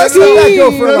 Self-esteem. Let's let that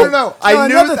go for No.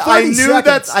 another 30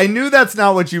 seconds. I knew that's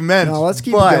not what you meant. No, let's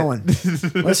keep but- it going.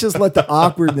 Let's just let the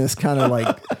awkwardness kind of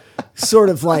like sort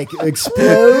of like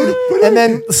explode and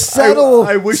then settle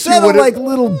I wish you settle would've- like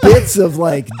little bits of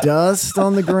like dust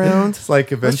on the ground. It's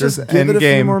like Let's Avengers just give it a few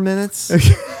Endgame. more minutes.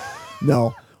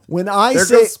 No. When I There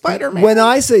say goes Spider-Man. when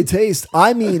I say taste,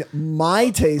 I mean my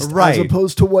taste as Right.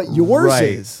 opposed to what yours Right.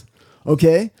 is.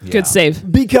 Okay? Good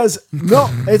save. Because no,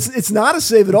 it's not a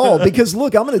save at all. Because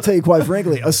look, I'm going to tell you quite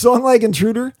frankly, a song like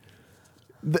Intruder,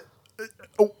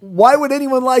 why would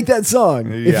anyone like that song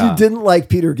if you Yeah. didn't like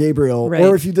Peter Gabriel Right.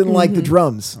 or if you didn't like the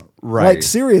drums? Right. Like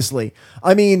seriously.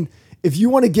 I mean, if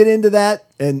you want to get into that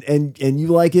and you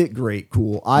like it, great,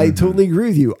 cool. I totally agree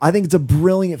with you. I think it's a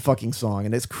brilliant fucking song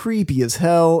and it's creepy as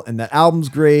hell and that album's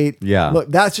great. Yeah. Look,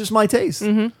 that's just my taste.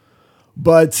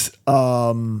 But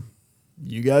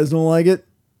you guys don't like it?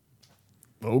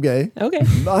 Okay. Okay.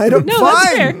 I don't. No, that's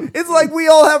fair. fine. It's like we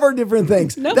all have our different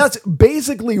things. No. That's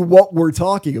basically what we're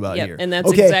talking about Yep. here. And that's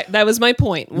okay. that was my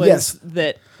point. Was Yes.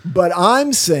 that But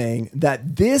I'm saying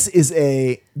that this is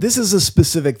a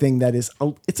specific thing that is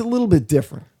it's a little bit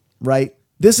different, right?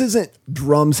 This isn't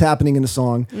drums happening in a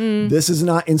song. This is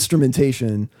not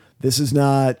instrumentation. This is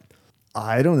not.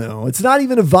 I don't know. It's not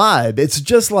even a vibe. It's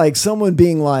just like someone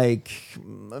being like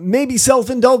maybe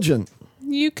self-indulgent,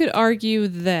 you could argue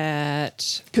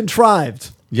that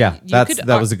contrived. Yeah, could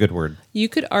that was a good word. you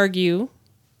could argue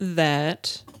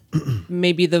that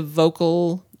maybe the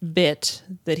vocal bit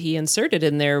that he inserted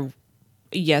in there,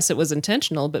 yes, it was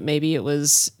intentional, but maybe it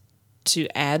was to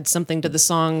add something to the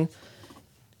song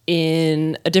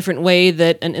in a different way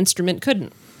that an instrument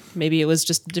couldn't. Maybe it was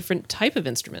just a different type of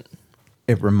instrument.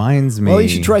 It reminds me. Well, you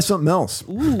should try something else.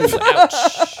 Ooh,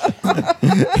 ouch.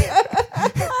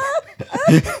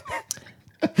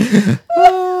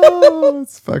 Oh,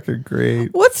 it's fucking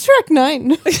great. What's track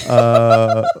 9?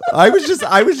 I was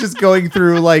just going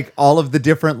through like all of the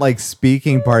different like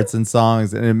speaking parts and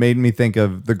songs, and it made me think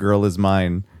of "The Girl Is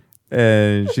Mine."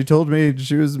 And she told me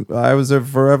I was her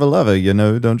forever lover,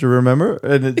 don't you remember?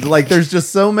 And it's like there's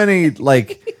just so many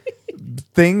like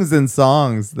things in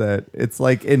songs that it's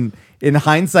like in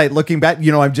hindsight looking back,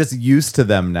 I'm just used to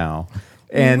them now.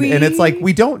 And it's like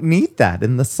we don't need that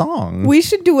in the song. We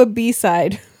should do a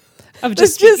B-side. Of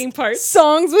just speaking parts.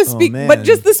 Songs with man. but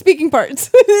just the speaking parts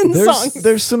in songs.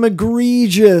 There's some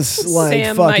egregious like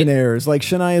Sam fucking might- errors, like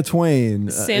Shania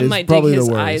Twain. Sam is might dig probably his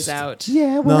the eyes worst. out.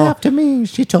 Yeah, well, No. after me,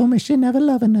 she told me she'd never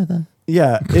love another.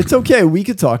 Yeah, it's okay. We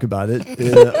could talk about it.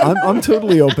 I'm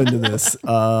totally open to this.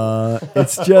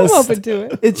 It's just I'm open to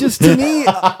it. It's just to me,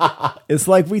 it's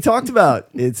like we talked about.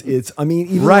 It's. I mean,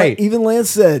 even Right. even Lance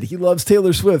said he loves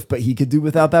Taylor Swift, but he could do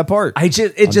without that part. I'm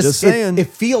just saying. it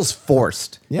feels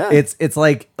forced. Yeah. It's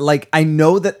like I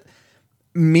know that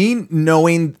me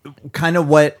knowing kind of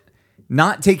what,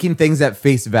 not taking things at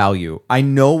face value. I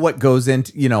know what goes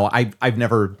into, I've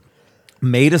never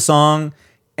made a song,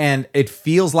 and it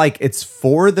feels like it's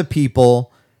for the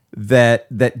people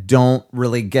that don't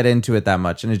really get into it that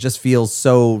much, and it just feels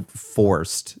so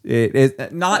forced.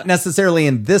 It not necessarily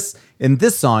in this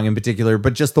song in particular,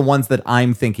 but just the ones that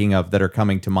I'm thinking of that are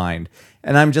coming to mind.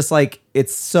 And I'm just like,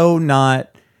 it's so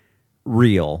not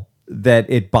real that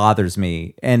it bothers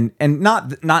me. And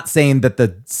not saying that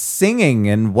the singing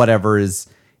and whatever is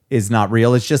not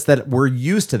real. It's just that we're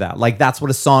used to that. Like that's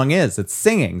what a song is. It's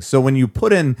singing. So when you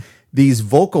put in these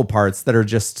vocal parts that are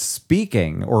just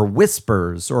speaking or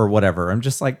whispers or whatever, I'm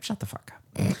just like, shut the fuck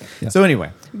up. So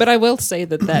anyway, But I will say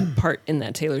that part in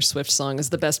that Taylor Swift song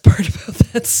is the best part about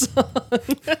that song.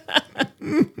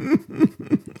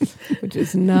 Which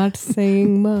is not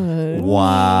saying much.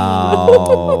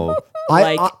 wow.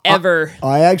 ever.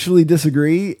 I actually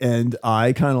disagree, and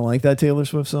I kind of like that Taylor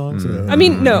Swift song. So. I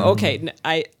mean, no, okay.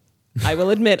 I will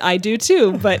admit I do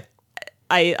too, but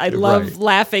I love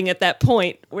laughing at that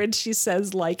point when she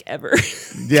says like ever.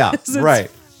 Yeah, right.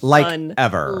 Like fun.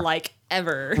 ever. Like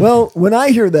ever. Well, when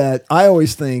I hear that, I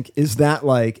always think, is that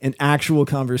like an actual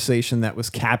conversation that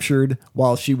was captured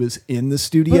while she was in the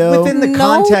studio? But within the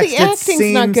context, the it acting's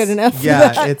seems not good enough for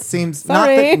Yeah, that. it seems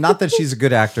Sorry. not that she's a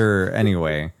good actor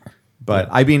anyway. But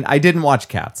I mean, I didn't watch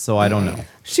Cats, so I don't know.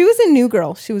 She was in New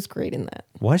Girl. She was great in that.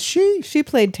 Was she? She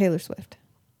played Taylor Swift.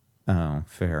 Oh,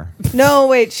 fair. No,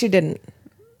 wait, she didn't.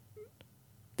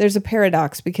 There's a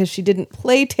paradox because she didn't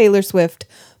play Taylor Swift,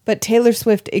 but Taylor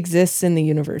Swift exists in the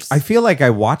universe. I feel like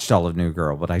I watched all of New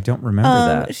Girl, but I don't remember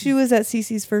that. She was at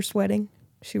Cece's first wedding.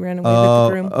 She ran away with the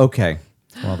groom. Okay.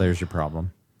 Well, there's your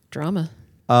problem. Drama.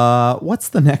 What's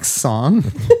the next song?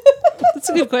 That's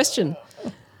a good question.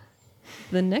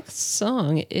 The next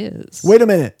song is... Wait a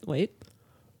minute. Wait.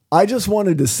 I just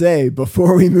wanted to say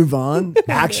before we move on,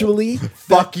 actually,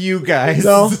 Fuck you guys.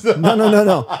 no.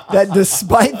 That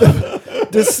despite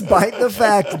the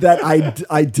fact that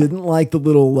I didn't like the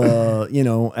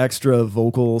little extra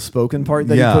vocal spoken part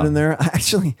that Yeah. he put in there, I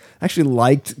actually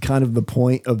liked kind of the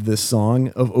point of this song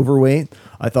of Overweight.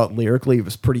 I thought lyrically it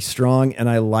was pretty strong, and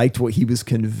I liked what he was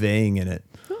conveying in it.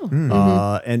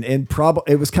 And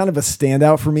it was kind of a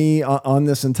standout for me on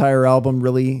this entire album.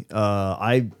 Really,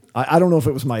 I don't know if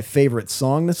it was my favorite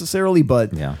song necessarily,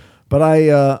 but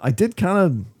I did kind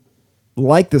of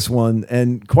like this one.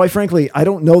 And quite frankly, I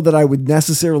don't know that I would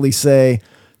necessarily say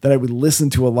that I would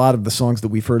listen to a lot of the songs that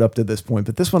we've heard up to this point,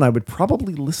 but this one I would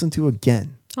probably listen to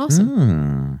again.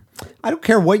 Awesome. I don't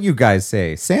care what you guys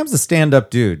say. Sam's a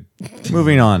stand-up dude.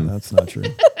 Moving on. That's not true.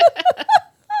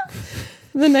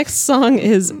 The next song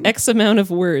is X amount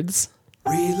of words.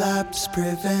 Relapse,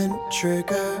 prevent,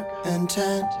 trigger,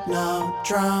 intent, now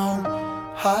drown.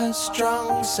 High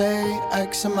strung, say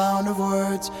X amount of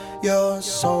words. Your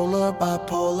solar,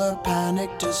 bipolar,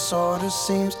 panic disorder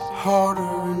seems harder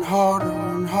and harder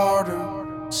and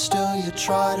harder. Still you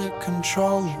try to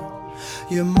control it.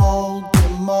 You mold,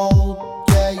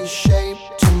 yeah, you shape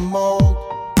to mold.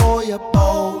 Boy, you're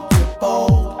bold,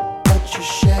 but your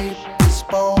shape is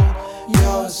bold.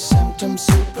 Your symptoms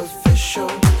superficial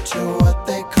to what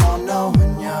they call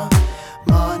knowing ya.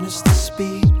 Minus the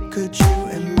speed, could you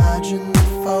imagine the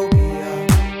phobia?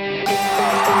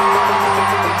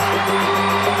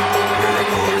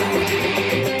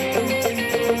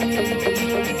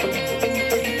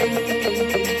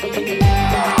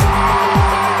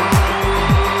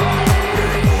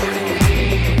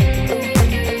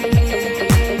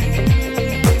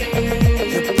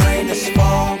 Your brain is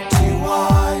faulty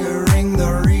wiring,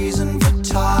 the reason for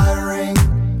tiring.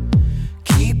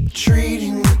 Keep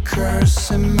treating the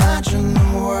curse, imagine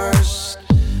the worst.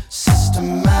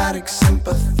 Systematic,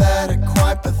 sympathetic,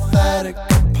 quite pathetic,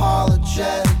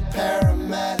 apologetic,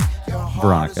 paramedic. Your heart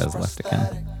Veronica is has left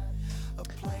again.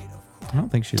 prosthetic. I don't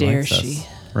think she Dare likes she? us.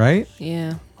 Right?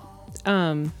 Yeah.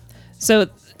 So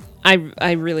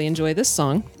I really enjoy this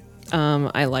song.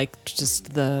 I like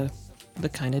just the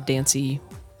kind of dancey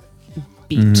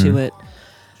beat to it.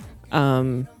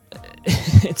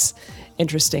 It's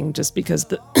interesting just because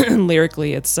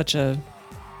lyrically it's such a,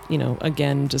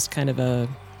 again, just kind of a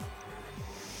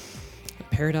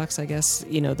paradox, I guess.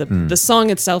 The song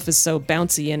itself is so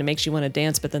bouncy and it makes you want to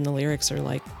dance, but then the lyrics are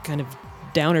like kind of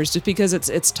downers just because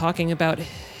it's talking about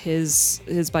his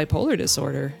bipolar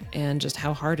disorder and just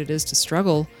how hard it is to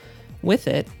struggle with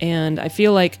it. And I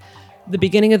feel like the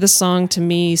beginning of the song to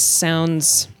me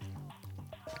sounds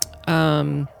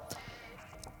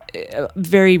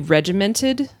very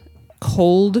regimented,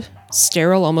 cold,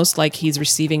 sterile, almost like he's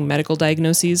receiving medical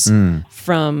diagnoses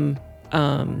from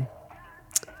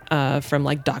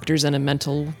like doctors in a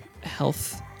mental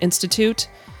health institute,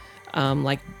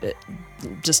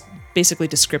 just basically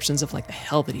descriptions of like the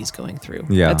hell that he's going through.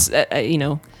 Yeah. It's,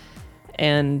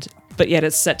 but yet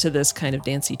it's set to this kind of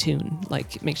dancey tune,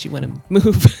 like it makes you want to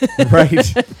move. Right.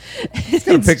 It's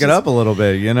gonna pick it up a little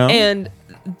bit, And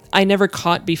I never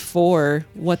caught before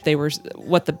what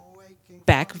the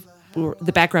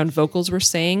background vocals were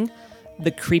saying,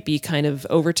 the creepy kind of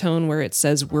overtone where it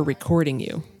says we're recording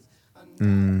you.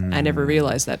 I never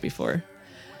realized that before.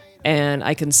 And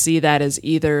I can see that as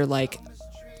either like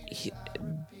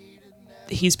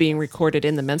he's being recorded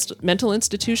in the mental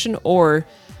institution or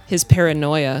his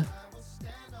paranoia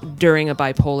during a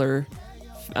bipolar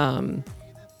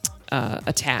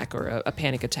attack or a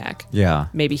panic attack. Yeah.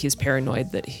 Maybe he's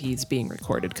paranoid that he's being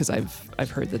recorded because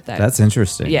I've heard that. That's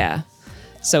interesting. Yeah.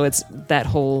 So it's that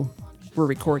whole "we're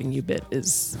recording you" bit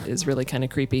is really kind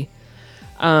of creepy.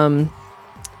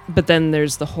 But then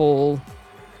there's the whole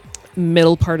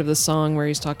middle part of the song where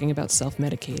he's talking about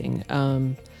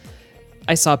self-medicating.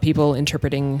 I saw people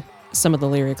interpreting some of the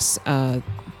lyrics.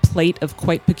 Plate of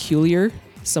quite peculiar,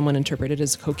 someone interpreted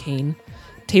as cocaine.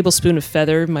 Tablespoon of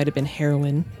feather might have been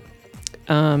heroin.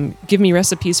 Give me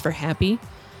recipes for happy.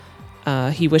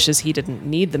 He wishes he didn't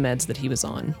need the meds that he was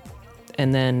on.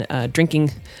 And then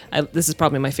drinking, this is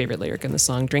probably my favorite lyric in the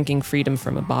song, drinking freedom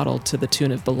from a bottle to the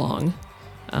tune of belong,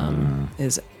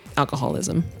 is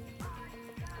alcoholism.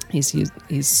 He's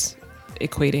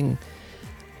equating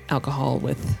alcohol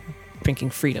with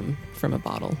drinking freedom from a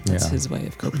bottle. That's his way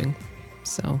of coping.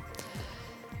 So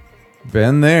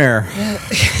been there.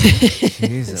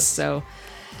 Jesus. So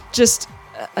just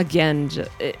again,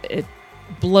 it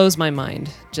blows my mind,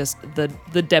 just the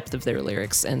depth of their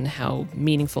lyrics and how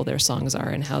meaningful their songs are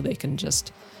and how they can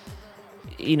just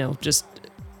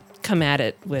come at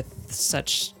it with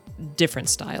such different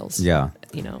styles. Yeah.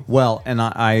 Well, and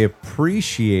I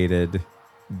appreciated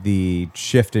the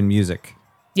shift in music.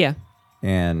 Yeah.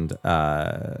 And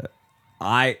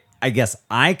I guess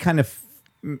I kind of,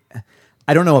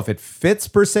 I don't know if it fits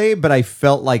per se, but I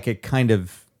felt like it kind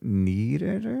of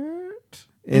needed it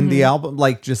in the album,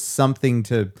 like just something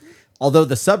to, although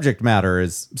the subject matter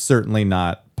is certainly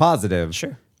not positive,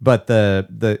 sure, but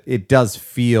the it does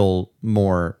feel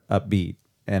more upbeat.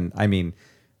 And I mean,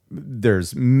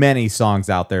 there's many songs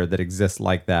out there that exist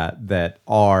like that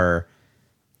are,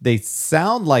 they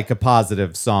sound like a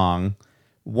positive song.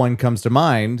 One comes to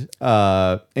mind,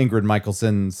 Ingrid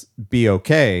Michaelson's "Be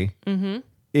Okay"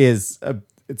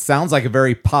 it sounds like a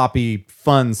very poppy,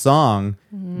 fun song,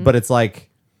 but it's like,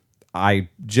 I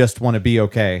just want to be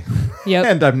okay. Yep.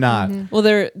 And I'm not. Well,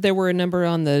 there were a number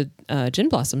on the Gin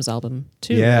Blossoms album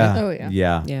too. Yeah. Right? Oh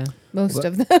yeah. Yeah. Most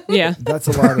of them. Yeah. That's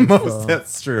a lot of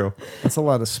That's true. That's a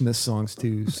lot of Smith songs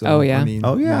too. So Oh, yeah. I mean,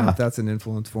 Oh, yeah. if that's an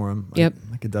influence for him, Yep.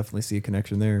 I could definitely see a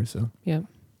connection there. So Yep.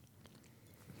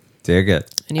 Dig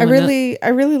it. I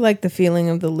really like the feeling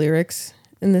of the lyrics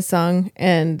in the song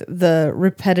and the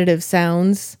repetitive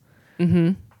sounds.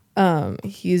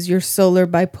 He's your solar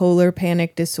bipolar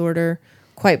panic disorder,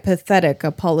 quite pathetic,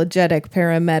 apologetic,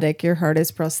 paramedic, your heart is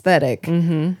prosthetic.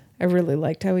 I really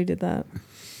liked how he did that.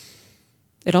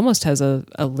 It almost has a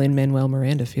Lin-Manuel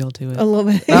Miranda feel to it. A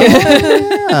little bit.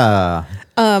 Yeah.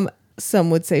 Some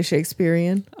would say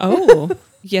Shakespearean. Oh,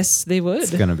 yes, they would.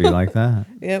 It's going to be like that.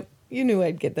 Yep. You knew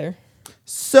I'd get there.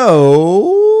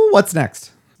 So, what's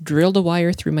next? Drilled a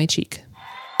wire through my cheek.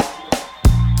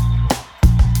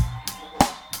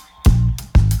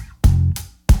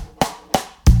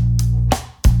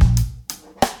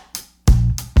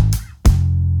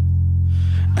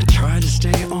 I try to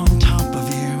stay on top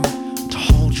of you, to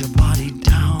hold your body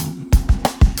down.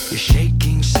 Your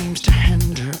shaking seems to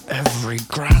hinder every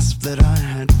grasp that I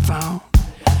had found.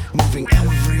 Moving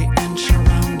every inch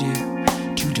around you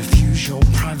to diffuse your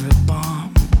private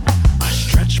bomb. I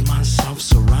stretch myself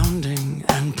surrounding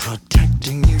and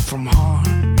protecting you from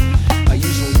harm. I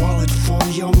use a wallet for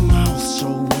your mouth so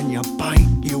when you bite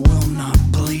you will not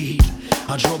bleed.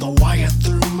 I draw the wire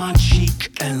through my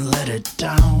cheek and let it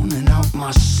down and out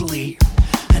my sleeve.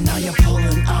 And now you're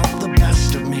pulling out the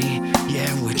best of me,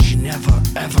 yeah, which never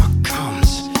ever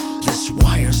comes. This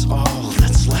wire's all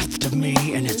that's left of me,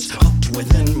 and it's hooked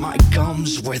within my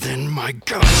gums, within my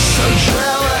gums. So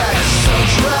drill it, so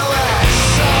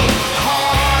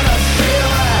hard I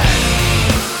feel it.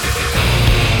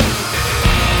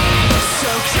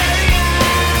 So take it,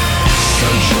 so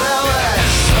drill it,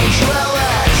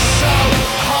 so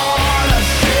hard I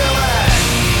feel it.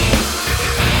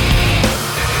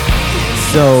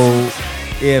 So,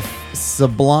 if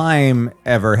Sublime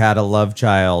ever had a love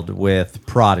child with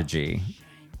Prodigy,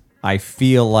 I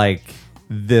feel like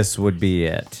this would be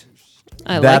it.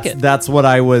 like it. That's what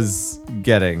I was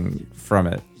getting from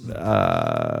it.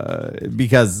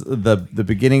 Because the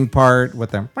beginning part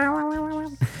with them,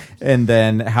 and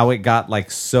then how it got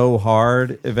like so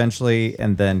hard eventually,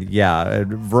 and then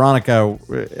Veronica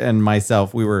and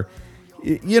myself, we were,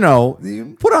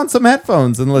 you put on some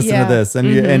headphones and listen to this, and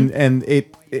and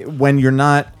it when you're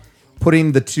not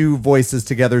putting the two voices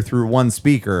together through one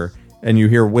speaker and you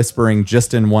hear whispering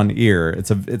just in one ear, it's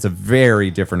a very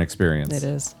different experience. It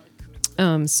is.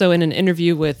 So in an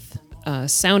interview with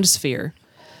Soundsphere,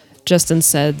 Justin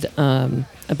said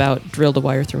about Drilled a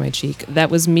Wire Through My Cheek, that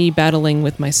was me battling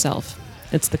with myself.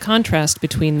 It's the contrast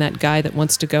between that guy that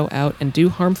wants to go out and do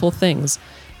harmful things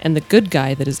and the good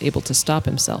guy that is able to stop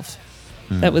himself.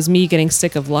 That was me getting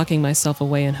sick of locking myself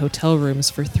away in hotel rooms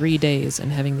for 3 days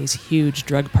and having these huge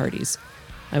drug parties.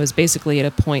 I was basically at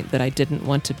a point that I didn't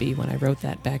want to be when I wrote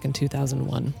that back in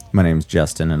 2001. My name's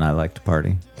Justin, and I like to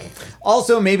party.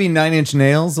 Also, maybe Nine Inch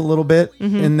Nails a little bit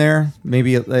in there.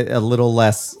 Maybe a little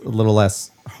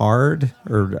less hard,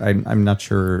 or I'm not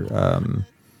sure.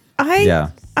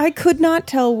 I could not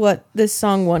tell what this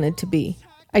song wanted to be.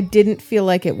 I didn't feel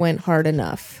like it went hard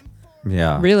enough.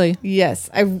 Yeah. Really? Yes,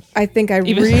 I think I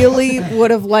really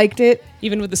would have liked it.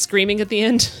 Even with the screaming at the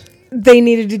end? They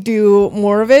needed to do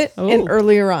more of it and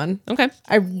earlier on. Okay.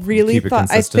 I really Keep it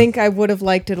thought, I consistent. think I would have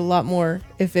liked it a lot more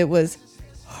if it was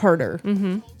harder.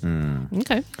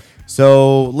 Okay.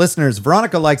 So, listeners,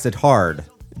 Veronica likes it hard.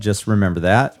 Just remember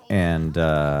that and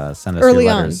send us Early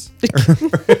your on. letters.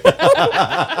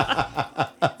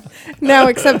 Now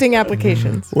accepting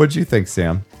applications. What'd you think,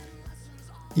 Sam?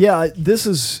 Yeah, this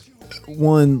is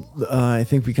one I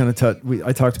think we kind of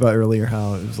I talked about earlier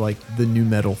how it was like the new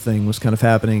metal thing was kind of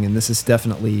happening, and this is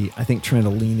definitely, I think, trying to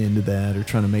lean into that or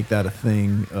trying to make that a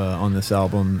thing on this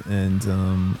album.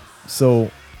 And so,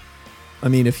 I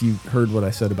mean, if you heard what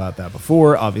I said about that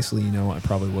before, obviously, you know, I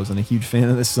probably wasn't a huge fan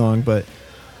of this song, but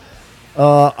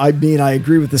I mean, I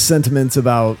agree with the sentiments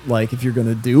about, like, if you're going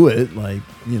to do it, like,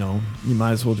 you know, you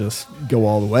might as well just go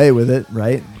all the way with it,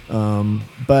 right?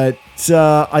 But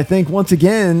I think, once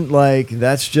again, like,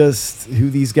 that's just who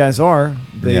these guys are.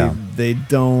 They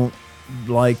don't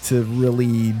like to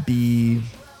really be...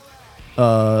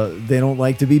 they don't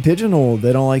like to be pigeonholed.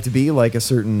 They don't like to be like a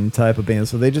certain type of band.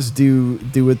 So they just do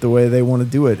it the way they want to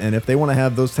do it. And if they want to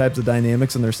have those types of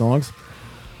dynamics in their songs,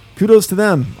 kudos to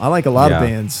them. I like a lot of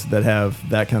bands that have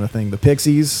that kind of thing. The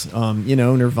Pixies, you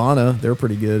know, Nirvana, they're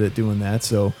pretty good at doing that.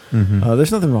 So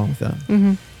there's nothing wrong with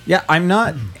that. Yeah, I'm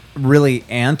not really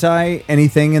anti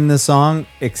anything in the song,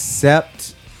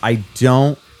 except I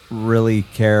don't really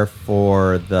care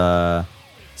for the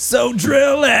 "so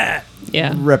drill it"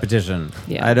 repetition.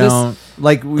 Yeah, I don't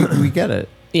like. We get it.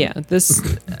 Yeah, this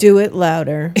Do it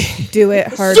louder. Do it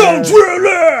harder.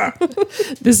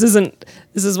 this is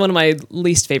one of my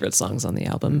least favorite songs on the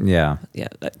album. Yeah.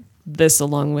 This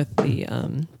along with the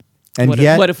And what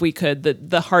yet, if, What If We Could.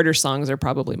 The harder songs are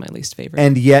probably my least favorite.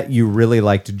 And yet, you really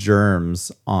liked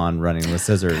Germs on Running with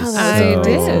Scissors. I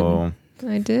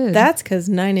did. That's because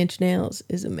 9 Inch Nails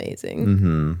is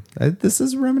amazing. This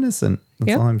is reminiscent.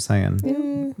 That's all I'm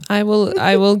saying. I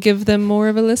will give them more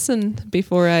of a listen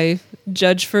before I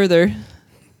judge further.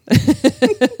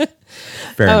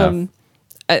 Fair enough.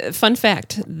 Fun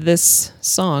fact: this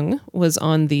song was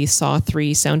on the Saw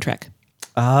 3 soundtrack.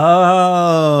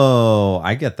 Oh,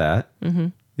 I get that.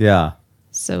 Yeah.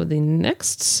 So the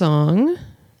next song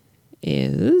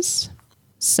is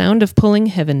 "Sound of Pulling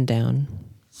Heaven Down."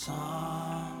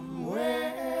 Somewhere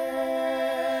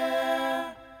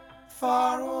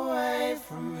far away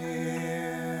from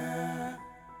here,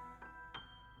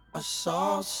 I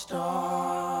saw stars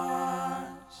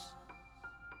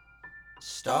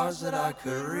that I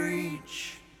could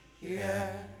reach,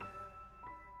 yeah.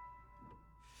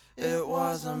 It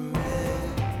was a midnight,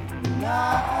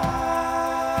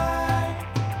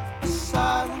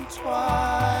 silent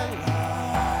twilight.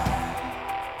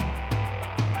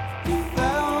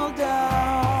 Fell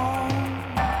down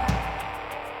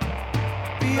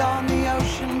beyond the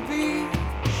ocean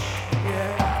beach,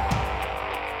 yeah.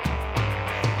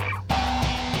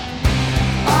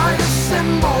 I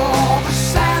assemble the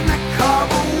sand that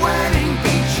cover wedding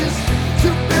beaches to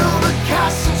build a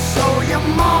castle so your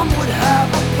mom would have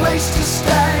a place to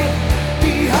stay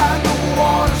behind the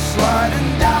water, sliding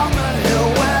down the hill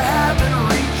where heaven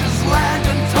reaches land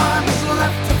and time is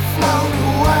left to float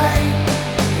away,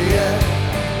 yeah.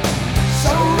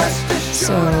 So rest assured.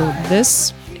 So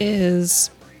this is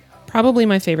probably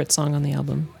my favorite song on the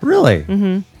album. Really?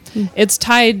 It's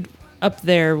tied up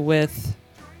there with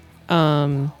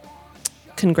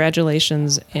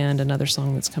Congratulations and another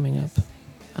song that's coming up.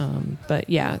 But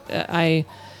yeah,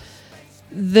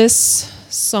 this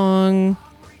song,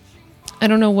 I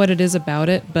don't know what it is about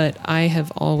it, but I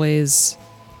have always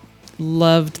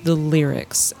loved the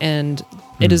lyrics, and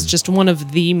it is just one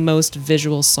of the most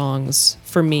visual songs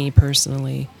for me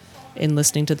personally in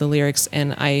listening to the lyrics.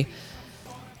 And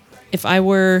if I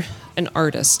were an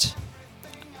artist,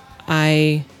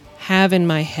 I have in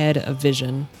my head a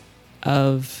vision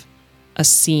of a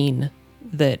scene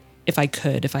that if I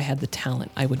had the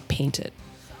talent, I would paint it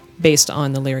based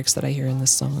on the lyrics that I hear in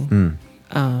this song.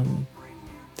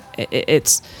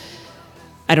 It's,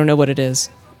 I don't know what it is,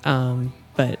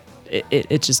 but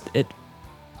it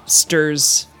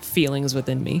stirs feelings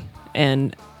within me,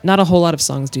 and not a whole lot of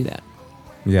songs do that.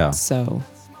 Yeah. So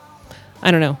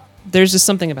I don't know. There's just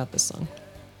something about this song.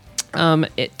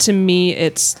 To me,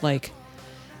 it's like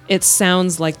it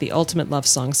sounds like the ultimate love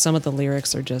song. Some of the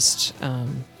lyrics are just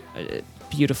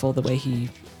beautiful, the way he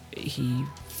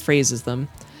phrases them.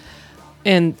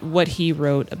 And what he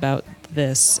wrote about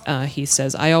this, he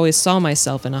says, "I always saw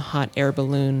myself in a hot air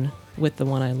balloon with the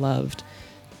one I loved.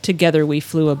 Together we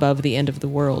flew above the end of the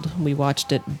world. We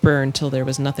watched it burn till there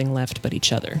was nothing left but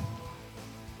each other."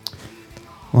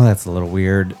 Well, that's a little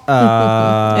weird.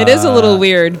 It is a little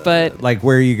weird, but like,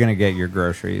 where are you going to get your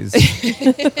groceries?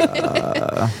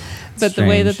 but the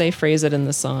way that they phrase it in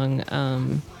the song,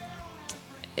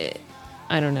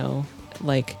 I don't know.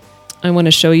 Like, I want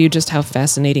to show you just how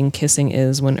fascinating kissing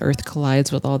is when Earth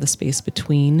collides with all the space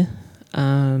between.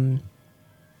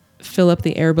 Fill up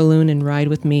the air balloon and ride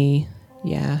with me.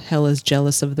 Yeah, hell is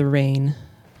jealous of the rain.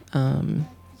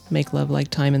 Make love like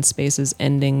time and space is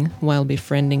ending while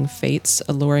befriending fate's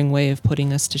alluring way of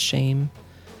putting us to shame.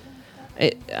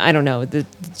 I don't know.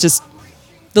 Just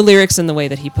the lyrics and the way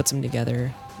that he puts them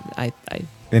together.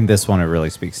 In this one, it really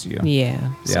speaks to you. Yeah.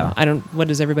 So Yeah. what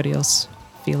does everybody else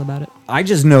feel about it? I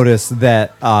just noticed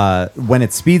that when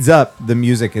it speeds up, the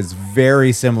music is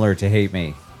very similar to "Hate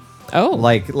Me." Oh,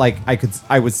 Like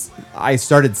I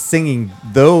started singing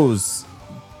those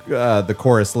the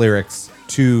chorus lyrics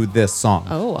to this song.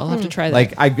 oh, I'll have to try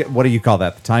that. Like what do you call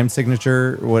that? The time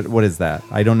signature? What is that?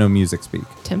 I don't know music speak.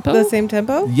 Tempo. The same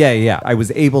tempo? Yeah. I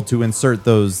was able to insert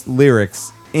those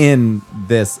lyrics in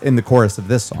the chorus of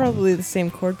this song. Probably the same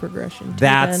chord progression.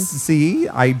 too, See,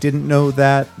 I didn't know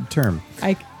that term.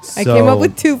 then. I came up So-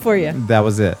 with 2 for you. That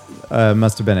was it.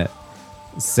 Must have been it.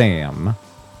 Sam.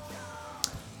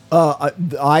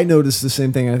 I noticed the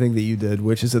same thing I think that you did,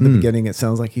 which is at the beginning it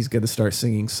sounds like he's going to start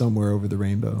singing "Somewhere Over the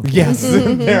Rainbow." Yes,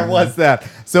 there was that.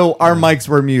 So our mics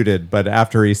were muted, but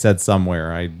after he said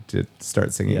 "somewhere," I did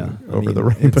start singing "Over the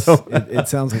Rainbow." It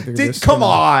sounds like they're just Come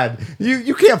gonna- on,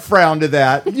 you can't frown to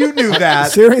that. You knew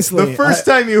that. Seriously, the first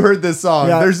time you heard this song,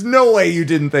 Yeah. there's no way you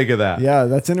didn't think of that. Yeah,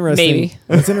 that's interesting. Maybe.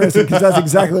 That's interesting because that's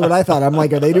exactly what I thought. I'm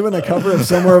like, are they doing a cover of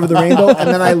 "Somewhere Over the Rainbow"? And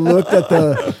then I looked at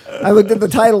the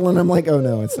title and I'm like, oh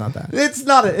no, it's not that. It's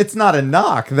not a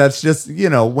knock. That's just,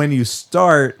 when you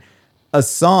start a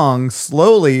song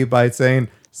slowly by saying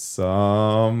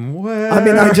 "somewhere." I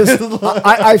mean,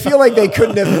 I feel like they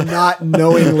couldn't have not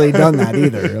knowingly done that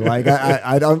either. Like,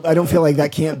 I don't feel like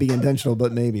that can't be intentional,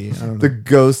 but maybe. I don't know. The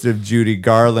ghost of Judy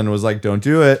Garland was like, "Don't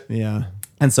do it," Yeah,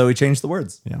 and so he changed the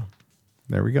words. yeah,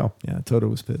 There we go. yeah. Toto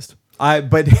was pissed.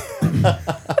 But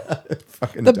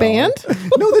fucking The dog. band?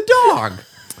 No, the dog.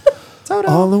 Toto.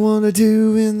 All I want to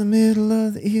do in the middle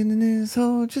of the evening is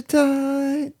hold you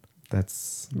tight.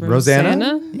 That's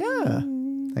Rosanna. Yeah.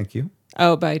 Thank you.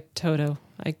 Oh, by Toto.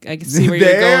 I can see where you're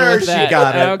going There with she that.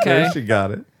 got it. Okay, There she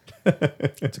got it.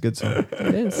 It's a good song.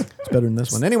 it is. It's better than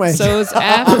this one. Anyway. So is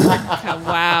Africa.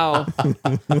 Wow.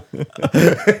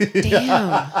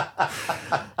 Damn.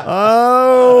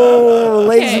 Oh,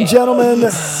 ladies and gentlemen,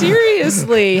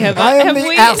 Seriously, have I am the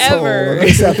we asshole ever of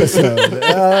this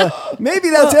episode. Maybe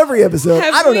that's every episode.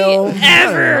 have I don't we know.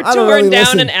 ever I don't torn really down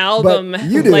listen, an album but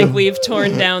you do. like we've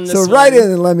torn down this So one? write in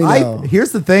and let me know.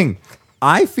 Here's the thing.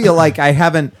 I feel like I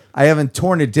haven't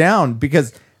torn it down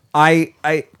because I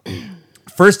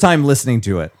first time listening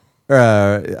to it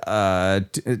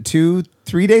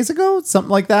 2-3 days ago, something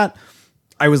like that.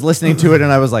 I was listening to it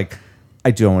and I was like, I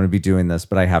don't want to be doing this,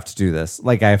 but I have to do this.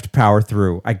 Like, I have to power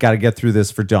through. I got to get through this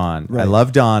for Dawn. I Right.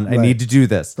 love Dawn. I Right. need to do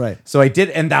this. Right. So I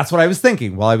did, and that's what I was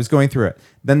thinking while I was going through it.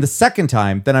 Then the second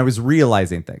time, then I was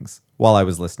realizing things while I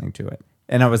was listening to it.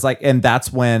 And I was like, and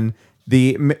that's when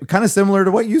kind of similar to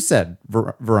what you said,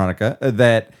 Veronica,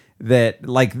 that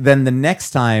like then the next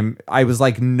time I was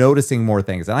like noticing more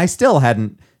things, and I still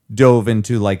hadn't dove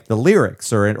into like the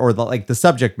lyrics or the like the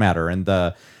subject matter and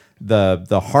the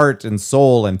heart and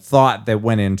soul and thought that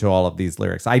went into all of these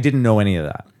lyrics. I didn't know any of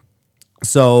that.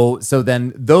 So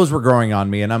then those were growing on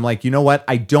me, and I'm like, you know what?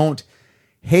 I don't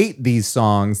hate these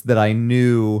songs that I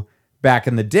knew back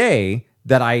in the day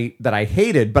that I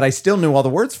hated, but I still knew all the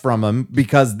words from them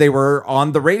because they were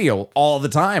on the radio all the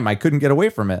time. I couldn't get away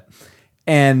from it.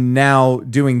 And now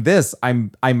doing this,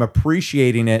 I'm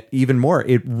appreciating it even more.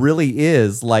 It really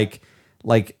is like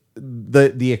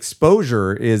the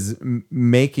exposure is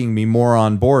making me more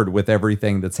on board with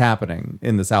everything that's happening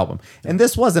in this album. And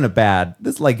this wasn't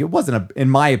it wasn't in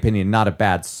my opinion, not a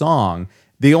bad song.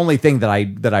 The only thing that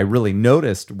I really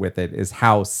noticed with it is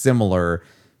how similar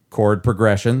chord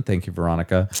progression, thank you,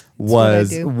 Veronica, was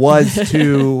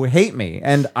to Hate Me.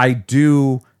 And I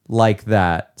do like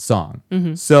that song.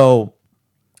 So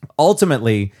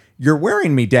ultimately, you're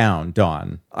wearing me down,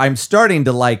 Dawn. I'm starting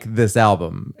to like this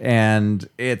album, and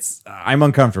I'm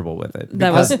uncomfortable with it.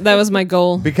 That was my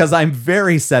goal. Because I'm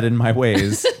very set in my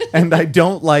ways, and I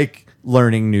don't like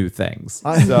learning new things.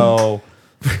 So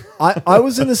I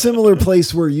was in a similar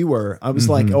place where you were. I was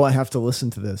like, oh, I have to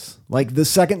listen to this. Like the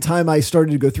second time I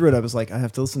started to go through it, I was like, I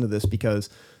have to listen to this because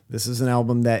this is an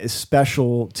album that is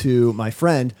special to my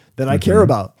friend that I care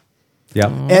about. Yeah.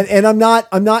 And I'm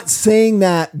not saying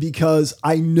that because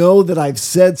I know that I've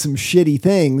said some shitty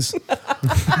things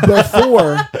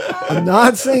before. I'm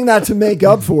not saying that to make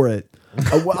up for it.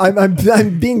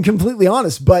 I'm being completely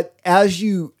honest, but as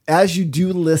you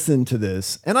do listen to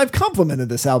this, and I've complimented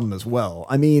this album as well.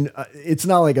 I mean, it's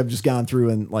not like I've just gone through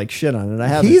and like shit on it. I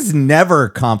haven't. He's never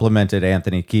complimented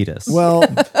Anthony Kiedis. Well,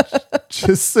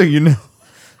 just so you know.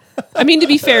 I mean, to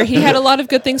be fair, he had a lot of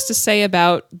good things to say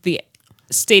about the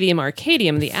Stadium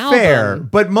Arcadium, the album. Fair,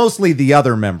 but mostly the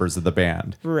other members of the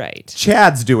band. Right.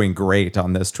 Chad's doing great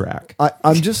on this track.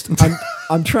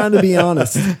 I'm trying to be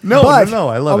honest. No, I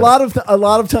love it. A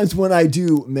lot of times when I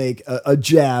do make a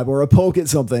jab or a poke at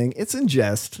something, it's in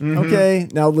jest. Okay.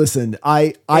 Now listen,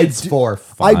 It's for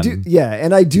fun. I do, yeah,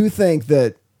 and I do think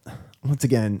that once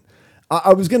again,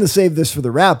 I was going to save this for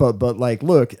the wrap up, but like,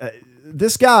 look,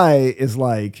 this guy is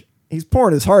like he's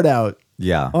pouring his heart out.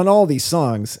 Yeah. On all these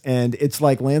songs. And it's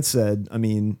like Lance said, I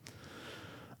mean,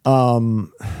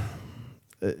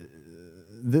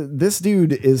 this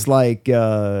dude is like,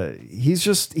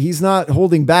 he's not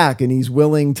holding back, and he's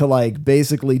willing to like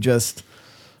basically just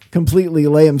completely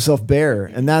lay himself bare.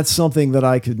 And that's something that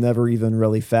I could never even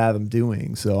really fathom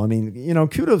doing. So, I mean, you know,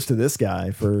 kudos to this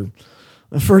guy for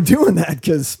doing that.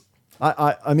 'Cause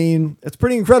I mean, it's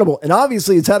pretty incredible. And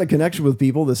obviously it's had a connection with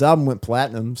people. This album went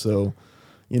platinum. So,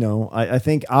 you know, I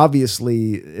think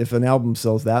obviously if an album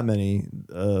sells that many,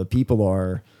 people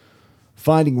are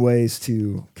finding ways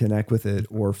to connect with it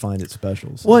or find it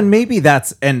special. So. Well, and maybe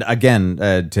that's, and again,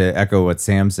 to echo what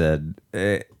Sam said,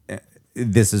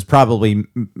 this is probably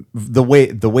the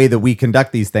way that we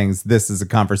conduct these things. This is a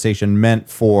conversation meant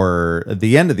for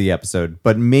the end of the episode,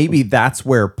 but maybe that's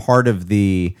where part of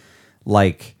the,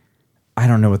 like, I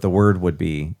don't know what the word would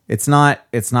be. It's not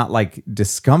like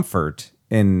discomfort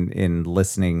in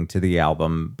listening to the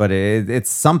album, but it's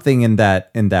something in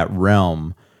that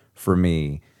realm for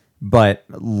me. But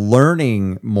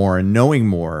learning more and knowing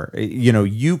more, you know,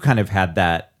 you kind of had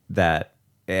that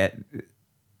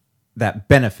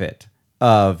benefit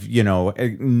of, you know,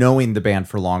 knowing the band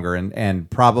for longer, and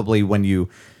probably when you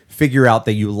figure out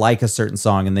that you like a certain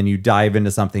song and then you dive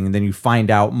into something and then you find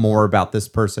out more about this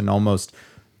person almost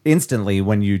instantly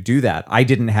when you do that. I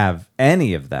didn't have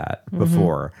any of that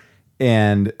before.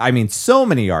 And I mean, so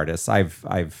many artists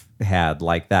I've had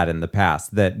like that in the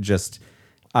past that just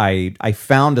I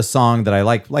found a song that I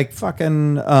like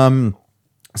fucking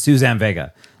Suzanne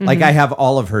Vega. Like I have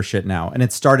all of her shit now, and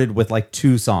it started with like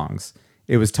 2 songs.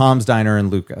 It was Tom's Diner and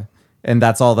Luca, and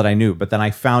that's all that I knew. But then I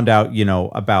found out, you know,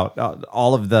 about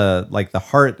all of the like the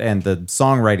heart and the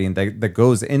songwriting that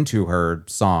goes into her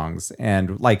songs,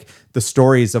 and like the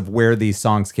stories of where these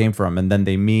songs came from, and then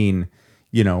they mean,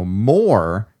 you know,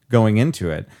 more going into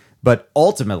it. But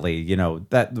ultimately, you know,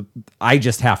 that I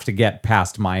just have to get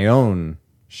past my own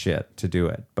shit to do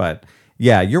it. But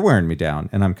yeah, you're wearing me down,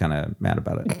 and I'm kind of mad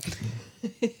about it.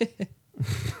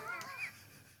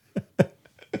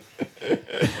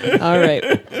 All right,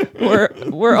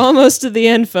 we're almost to the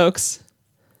end, folks.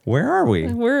 Where are we?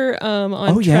 We're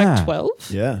on track 12.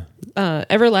 Yeah.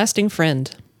 Everlasting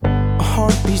Friend. A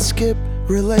heartbeat skip,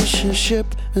 relationship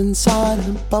inside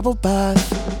a bubble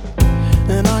bath.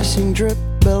 An icing drip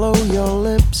below your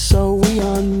lips, so we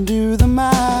undo the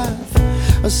math.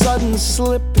 A sudden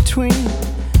slip between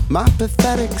my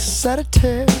pathetic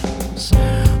sedatives.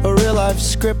 A real life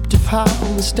script of how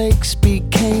mistakes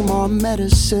became our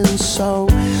medicine. So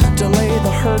delay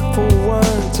the hurtful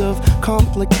words of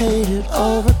complicated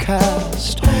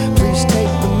overcast. Please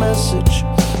take the message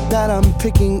that I'm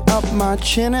picking up my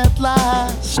chin at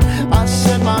last. I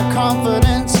said my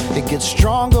confidence, it gets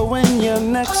stronger when you're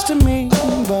next to me.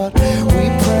 But we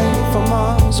pray for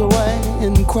miles away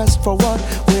in quest for what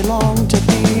we long to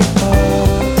be.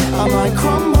 But I might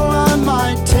crumble, I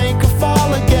might take a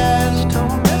fall again.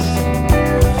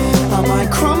 I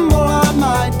might crumble, I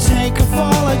might take a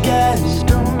fall again.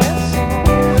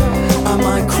 I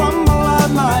might crumble, I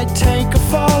might take a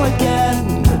fall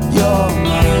again. You're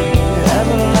my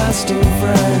everlasting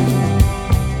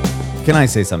friend. Can I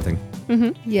say something?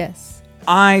 Yes.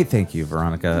 I thank you,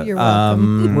 Veronica. You're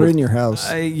welcome. We're in your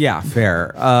house. Yeah,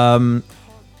 fair.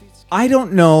 I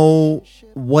don't know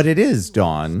what it is,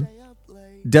 Dawn.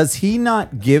 Does he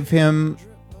not give him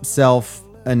himself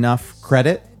enough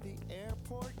credit.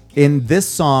 In this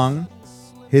song,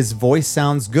 his voice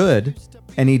sounds good,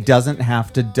 and he doesn't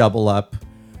have to double up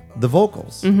the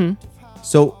vocals.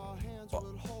 So,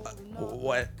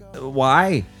 what?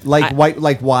 Why?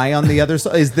 Why on the other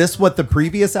side? Is this what the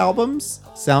previous albums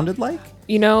sounded like?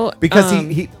 You know, Because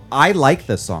I like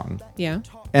this song. yeah.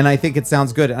 And I think it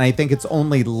sounds good. And I think it's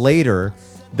only later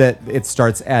that it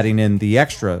starts adding in the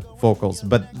extra vocals.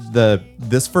 But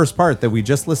this first part that we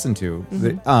just listened to,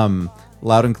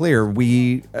 loud and clear,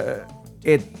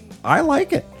 I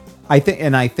like it. I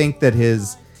think that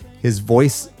his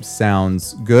voice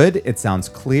sounds good. It sounds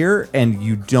clear, and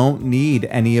you don't need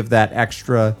any of that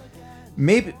extra.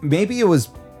 Maybe it was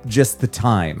just the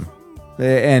time.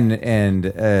 And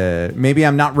maybe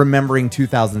I'm not remembering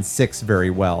 2006 very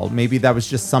well. Maybe that was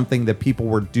just something that people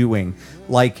were doing.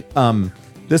 Like,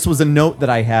 this was a note that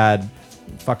I had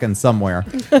fucking somewhere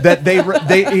that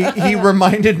he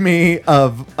reminded me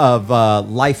of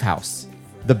Lifehouse.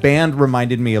 The band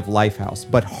reminded me of Lifehouse,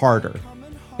 but harder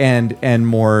and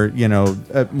more,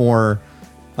 more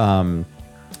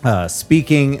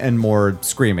speaking and more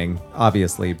screaming,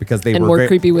 obviously, because they And were more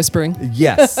creepy whispering.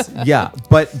 Yes, yeah,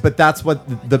 but that's what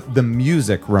the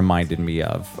music reminded me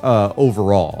of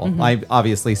overall.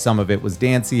 Obviously some of it was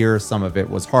dancier, some of it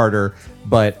was harder,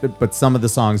 but some of the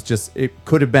songs it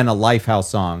could have been a Lifehouse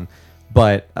song,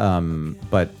 but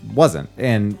wasn't,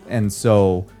 and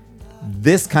so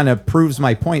this kind of proves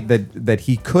my point that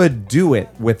he could do it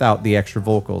without the extra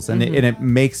vocals, and it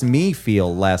makes me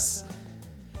feel less.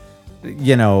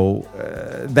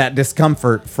 That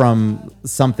discomfort from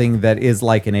something that is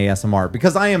like an ASMR,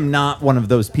 because I am not one of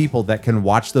those people that can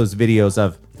watch those videos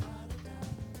of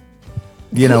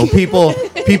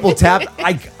people tap.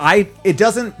 It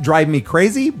doesn't drive me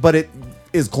crazy, but it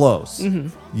is close.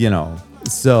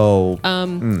 So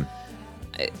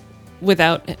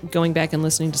without going back and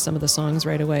listening to some of the songs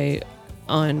right away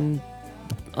on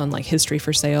like History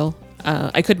for Sale,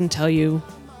 I couldn't tell you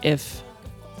if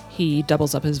he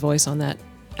doubles up his voice on that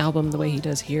album the way he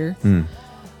does here.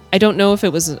 I don't know if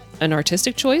it was an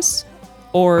artistic choice,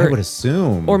 or I would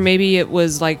assume, or maybe it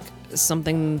was like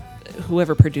something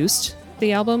whoever produced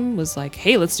the album was like,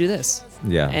 hey, let's do this.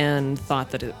 Yeah. And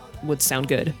thought that it would sound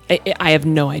good. I have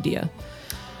no idea.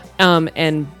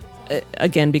 And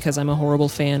again, because I'm a horrible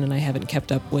fan and I haven't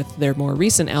kept up with their more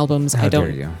recent albums, How I dare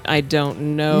you.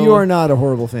 don't know. You are not a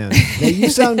horrible fan. Now, you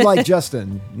sound like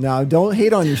Justin. Now, don't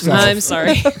hate on yourself. I'm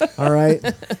sorry. All right.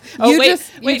 Oh, You wait,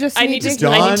 just- you wait. just I need need to-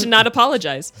 I need to not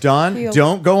apologize. Don, Feel.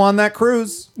 don't go on that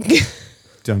cruise.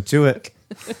 Don't do it.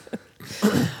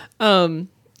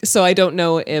 So I don't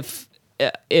know if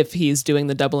he's doing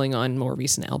the doubling on more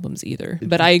recent albums either.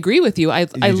 But I agree with you. I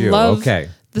do? love Okay.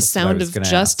 the That's what I sound was of gonna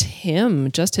just ask. him,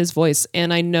 just his voice.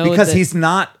 And I know Because that he's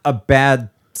not a bad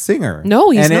singer. No,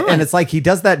 he's and not. And it's like he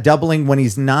does that doubling when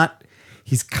he's not.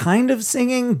 He's kind of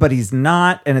singing, but he's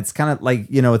not. And it's kind of like,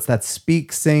 it's that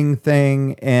speak sing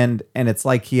thing. And it's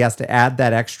like he has to add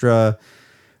that extra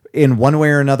in one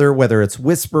way or another, whether it's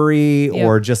whispery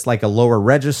or just like a lower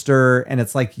register. And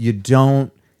it's like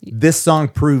this song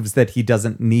proves that he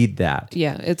doesn't need that.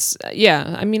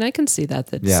 Yeah, I mean, I can see that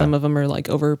Yeah. some of them are like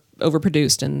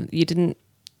overproduced, and you didn't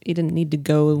need to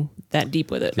go that deep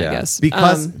with it. I guess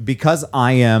Because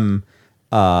I am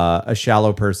a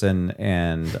shallow person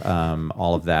and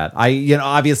all of that.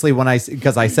 Obviously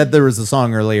because I said there was a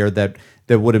song earlier that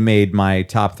would have made my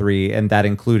top 3, and that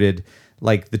included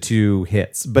like the 2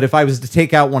 hits. But if I was to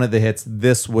take out one of the hits,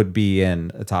 this would be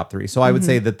in a top 3. So I would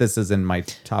say that this is in my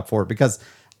top 4, because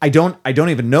I don't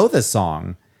even know this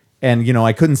song, and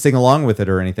I couldn't sing along with it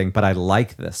or anything, but I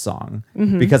like this song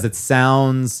because it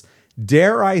sounds,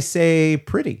 dare I say,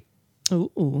 pretty.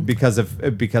 Ooh. Because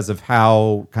of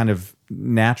how kind of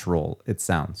natural it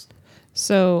sounds.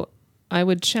 So I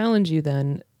would challenge you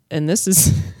then, and this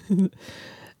is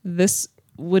this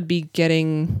would be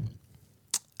getting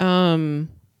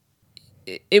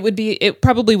it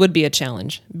probably would be a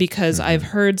challenge, because I've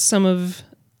heard some of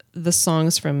the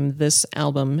songs from this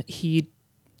album. He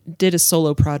did a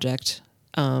solo project,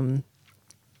 and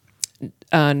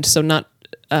so not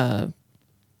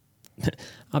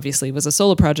obviously it was a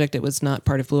solo project. It was not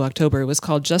part of Blue October. It was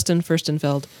called Justin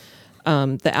Furstenfeld.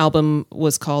 The album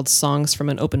was called Songs from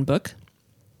an Open Book,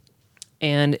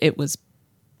 and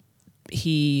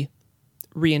he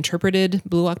reinterpreted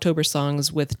Blue October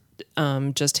songs with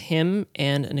just him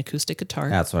and an acoustic guitar.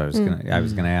 That's what I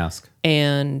was gonna ask.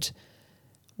 And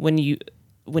when you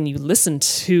listen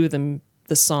to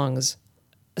the songs,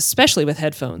 especially with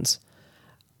headphones,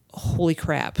 holy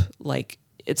crap, like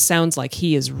it sounds like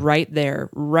he is right there,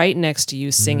 right next to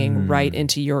you, singing right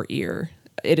into your ear.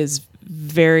 It is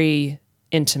very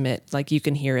intimate. Like you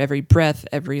can hear every breath,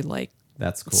 every like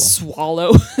That's cool.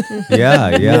 swallow.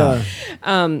 Yeah.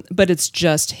 But it's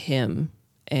just him.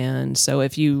 And so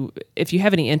if you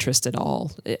have any interest at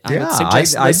all, I would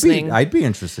suggest listening. I'd be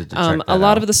interested to check that a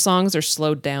lot out. of the songs are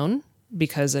slowed down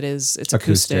because it's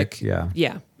acoustic.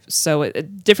 Yeah. So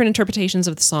different interpretations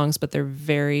of the songs, but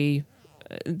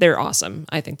they're awesome.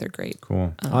 I think they're great.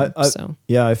 Cool. I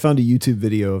found a YouTube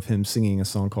video of him singing a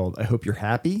song called "I Hope You're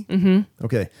Happy." Mm-hmm.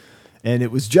 Okay, and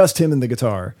it was just him and the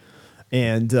guitar.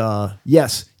 And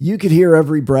yes, you could hear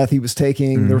every breath he was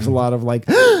taking. There was a lot of like,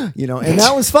 and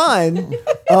that was fine.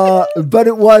 But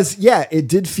it was, it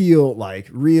did feel like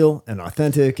real and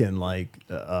authentic. And like,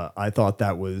 I thought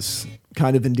that was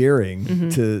kind of endearing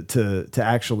to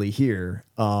actually hear.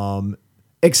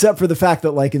 Except for the fact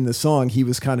that like in the song, he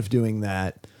was kind of doing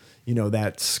that,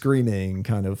 that screaming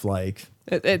kind of like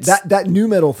that nu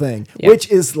metal thing,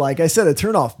 which is, like I said, a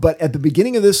turnoff. But at the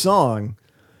beginning of this song,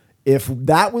 if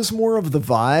that was more of the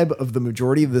vibe of the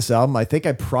majority of this album, I think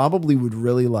I probably would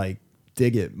really like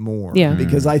dig it more. Yeah.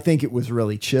 Because I think it was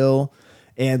really chill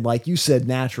and, like you said,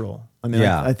 natural. I mean,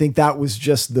 I think that was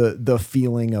just the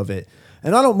feeling of it.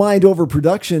 And I don't mind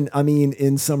overproduction. I mean,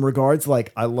 in some regards,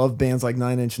 like I love bands like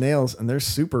Nine Inch Nails and they're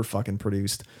super fucking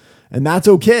produced and that's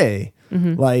okay.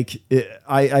 Like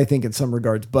I think in some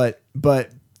regards, but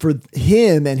for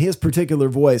him and his particular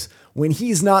voice, when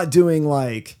he's not doing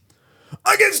like,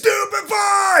 I get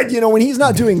stupefied, when he's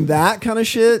not doing that kind of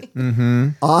shit,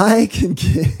 I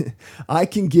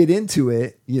can get into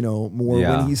it, more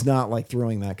when he's not like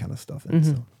throwing that kind of stuff in.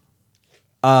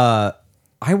 So.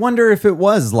 I wonder if it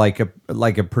was like a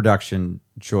production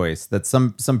choice that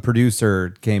some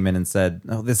producer came in and said,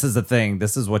 "Oh, this is a thing.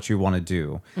 This is what you want to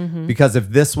do." Because if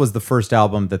this was the first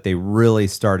album that they really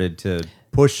started to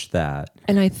push that.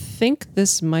 And I think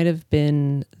this might have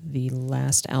been the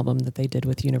last album that they did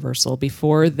with Universal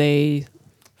before they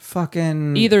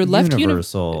fucking either left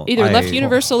Universal. left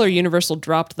Universal or Universal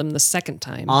dropped them the second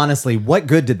time. Honestly, what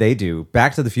good did they do?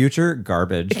 Back to the Future,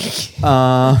 garbage.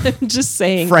 I'm just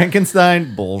saying.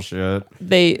 Frankenstein, bullshit.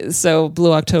 So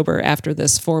Blue October after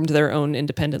this formed their own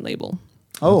independent label.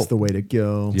 That's the way to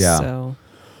go. Yeah. So,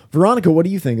 Veronica, what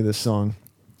do you think of this song?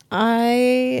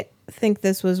 I think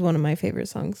this was one of my favorite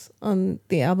songs on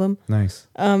the album. Nice.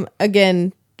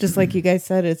 Again, just like you guys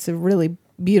said, it's a really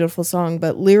beautiful song,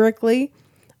 but lyrically,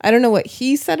 I don't know what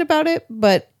he said about it,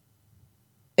 but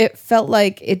it felt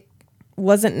like it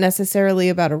wasn't necessarily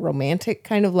about a romantic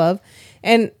kind of love.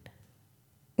 And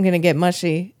I'm going to get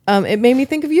mushy. It made me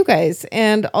think of you guys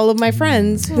and all of my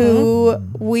friends who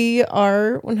we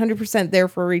are 100% there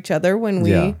for each other when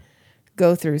we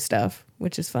go through stuff,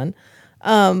 which is fun.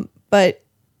 But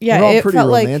yeah, we're all it pretty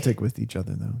felt romantic with each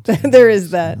other, though. there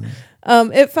is that.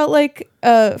 It felt like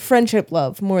a friendship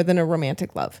love more than a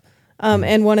romantic love.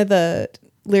 And one of the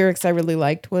lyrics I really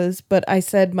liked was, "But I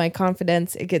said my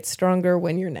confidence, it gets stronger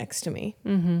when you're next to me."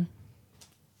 Are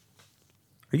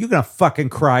you gonna fucking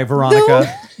cry,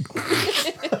 Veronica?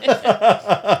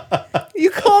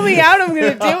 You call me out, I'm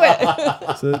gonna do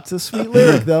it. So it's a sweet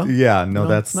lyric, though. Yeah, no,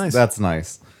 that's nice. That's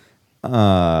nice.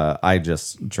 I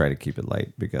just try to keep it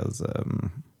light because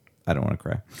I don't want to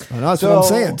cry. Well, that's what I'm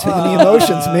saying. Too many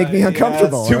emotions make me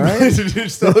uncomfortable. Too all right? much.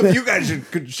 So if you guys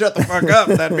could shut the fuck up,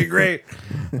 that'd be great.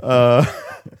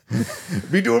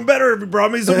 Be doing better if you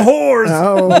brought me some whores.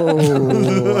 Oh.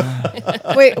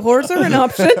 Wait, whores are an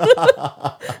option?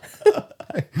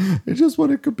 I just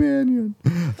want a companion.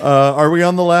 Are we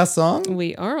on the last song?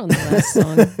 we are on the last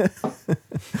song.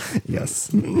 Yes,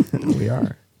 we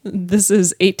are. This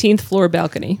is 18th Floor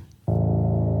Balcony.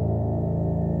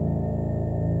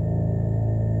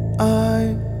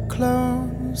 I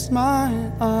close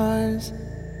my eyes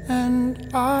and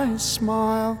I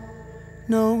smile,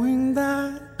 knowing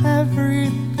that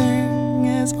everything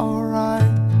is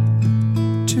alright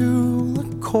to the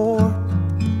core.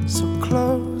 So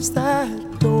close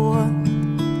that door.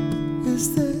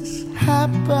 Is this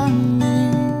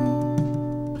happening?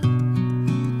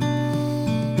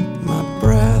 My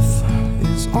breath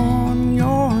is on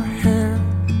your hair.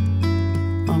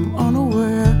 I'm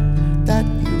unaware that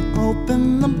you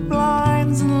opened the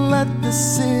blinds and let the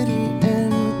city in.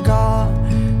 God,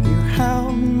 you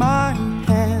held my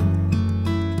hand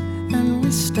and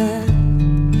we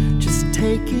stand just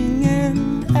taking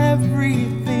in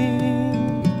everything.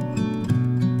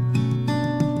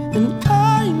 And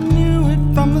I knew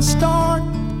it from the start,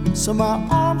 so my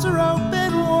arms are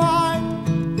open wide.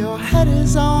 Your head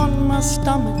is on my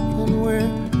stomach and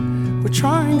we're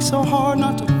trying so hard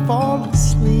not to fall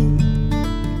asleep.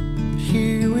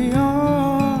 Here we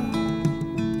are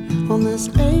on this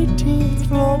 18th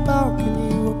floor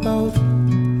balcony. We're both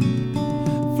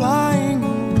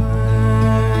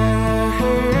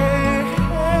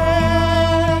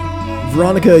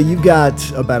Veronica, you've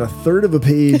got about a third of a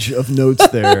page of notes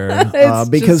there It's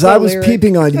because just a I was lyric.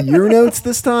 peeping on your notes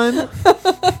this time.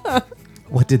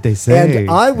 What did they say? And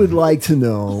I would like to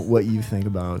know what you think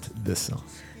about this song.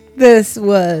 This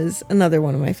was another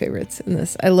one of my favorites in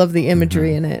this. I love the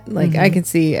imagery in it. Like I can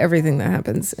see everything that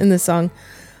happens in this song.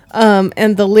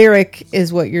 And the lyric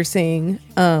is what you're saying.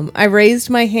 I raised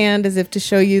my hand as if to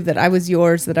show you that I was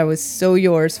yours, that I was so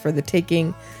yours for the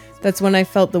taking. That's when I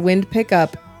felt the wind pick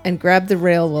up and grabbed the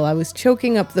rail while I was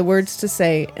choking up the words to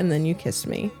say, and then you kissed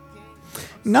me.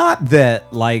 Not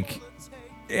that like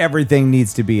everything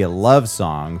needs to be a love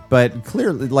song, but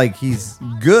clearly like he's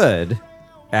good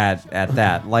at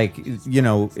that. Like, you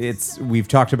know, we've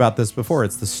talked about this before.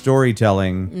 It's the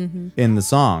storytelling in the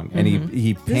song, and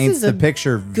he paints is the a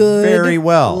picture Good very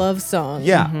well. love song.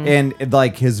 Yeah, and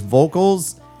like his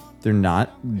vocals, they're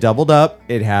not doubled up.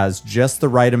 It has just the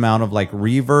right amount of like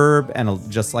reverb and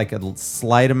just like a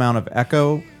slight amount of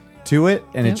echo to it,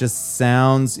 and it just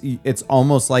sounds. It's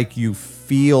almost like you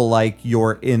feel like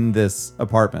you're in this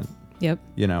apartment. Yep.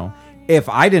 You know, if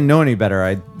I didn't know any better,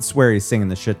 I'd swear he's singing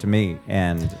the shit to me,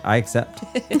 and I accept.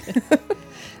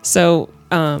 So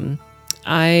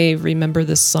I remember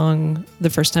this song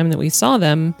the first time that we saw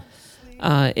them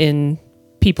in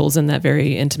People's in that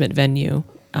very intimate venue.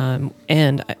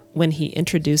 And when he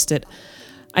introduced it,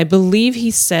 I believe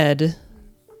he said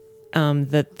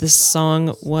that this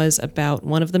song was about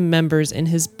one of the members in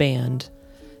his band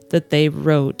that they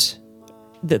wrote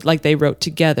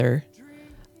together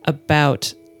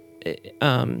about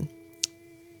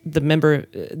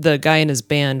the guy in his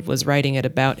band was writing it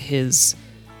about his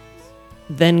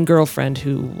then girlfriend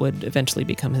who would eventually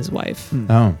become his wife.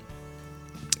 Oh,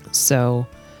 So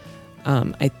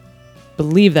I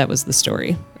believe that was the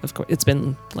story. Of course, it's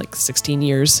been like 16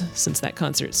 years since that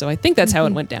concert, so I think that's how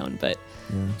it went down. But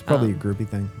It's probably a groupie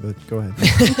thing, but go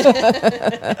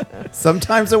ahead.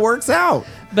 sometimes it works out.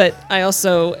 But I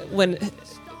also, when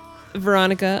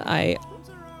Veronica, I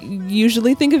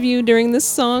usually think of you during this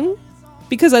song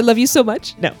because I love you so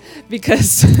much. No,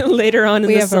 because later on in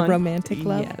We the have song, a romantic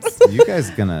love. Yes. You guys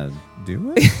gonna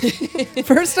do it?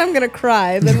 First, I'm going to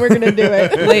cry, then we're going to do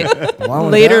it.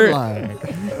 Later,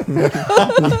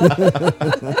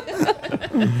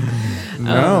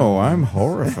 No, I'm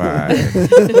horrified.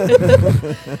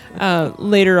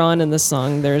 later on in the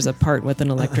song, there's a part with an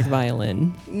electric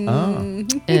violin. Oh,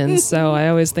 And so I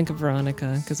always think of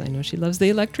Veronica because I know she loves the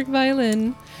electric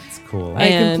violin. it's cool. I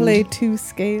can And- play 2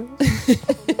 scales.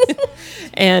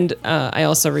 And I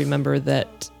also remember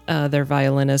that their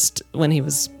violinist, when he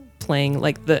was playing,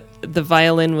 like the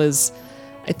violin was,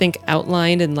 I think,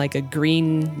 outlined in like a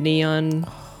green neon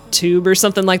tube or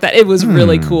something like that. It was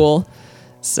really cool.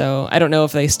 So I don't know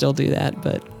if they still do that,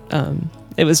 but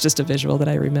it was just a visual that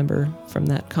I remember from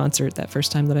that concert, that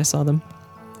first time that I saw them.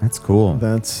 That's cool.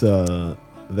 That's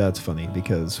funny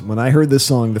because when I heard this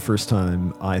song the first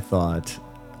time, I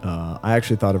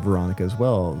actually thought of Veronica as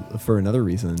well for another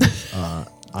reason.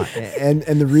 And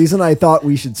the reason I thought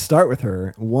we should start with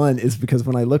her, one, is because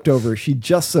when I looked over, she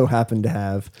just so happened to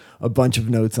have a bunch of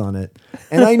notes on it.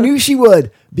 And I knew she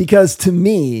would, because to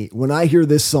me, when I hear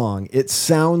this song, it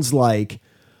sounds like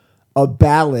a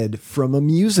ballad from a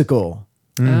musical.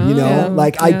 You know, yeah.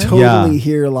 like I Yeah. totally Yeah.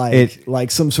 hear like It- like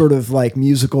some sort of like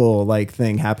musical like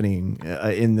thing happening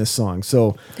in this song.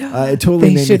 So it totally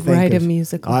They made should me think write a of,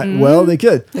 musical. Well, they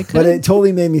could, They but could. it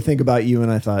totally made me think about you.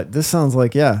 And I thought this sounds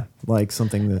like like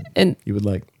something that And you would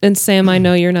like. and Sam, I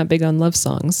know you're not big on love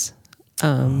songs.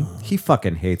 He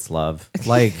fucking hates love.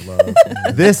 Like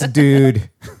this dude.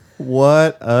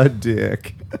 What a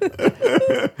dick.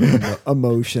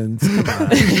 Emotions. Come on.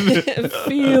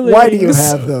 Feelings. Why do you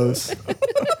have those?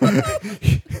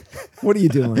 What are you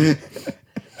doing?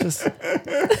 Just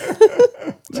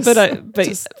But I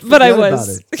forget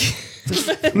was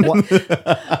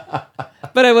what,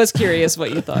 but I was curious what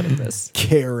you thought of this.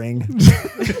 caring.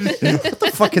 What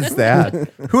the fuck is that?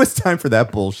 Who has time for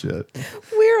that bullshit?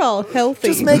 We're all healthy.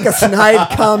 Just make a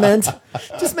snide comment.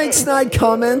 Just make snide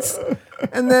comments.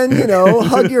 And then,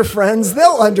 hug your friends.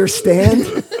 They'll understand.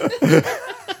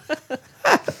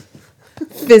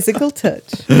 physical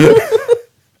touch.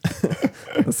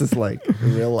 This is like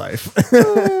real life.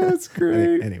 That's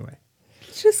great. Anyway.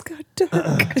 Just got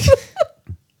dark.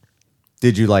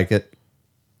 Did you like it?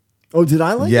 Oh, did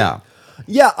I like it? Yeah.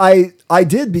 Yeah, I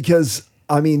did because,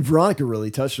 Veronica really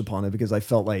touched upon it because I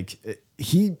felt like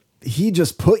he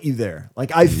just put you there.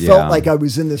 Like I Yeah. felt like I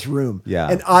was in this room. Yeah.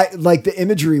 And the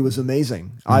imagery was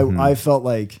amazing. Mm-hmm. I felt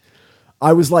like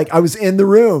I was in the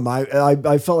room.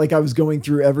 I felt like I was going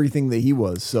through everything that he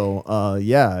was. So,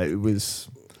 it was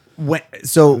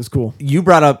So it was cool. You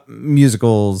brought up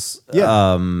musicals.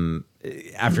 Yeah.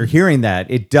 After hearing that,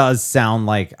 it does sound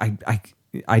like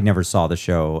I never saw the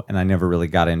show and I never really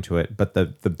got into it. But the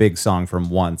big song from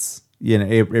Once, you know,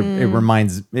 it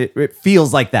reminds it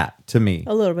feels like that to me.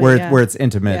 A little bit, where it's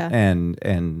intimate Yeah.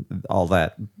 and all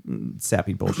that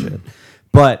sappy bullshit.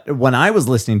 But when I was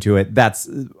listening to it,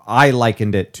 I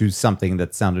likened it to something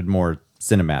that sounded more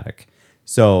cinematic.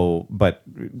 So, but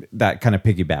that kind of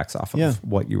piggybacks off of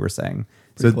what you were saying.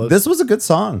 Pretty So close. this was a good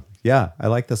song. Yeah, I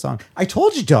like the song. I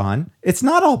told you, Don, it's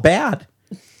not all bad.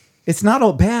 It's not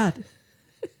all bad.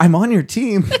 I'm on your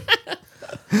team.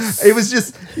 It was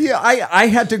just, I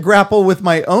had to grapple with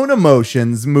my own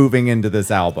emotions moving into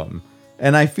this album.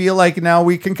 And I feel like now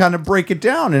we can kind of break it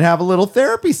down and have a little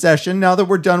therapy session now that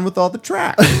we're done with all the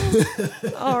tracks.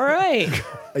 All right.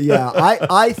 Yeah,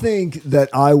 I think that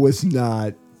I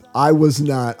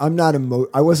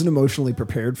wasn't emotionally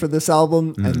prepared for this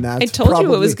album, and that's I told you it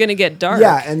probably- was going to get dark.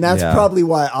 Yeah, and that's Yeah. probably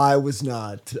why I was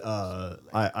not.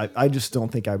 I just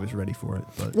don't think I was ready for it.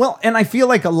 But Well, and I feel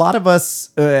like a lot of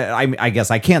us, I guess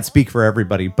I can't speak for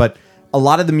everybody, but a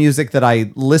lot of the music that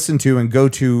I listen to and go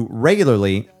to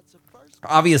regularly,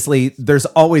 obviously there's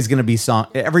always going to be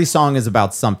every song is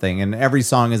about something and every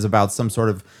song is about some sort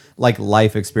of like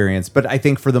life experience. But I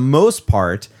think for the most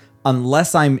part,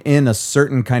 unless I'm in a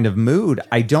certain kind of mood,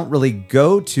 I don't really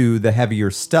go to the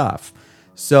heavier stuff.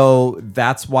 So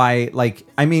that's why, like,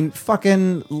 I mean,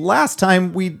 fucking last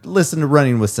time we listened to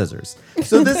Running with Scissors.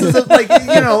 So this is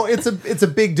it's a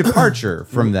big departure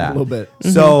from that. A little bit.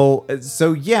 So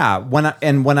yeah, when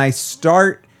I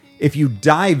start, if you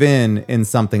dive in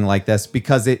something like this,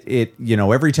 because it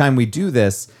every time we do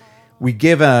this, we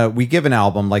give an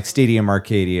album like Stadium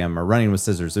Arcadium or Running with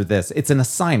Scissors or this. It's an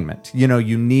assignment.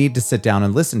 You need to sit down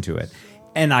and listen to it.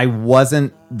 And I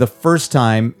wasn't the first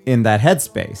time in that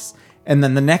headspace. And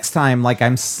then the next time, like,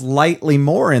 I'm slightly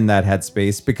more in that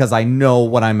headspace because I know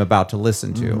what I'm about to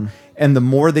listen to. Mm-hmm. And the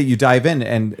more that you dive in,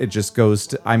 and it just goes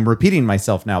to, I'm repeating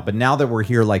myself now, but now that we're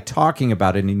here, like, talking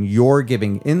about it and you're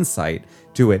giving insight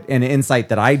to it, an insight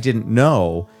that I didn't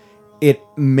know, it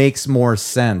makes more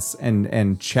sense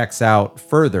and checks out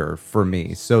further for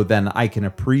me. So then I can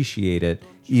appreciate it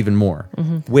even more,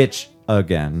 which,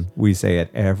 again, we say it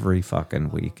every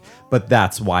fucking week, but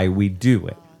that's why we do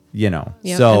it. Yeah,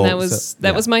 So and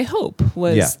that was my hope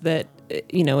was that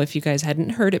if you guys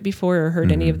hadn't heard it before or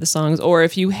heard any of the songs, or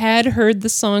if you had heard the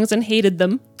songs and hated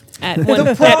them at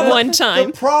one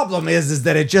time. The problem is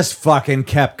that it just fucking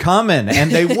kept coming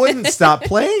and they wouldn't stop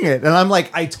playing it. And I'm like,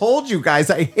 I told you guys,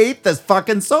 I hate this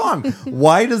fucking song.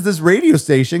 Why does this radio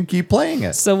station keep playing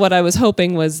it? So what I was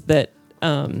hoping was that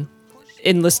in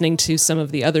listening to some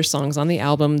of the other songs on the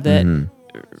album that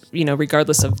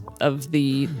regardless of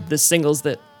the singles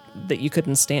that you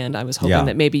couldn't stand, I was hoping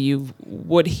that maybe you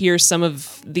would hear some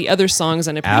of the other songs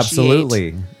and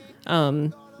appreciate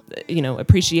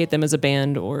appreciate them as a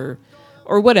band or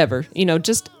whatever,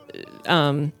 just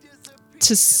to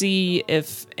see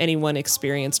if anyone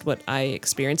experienced what I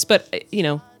experienced, but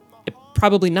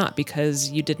probably not, because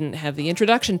you didn't have the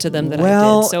introduction to them that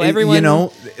I did. So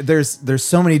everyone, there's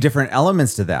so many different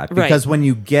elements to that, because when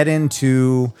you get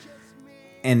into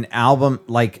an album,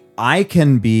 like, I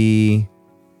can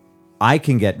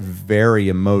get very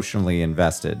emotionally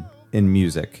invested in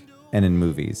music and in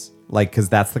movies, like, because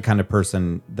that's the kind of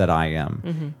person that I am.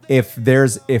 Mm-hmm. If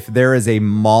there is a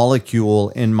molecule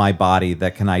in my body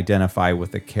that can identify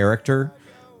with a character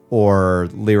or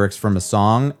lyrics from a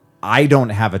song, I don't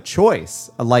have a choice.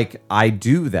 Like, I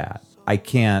do that. I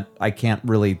can't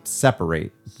really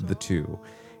separate the two.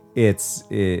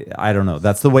 I don't know.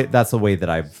 That's the way that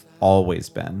I've always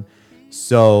been.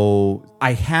 So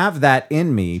I have that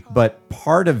in me, but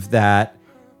part of that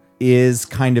is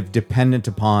kind of dependent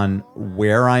upon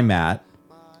where I'm at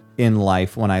in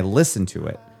life when I listen to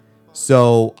it.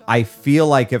 So I feel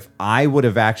like if I would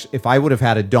have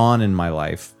had a Dawn in my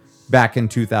life back in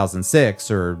 2006,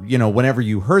 or whenever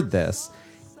you heard this,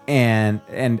 and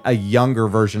a younger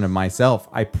version of myself,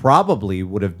 I probably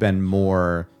would have been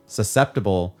more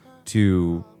susceptible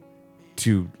to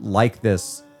like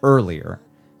this earlier.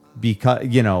 Because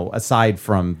aside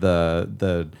from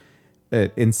the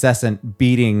incessant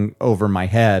beating over my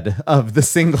head of the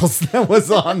singles that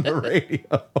was on the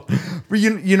radio,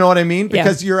 you know what I mean?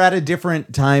 Because you're at a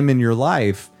different time in your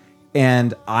life,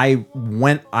 and I've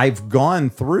gone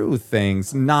through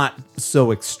things not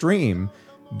so extreme,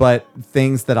 but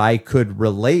things that I could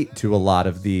relate to a lot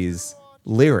of these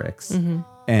lyrics,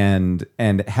 and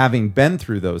having been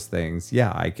through those things,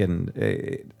 I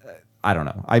can. I don't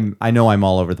know. I know I'm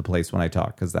all over the place when I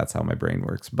talk because that's how my brain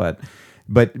works. But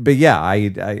But yeah,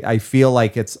 I feel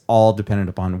like it's all dependent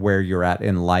upon where you're at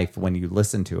in life when you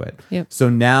listen to it. Yep. So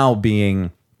now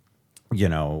being,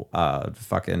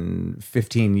 fucking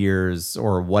 15 years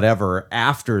or whatever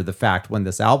after the fact when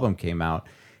this album came out,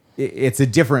 it's a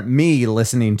different me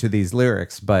listening to these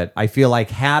lyrics. But I feel like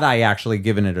had I actually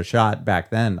given it a shot back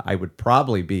then, I would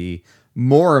probably be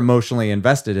more emotionally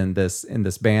invested in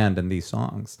this band and these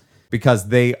songs, because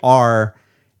they are,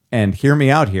 and hear me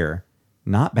out here,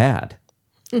 not bad.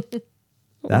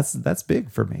 That's big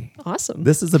for me. Awesome.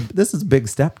 This is a big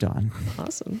step, Don.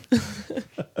 Awesome.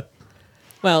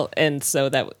 Well, and so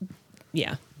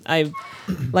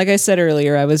like I said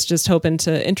earlier, I was just hoping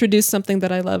to introduce something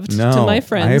that I loved to my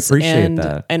friends. I appreciate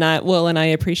that. And I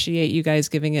appreciate you guys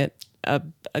giving it a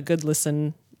good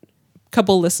listen,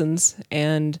 couple listens.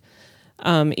 And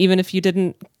even if you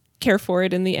didn't care for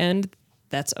it in the end,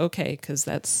 that's okay. 'Cause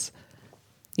that's,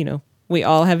 we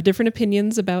all have different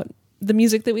opinions about the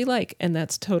music that we like, and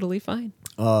that's totally fine.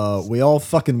 We all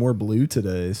fucking wore blue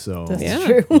today, so That's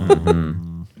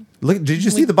true. Look, did you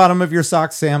see the bottom of your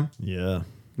socks, Sam? yeah,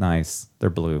 Nice.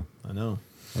 They're blue. I know.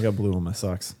 I got blue on my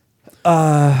socks.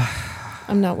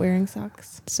 I'm not wearing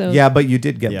socks. So Yeah, but you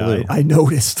did get Yeah, blue. I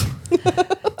noticed.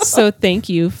 so thank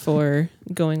you for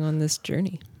going on this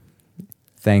journey.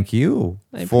 Thank you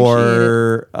I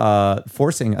for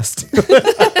forcing us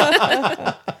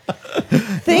to.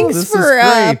 Thanks this is for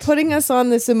great. putting us on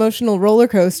this emotional roller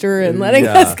coaster and letting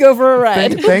Yeah. us go for a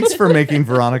ride Thanks for making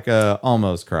Veronica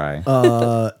almost cry.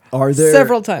 Are there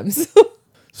several times.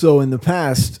 So in the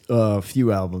past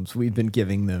few albums, we've been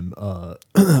giving them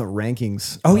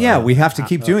rankings. Oh yeah, we have to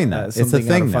keep doing that. It's a something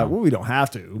out thing of five. now. Well, we don't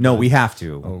have to. No, but- we have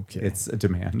to. Okay. It's a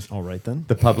demand. All right then.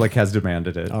 The public has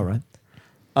demanded it. All right.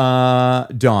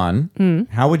 Dawn,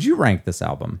 how would you rank this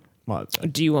album? Well,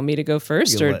 Do you want me to go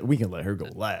first, or we can let her go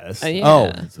last. Yeah.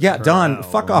 Oh, yeah, Dawn,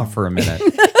 fuck off for a minute.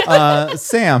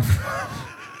 Sam.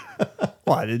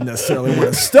 Well, I didn't necessarily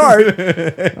want to start.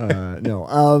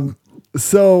 No.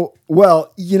 So,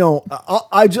 well,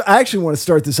 I actually want to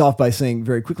start this off by saying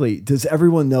very quickly, does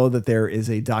everyone know that there is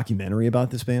a documentary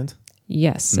about this band?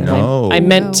 Yes. And No. I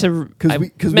meant to Because I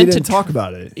we meant didn't to talk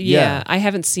about it. Yeah, I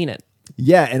haven't seen it.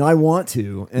 Yeah, and I want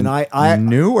to. And I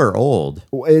New or old?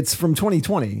 it's from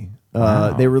 2020.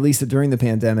 They released it during the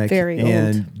pandemic. Very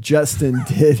and Justin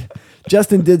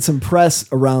did some press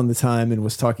around the time and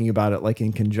was talking about it like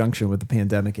in conjunction with the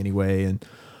pandemic anyway. And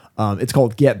it's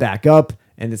called Get Back Up,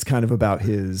 and it's kind of about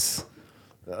his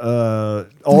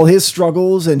all his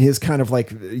struggles and his kind of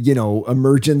like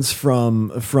emergence from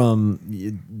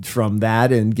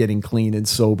that and getting clean and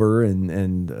sober,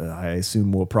 and I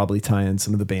assume we'll probably tie in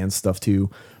some of the band stuff too.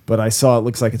 But I saw it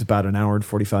looks like it's about an hour and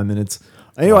 45 minutes.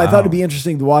 Anyway, I thought it'd be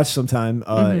interesting to watch sometime,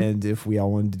 and if we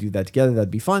all wanted to do that together,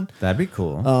 that'd be fun. That'd be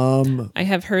cool. I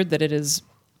have heard that it is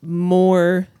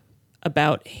more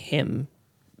about him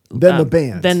Then the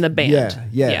band. than the band.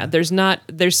 Yeah.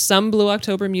 There's some Blue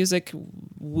October music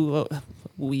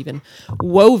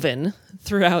woven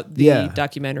throughout the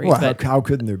documentary. Well, but how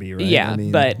couldn't there be, right? yeah, I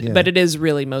mean, but yeah. it is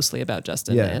really mostly about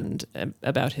Justin Yeah. and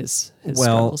about his well,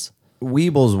 struggles.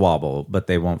 Weebles wobble, but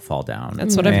they won't fall down.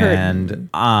 That's what I've heard. And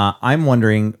I'm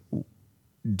wondering,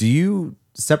 do you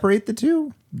separate the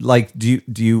two? Like, do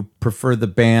you prefer the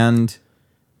band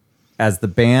as the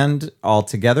band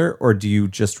altogether, or do you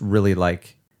just really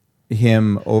like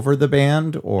him over the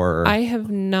band? Or I have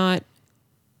not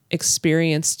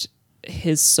experienced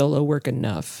his solo work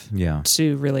enough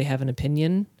to really have an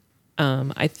opinion.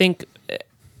 I think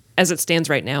as it stands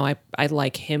right now, I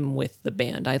like him with the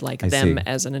band. I like them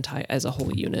as a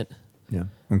whole unit. Yeah.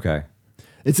 Okay.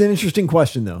 It's an interesting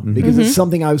question though, because it's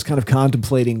something I was kind of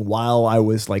contemplating while I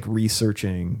was like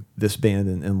researching this band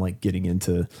and like getting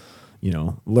into,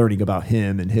 learning about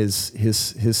him and his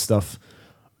stuff.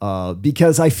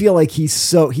 Because I feel like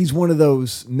he's one of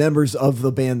those members of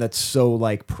the band that's so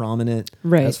like prominent,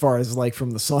 right, as far as like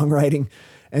from the songwriting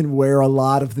and where a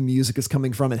lot of the music is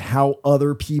coming from and how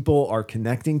other people are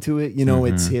connecting to it.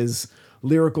 It's his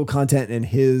lyrical content and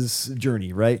his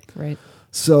journey, right? Right.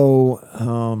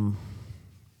 So,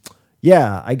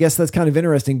 yeah, I guess that's kind of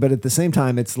interesting, but at the same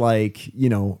time, it's like,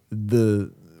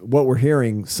 what we're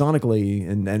hearing sonically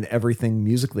and everything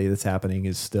musically that's happening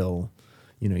is still,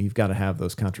 you've got to have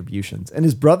those contributions. And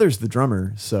his brother's the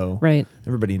drummer, so right.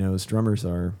 Everybody knows drummers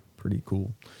are pretty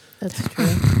cool. That's true.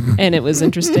 And it was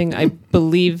interesting. I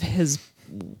believe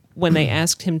when they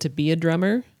asked him to be a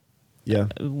drummer, yeah,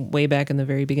 way back in the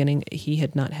very beginning, he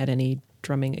had not had any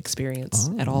drumming experience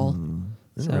at all.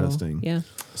 Interesting. So, yeah.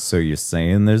 So you're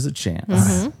saying there's a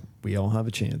chance. we all have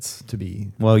a chance to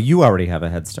be Well, you already have a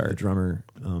head a start. drummer.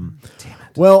 Damn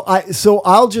it. Well,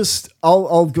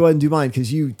 I'll go ahead and do mine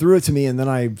because you threw it to me and then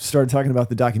I started talking about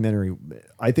the documentary.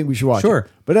 I think we should watch Sure. it.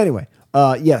 But anyway,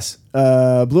 yes,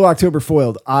 Blue October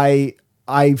Foiled. I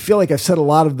feel like I've said a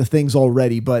lot of the things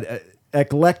already, but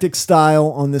eclectic style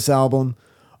on this album.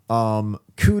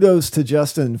 Kudos to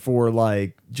Justin for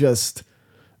like just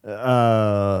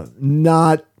not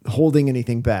holding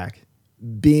anything back,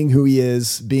 being who he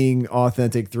is, being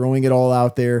authentic, throwing it all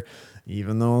out there.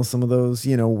 Even though some of those,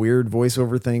 weird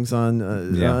voiceover things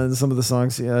on some of the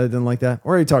songs, I didn't like that.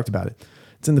 Already talked about it.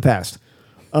 It's in the past.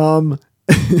 I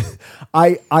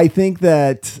think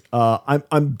that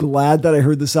I'm glad that I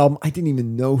heard this album. I didn't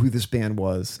even know who this band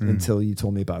was until you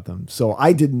told me about them. So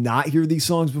I did not hear these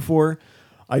songs before.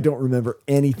 I don't remember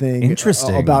anything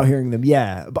Interesting. About hearing them.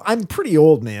 Yeah, but I'm pretty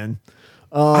old, man.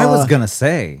 I was gonna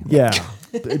say, Yeah,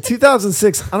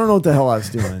 2006. I don't know what the hell I was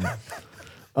doing.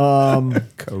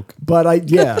 Coke. But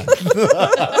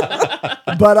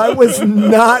but I was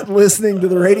not listening to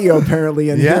the radio apparently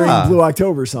and Yeah. hearing Blue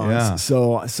October songs. Yeah.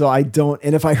 So I don't,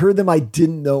 and if I heard them, I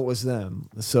didn't know it was them.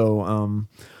 So,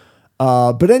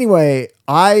 but anyway,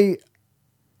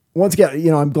 once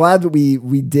again, I'm glad that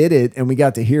we did it and we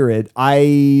got to hear it.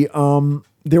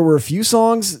 There were a few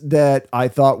songs that I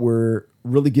thought were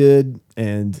really good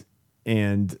and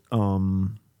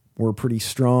were pretty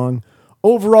strong.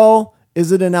 Overall,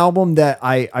 is it an album that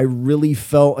I really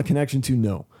felt a connection to?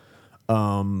 No.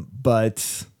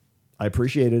 But I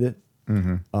appreciated it.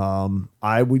 Mm-hmm.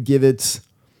 I would give it,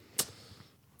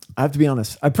 I have to be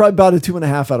honest, I probably about a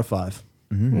 2.5 out of 5.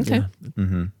 Okay.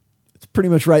 Yeah. It's pretty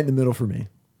much right in the middle for me.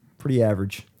 Pretty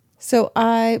average. So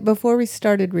before we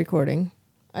started recording,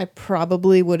 I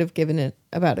probably would have given it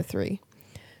about a 3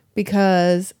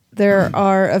 because there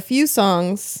are a few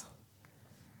songs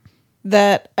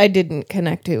that I didn't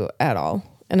connect to at all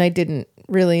and I didn't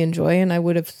really enjoy and I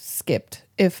would have skipped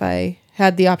if I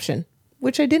had the option,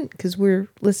 which I didn't because we're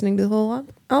listening to the whole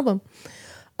album.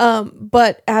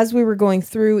 But as we were going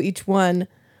through each one,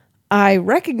 I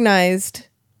recognized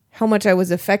how much I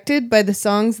was affected by the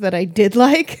songs that I did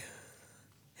like.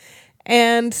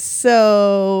 And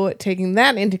so taking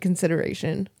that into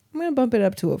consideration, I'm going to bump it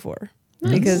up to a 4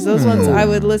 because those ones I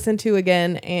would listen to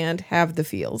again and have the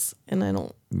feels. And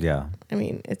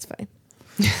it's fine.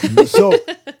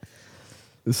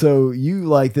 So you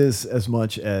like this as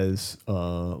much as,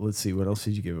 let's see, what else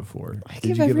did you give it for? I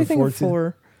give everything a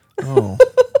 4. Oh,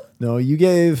 no, you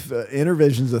gave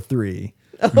Intervisions a 3.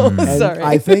 Oh, And sorry.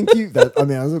 I think that's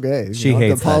okay. You She don't have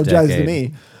hates to that apologize to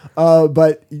decade. me.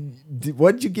 But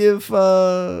what'd you give? You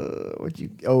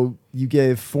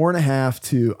gave 4.5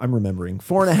 to, I'm remembering,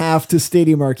 4.5 to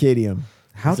Stadium Arcadium.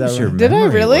 How Is that does your right? Did I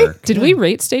memory really? work? Did we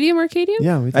rate Stadium Arcadium?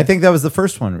 Yeah, we I think that was the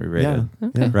first one we rated.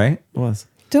 Yeah. Right? it was.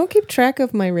 Don't keep track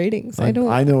of my ratings. I don't.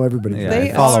 I know everybody. Yeah,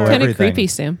 They I follow are- Kind of everything. creepy,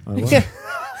 Sam. Yeah.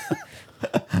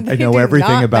 I know do everything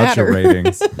not about your matter.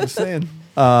 ratings. Just saying.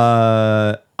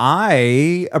 I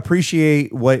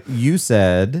appreciate what you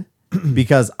said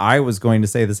because I was going to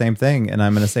say the same thing, and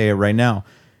I'm going to say it right now.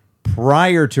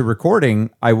 Prior to recording,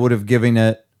 I would have given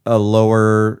it a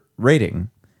lower rating.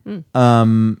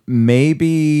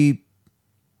 Maybe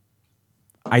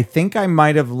I think I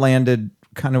might have landed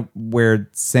kind of where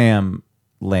Sam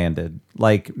landed,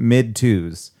 like mid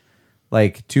 2s,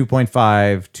 like 2.5,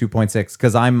 2.6,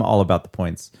 because I'm all about the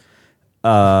points.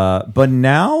 But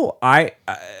now I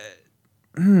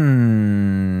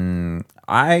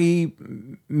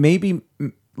maybe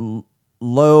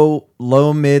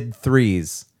low mid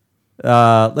 3s.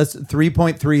 Let's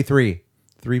 3.33.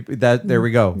 There we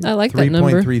go. I like that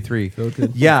number.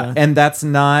 3.33. Yeah, and that's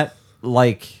not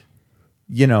like,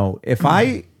 if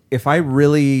I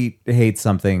really hate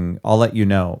something, I'll let you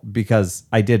know because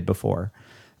I did before.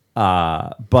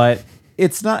 But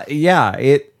it's not.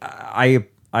 Yeah, I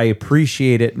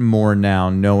appreciate it more now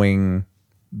knowing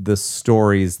the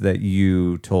stories that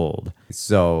you told.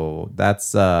 So that's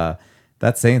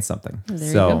saying something.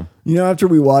 you go. After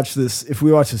we watch this, if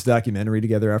we watch this documentary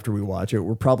together after we watch it,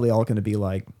 we're probably all going to be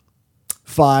like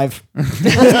 5. It's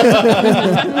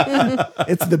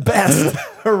the best.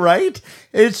 Right?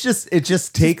 It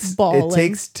just takes bawling. it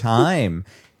takes time.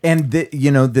 And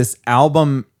this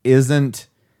album isn't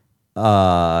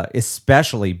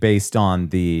especially based on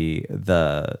the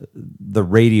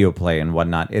radio play and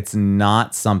whatnot. It's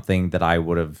not something that I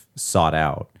would have sought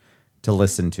out to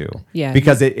listen to. Yeah.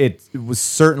 Because it was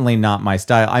certainly not my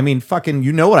style. I mean, fucking,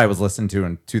 what I was listening to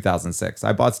in 2006.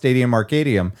 I bought Stadium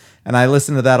Arcadium and I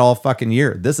listened to that all fucking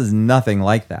year. This is nothing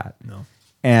like that. No.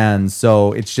 And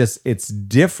so it's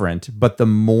different, but the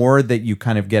more that you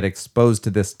kind of get exposed to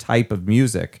this type of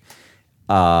music,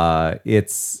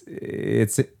 it's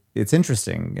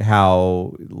interesting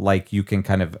how like you can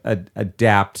kind of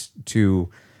adapt to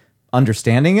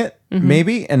understanding it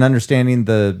maybe, and understanding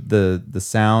the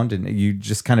sound, and you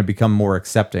just kind of become more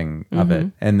accepting of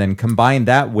it, and then combine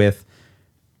that with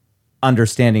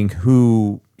understanding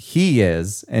who he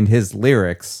is and his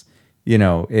lyrics. You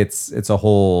know, it's a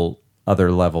whole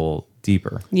other level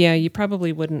deeper. Yeah, you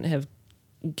probably wouldn't have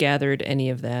gathered any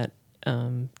of that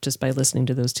just by listening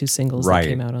to those two singles that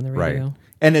came out on the radio. Right.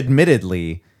 And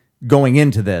admittedly, going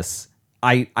into this,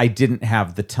 I didn't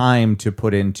have the time to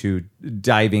put into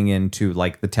diving into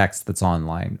like the text that's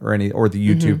online or the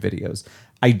YouTube videos.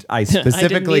 I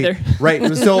specifically I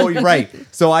didn't right.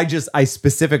 So I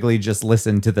specifically just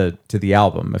listened to the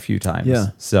album a few times. Yeah.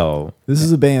 So this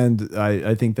is a band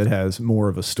I think that has more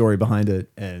of a story behind it,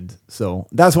 and so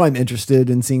that's why I'm interested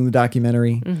in seeing the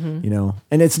documentary. You know,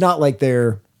 and it's not like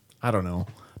they're, I don't know,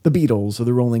 the Beatles or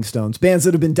the Rolling Stones, bands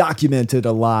that have been documented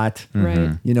a lot,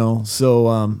 right? You know, so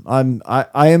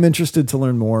I am interested to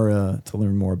learn more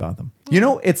about them. You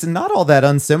know, it's not all that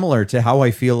unsimilar to how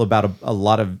I feel about a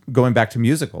lot of going back to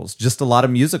musicals, just a lot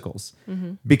of musicals,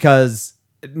 because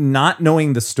not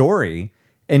knowing the story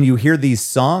and you hear these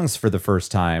songs for the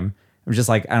first time, I'm just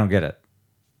like, I don't get it.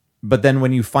 But then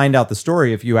when you find out the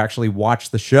story, if you actually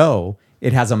watch the show,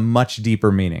 it has a much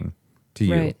deeper meaning to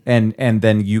you. Right. And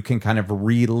then you can kind of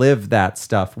relive that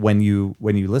stuff when you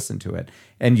listen to it,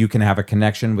 and you can have a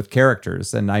connection with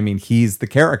characters. And I mean, he's the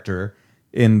character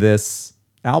in this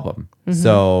album.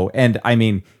 So, and I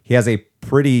mean, he has a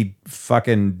pretty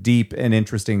fucking deep and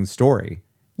interesting story.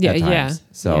 Yeah, at times. yeah.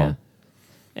 So, yeah.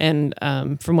 And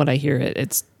from what I hear,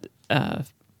 it's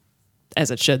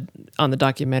as it should on the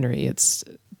documentary. It's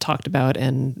talked about,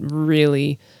 and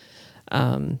really,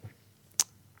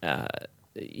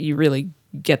 you really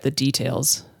get the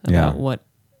details about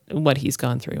what he's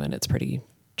gone through, and it's pretty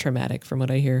traumatic from what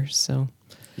I hear. So,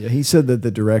 yeah, he said that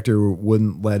the director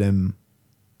wouldn't let him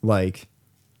like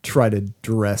try to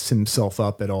dress himself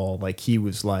up at all. Like he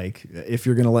was like, if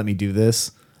you're gonna let me do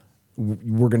this,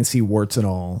 we're gonna see warts and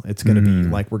all. It's gonna be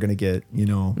like we're gonna get, you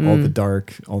know, all the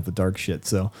dark shit.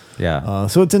 So yeah,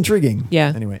 so it's intriguing.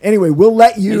 Yeah. Anyway, we'll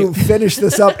let you finish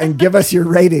this up and give us your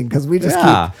rating, because we just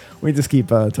keep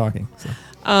talking. So.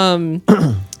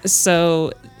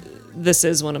 So this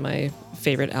is one of my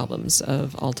favorite albums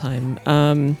of all time.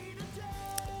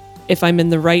 If I'm in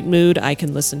the right mood, I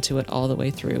can listen to it all the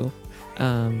way through,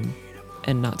 and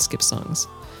not skip songs.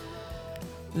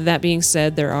 That being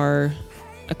said, there are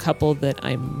a couple that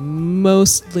I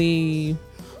mostly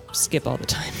skip all the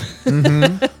time.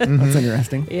 That's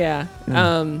interesting. Yeah.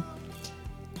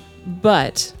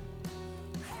 But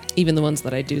even the ones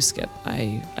that I do skip,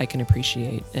 I can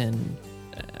appreciate, and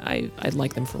I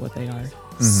like them for what they are.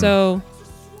 So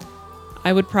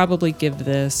I would probably give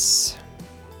this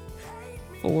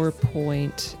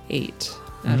 4.8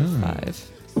 out of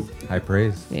 5. high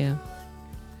praise. Yeah.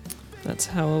 That's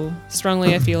how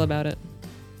strongly I feel about it.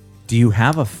 Do you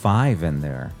have a 5 in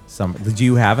there? Do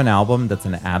you have an album that's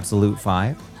an absolute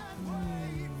 5?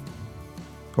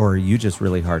 Or are you just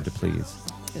really hard to please?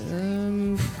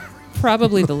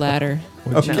 Probably the latter.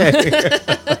 Okay.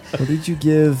 What did you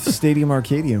give Stadium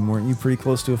Arcadium? Weren't you pretty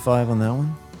close to a 5 on that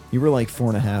one? You were like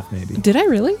 4.5 maybe. Did I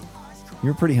really? You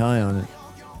were pretty high on it.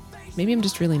 Maybe I'm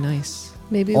just really nice.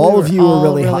 Maybe All we of you all were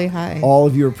really high. All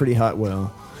of you were pretty hot.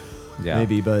 Well, Yeah.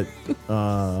 maybe, but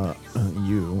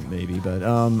you maybe, but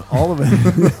all of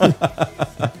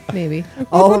it. Maybe.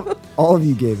 all of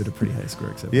you gave it a pretty high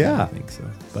score, except Yeah. me, I think so.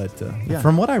 But yeah,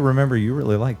 From what I remember, you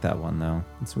really liked that one, though.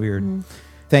 It's weird.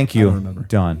 Thank you, don't remember.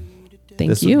 Dawn.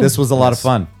 Thank you. This was a lot of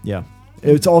fun. yeah.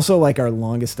 It's also like our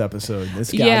longest episode. This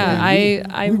guy,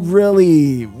 Yeah,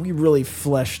 we really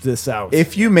fleshed this out.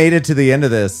 If you made it to the end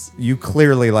of this, you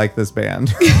clearly like this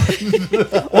band.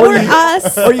 Or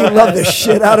us. or you love the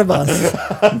shit out of us.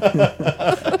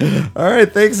 All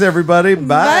right. Thanks, everybody.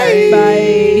 Bye.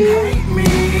 Bye.